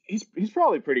he's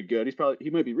probably pretty good. He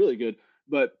might be really good,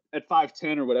 but at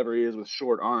 5'10" or whatever he is with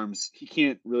short arms, he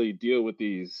can't really deal with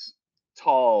these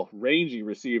tall, rangy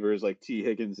receivers like T.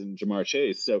 Higgins and Ja'Marr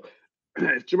Chase. So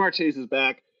if Ja'Marr Chase is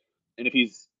back, and if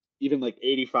he's even like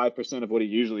 85% of what he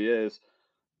usually is,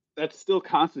 that still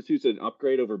constitutes an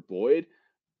upgrade over Boyd.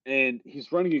 And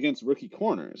he's running against rookie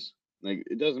corners. Like,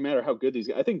 it doesn't matter how good these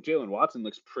guys. I think Jalen Watson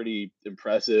looks pretty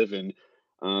impressive, and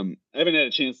I haven't had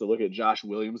a chance to look at Josh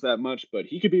Williams that much, but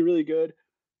he could be really good.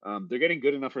 They're getting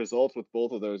good enough results with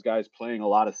both of those guys playing a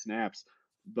lot of snaps.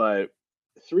 But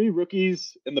 3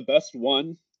 rookies, and the best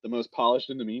one, the most polished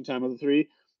in the meantime of the 3,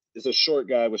 is a short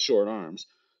guy with short arms.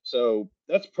 So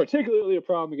that's particularly a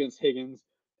problem against Higgins,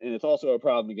 and it's also a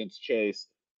problem against Chase.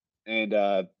 And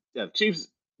Chiefs,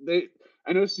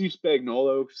 I know Steve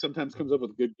Spagnuolo sometimes comes up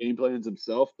with good game plans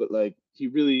himself, but like, he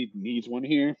really needs one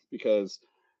here because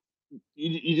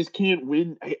you just can't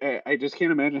win. I just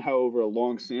can't imagine how over a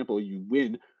long sample you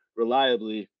win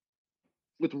reliably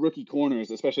with rookie corners,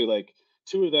 especially like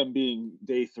 2 of them being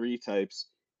day 3 types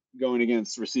going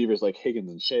against receivers like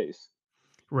Higgins and Chase.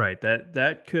 Right.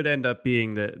 That could end up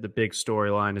being the big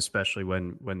storyline, especially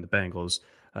when the Bengals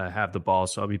have the ball.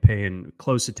 So I'll be paying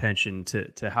close attention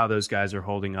to how those guys are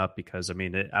holding up, because I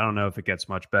mean, I don't know if it gets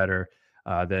much better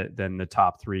than the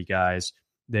top 3 guys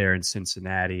there in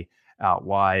Cincinnati out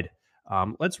wide.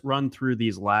 Let's run through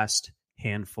these last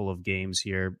handful of games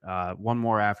here. One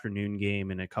more afternoon game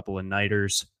and a couple of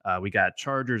nighters. We got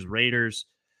Chargers, Raiders.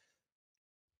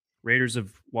 Raiders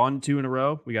have won 2 in a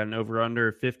row. We got an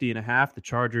over-under 50.5. The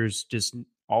Chargers just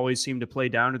always seem to play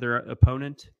down to their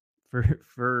opponent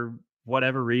for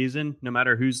whatever reason, no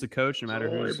matter who's the coach, no matter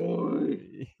who's.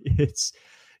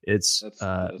 It's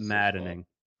maddening.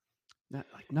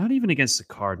 Not even against the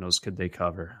Cardinals could they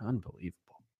cover.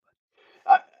 Unbelievable.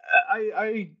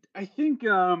 I think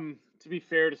to be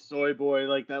fair to Soy Boy,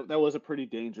 like that was a pretty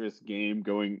dangerous game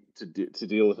going to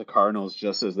deal with the Cardinals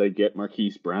just as they get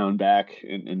Marquise Brown back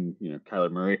and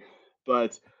Kyler Murray.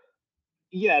 But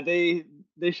yeah, they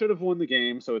should have won the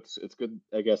game, so it's good,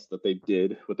 I guess, that they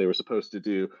did what they were supposed to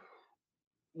do.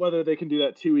 Whether they can do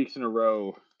that 2 weeks in a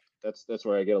row, that's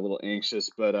where I get a little anxious.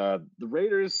 But the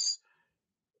Raiders,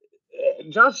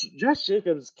 Josh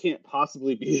Jacobs can't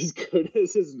possibly be as good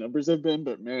as his numbers have been,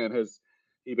 but man, has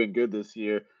he been good this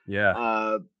year?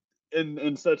 Yeah.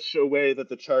 In such a way that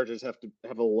the Chargers have to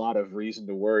have a lot of reason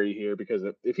to worry here, because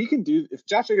if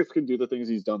Josh Jacobs can do the things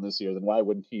he's done this year, then why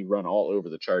wouldn't he run all over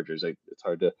the Chargers? It's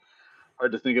hard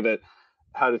to think of it.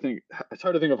 It's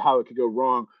hard to think of how it could go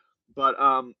wrong. But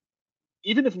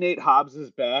even if Nate Hobbs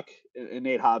is back, and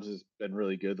Nate Hobbs has been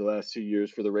really good the last 2 years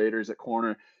for the Raiders at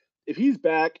corner, if he's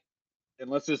back, and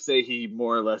let's just say he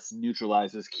more or less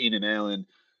neutralizes Keenan Allen,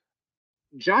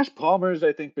 Josh Palmer's,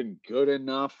 I think, been good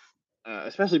enough,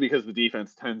 especially because the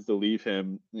defense tends to leave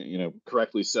him,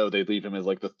 correctly so. They leave him as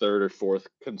like the third or fourth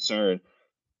concern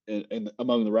in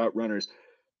among the route runners.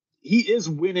 He is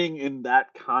winning in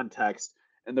that context,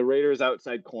 and the Raiders'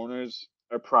 outside corners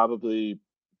are probably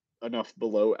enough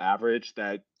below average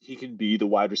that he can be the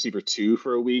wide receiver 2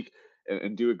 for a week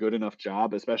and do a good enough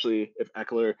job, especially if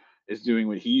Eckler is doing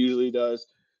what he usually does.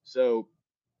 So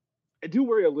I do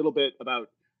worry a little bit about,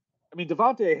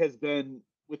 Devontae has been,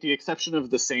 with the exception of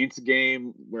the Saints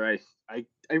game, where I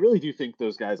really do think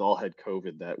those guys all had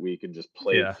COVID that week and just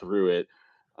played through it.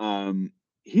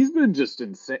 He's been just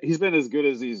insane. He's been as good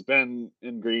as he's been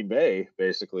in Green Bay,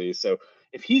 basically. So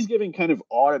if he's giving kind of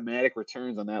automatic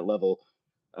returns on that level,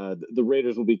 the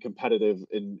Raiders will be competitive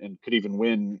and could even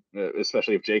win,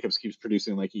 especially if Jacobs keeps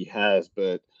producing like he has.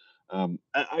 But I'll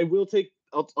take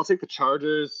the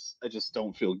Chargers. I just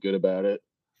don't feel good about it.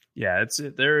 Yeah,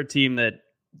 they're a team that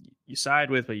you side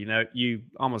with, but you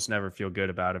almost never feel good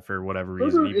about it for whatever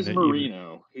reason. Herbert is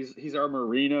Marino. He's our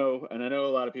Marino, and I know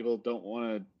a lot of people don't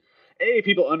want to. A,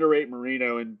 people underrate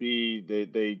Marino, and B,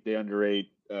 they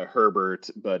underrate Herbert.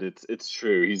 But it's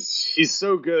true. He's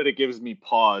so good it gives me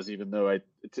pause. Even though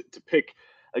to pick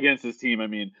against this team,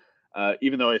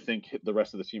 even though I think the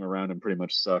rest of the team around him pretty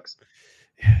much sucks.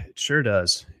 It sure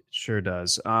does.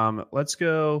 Let's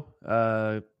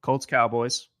go. Colts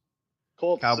Cowboys.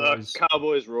 Colts Cowboys. Suck.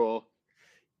 Cowboys roll.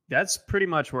 That's pretty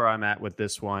much where I'm at with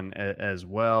this one as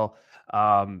well.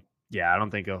 Yeah, I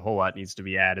don't think a whole lot needs to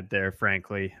be added there,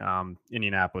 frankly.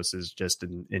 Indianapolis is just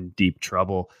in deep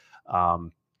trouble.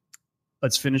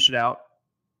 Let's finish it out.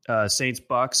 Saints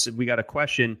Bucks. We got a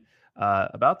question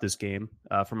about this game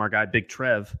from our guy Big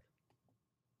Trev.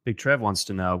 Big Trev wants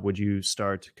to know: would you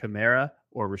start Kamara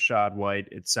or Rachaad White?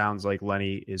 It sounds like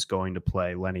Lenny is going to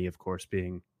play. Lenny, of course,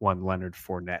 being one Leonard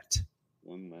Fournette.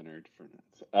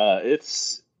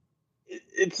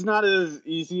 It's not as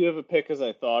easy of a pick as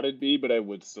I thought it'd be, but I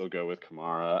would still go with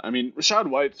Kamara. Rachaad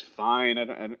White's fine.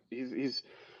 He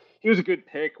was a good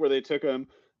pick where they took him,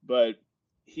 but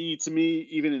he, to me,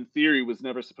 even in theory, was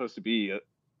never supposed to be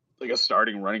a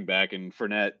starting running back. And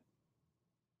Fournette,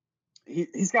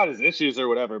 he's got his issues or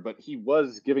whatever, but he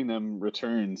was giving them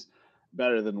returns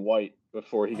better than White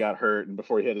before he got hurt and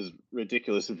before he had his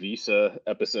ridiculous visa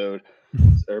episode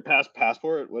or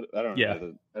passport. What I don't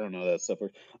know. I don't know that stuff.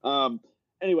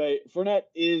 Anyway, Fournette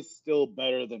is still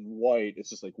better than White. It's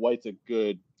just like White's a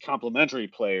good complementary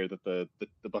player that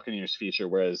the Buccaneers feature,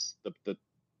 whereas the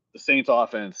Saints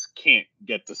offense can't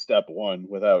get to step one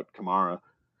without Kamara.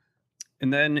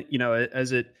 And then,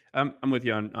 I'm with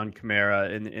you on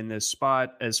Kamara in this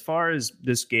spot. As far as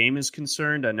this game is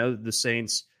concerned, I know that the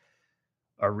Saints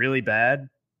are really bad.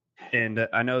 And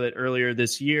I know that earlier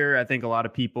this year, I think a lot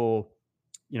of people,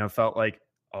 felt like,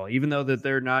 even though that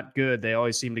they're not good, they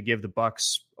always seem to give the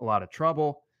Bucs a lot of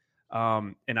trouble.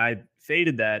 And I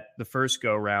faded that the first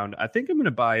go round. I think I'm going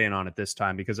to buy in on it this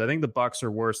time because I think the Bucs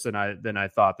are worse than I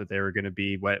thought that they were going to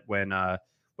be when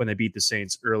they beat the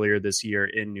Saints earlier this year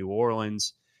in New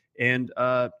Orleans. And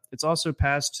it's also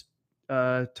past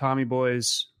Tommy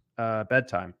Boy's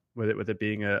bedtime with it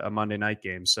being a Monday night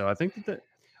game. So I think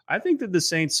that the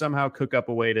Saints somehow cook up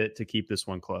a way to keep this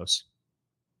one close.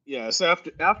 Yeah. So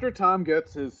after Tom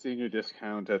gets his senior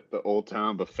discount at the Old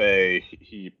Town Buffet,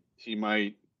 he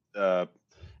might at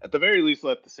the very least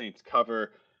let the Saints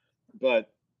cover.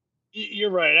 But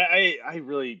you're right. I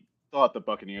really thought the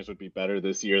Buccaneers would be better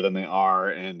this year than they are,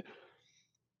 and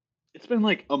it's been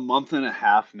like a month and a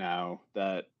half now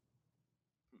that,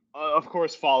 of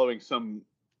course, following some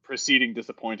preceding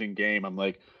disappointing game, I'm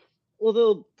like,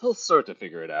 well, they'll start to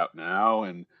figure it out now,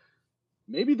 and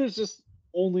maybe there's just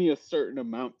only a certain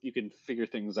amount you can figure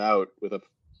things out with a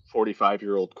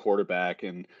 45-year-old quarterback,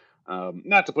 and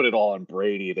Not to put it all on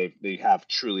Brady, they have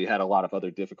truly had a lot of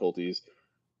other difficulties.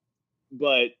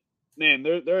 But man,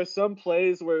 there are some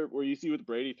plays where you see with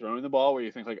Brady throwing the ball where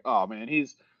you think like, oh man,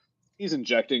 he's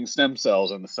injecting stem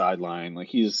cells on the sideline, like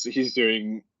he's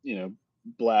doing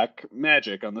black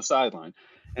magic on the sideline.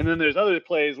 And then there's other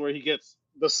plays where he gets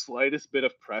the slightest bit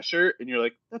of pressure, and you're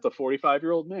like, that's a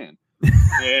 45-year-old man.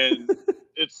 And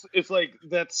it's like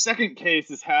that second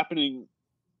case is happening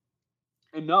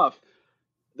enough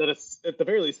that it's at the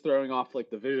very least throwing off like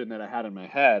the vision that I had in my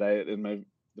head. The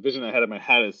vision I had in my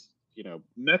head is,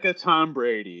 Mecha Tom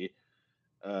Brady,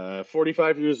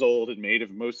 45 years old and made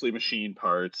of mostly machine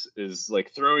parts, is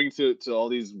like throwing to all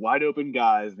these wide open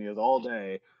guys, and he has all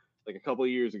day, like a couple of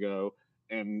years ago,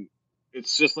 and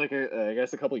it's just like I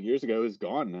guess a couple of years ago is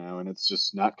gone now, and it's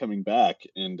just not coming back.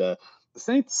 And the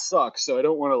Saints suck, so I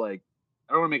don't want to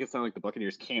make it sound like the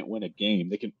Buccaneers can't win a game.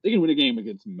 They can win a game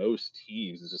against most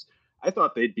teams. It's just I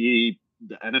thought they'd be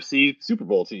the NFC Super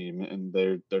Bowl team, and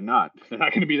they're not. They're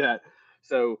not going to be that.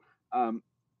 So I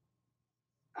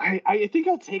think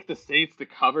I'll take the Saints to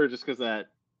cover just because that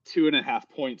 2.5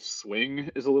 point swing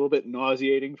is a little bit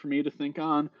nauseating for me to think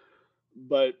on.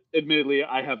 But admittedly,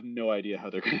 I have no idea how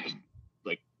they're going to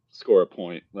score a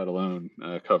point, let alone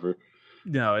cover.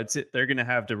 No, they're going to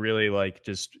have to really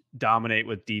just dominate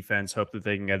with defense, hope that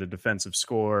they can get a defensive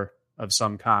score of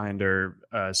some kind or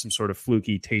some sort of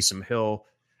fluky Taysom Hill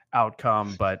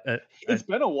outcome. But it's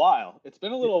been a while. It's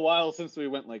been a little while since we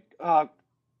went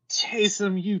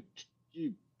Taysom, you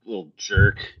little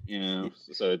jerk,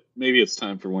 So maybe it's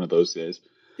time for one of those days.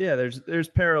 Yeah, there's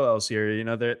parallels here.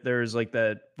 There's like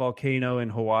that volcano in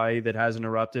Hawaii that hasn't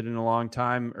erupted in a long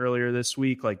time earlier this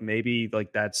week. Like maybe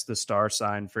that's the star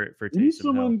sign for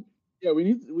Taysom Hill. Yeah, we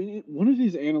need one of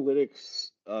these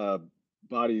analytics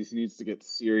bodies needs to get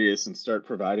serious and start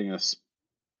providing us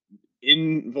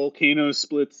in volcano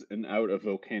splits and out of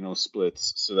volcano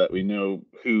splits so that we know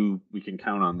who we can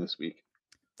count on this week.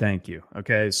 Thank you.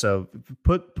 Okay, so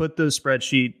put those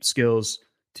spreadsheet skills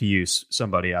to use,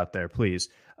 somebody out there, please.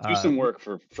 Do some work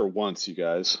for once, you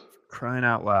guys. Crying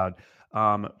out loud.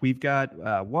 We've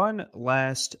got one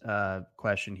last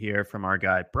question here from our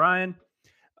guy, Brian.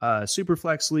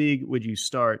 Superflex League, would you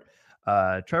start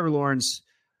Trevor Lawrence,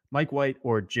 Mike White,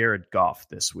 or Jared Goff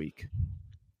this week?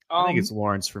 I think it's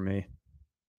Lawrence for me.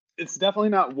 It's definitely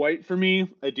not White for me.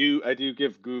 I do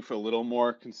give Goof a little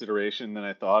more consideration than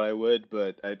I thought I would,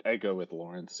 but I go with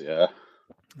Lawrence, yeah.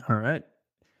 All right.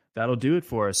 That'll do it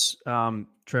for us.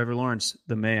 Trevor Lawrence,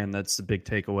 the man. That's the big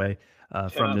takeaway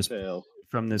from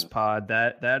this pod.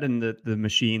 That and the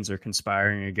machines are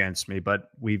conspiring against me, but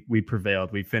we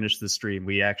prevailed. We finished the stream.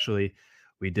 We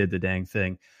did the dang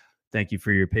thing. Thank you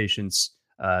for your patience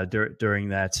during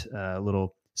that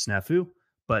little snafu.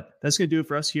 But that's going to do it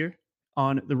for us here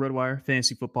on the RotoWire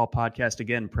Fantasy Football Podcast.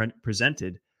 Again,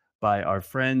 presented by our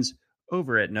friends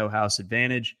over at No House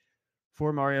Advantage.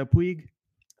 For Mario Puig,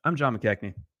 I'm John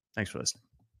McKechnie. Thanks for listening.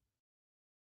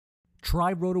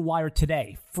 Try RotoWire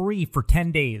today, free for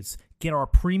 10 days. Get our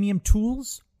premium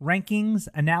tools, rankings,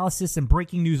 analysis, and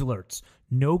breaking news alerts.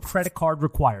 No credit card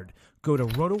required. Go to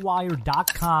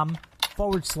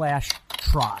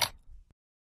rotowire.com/try.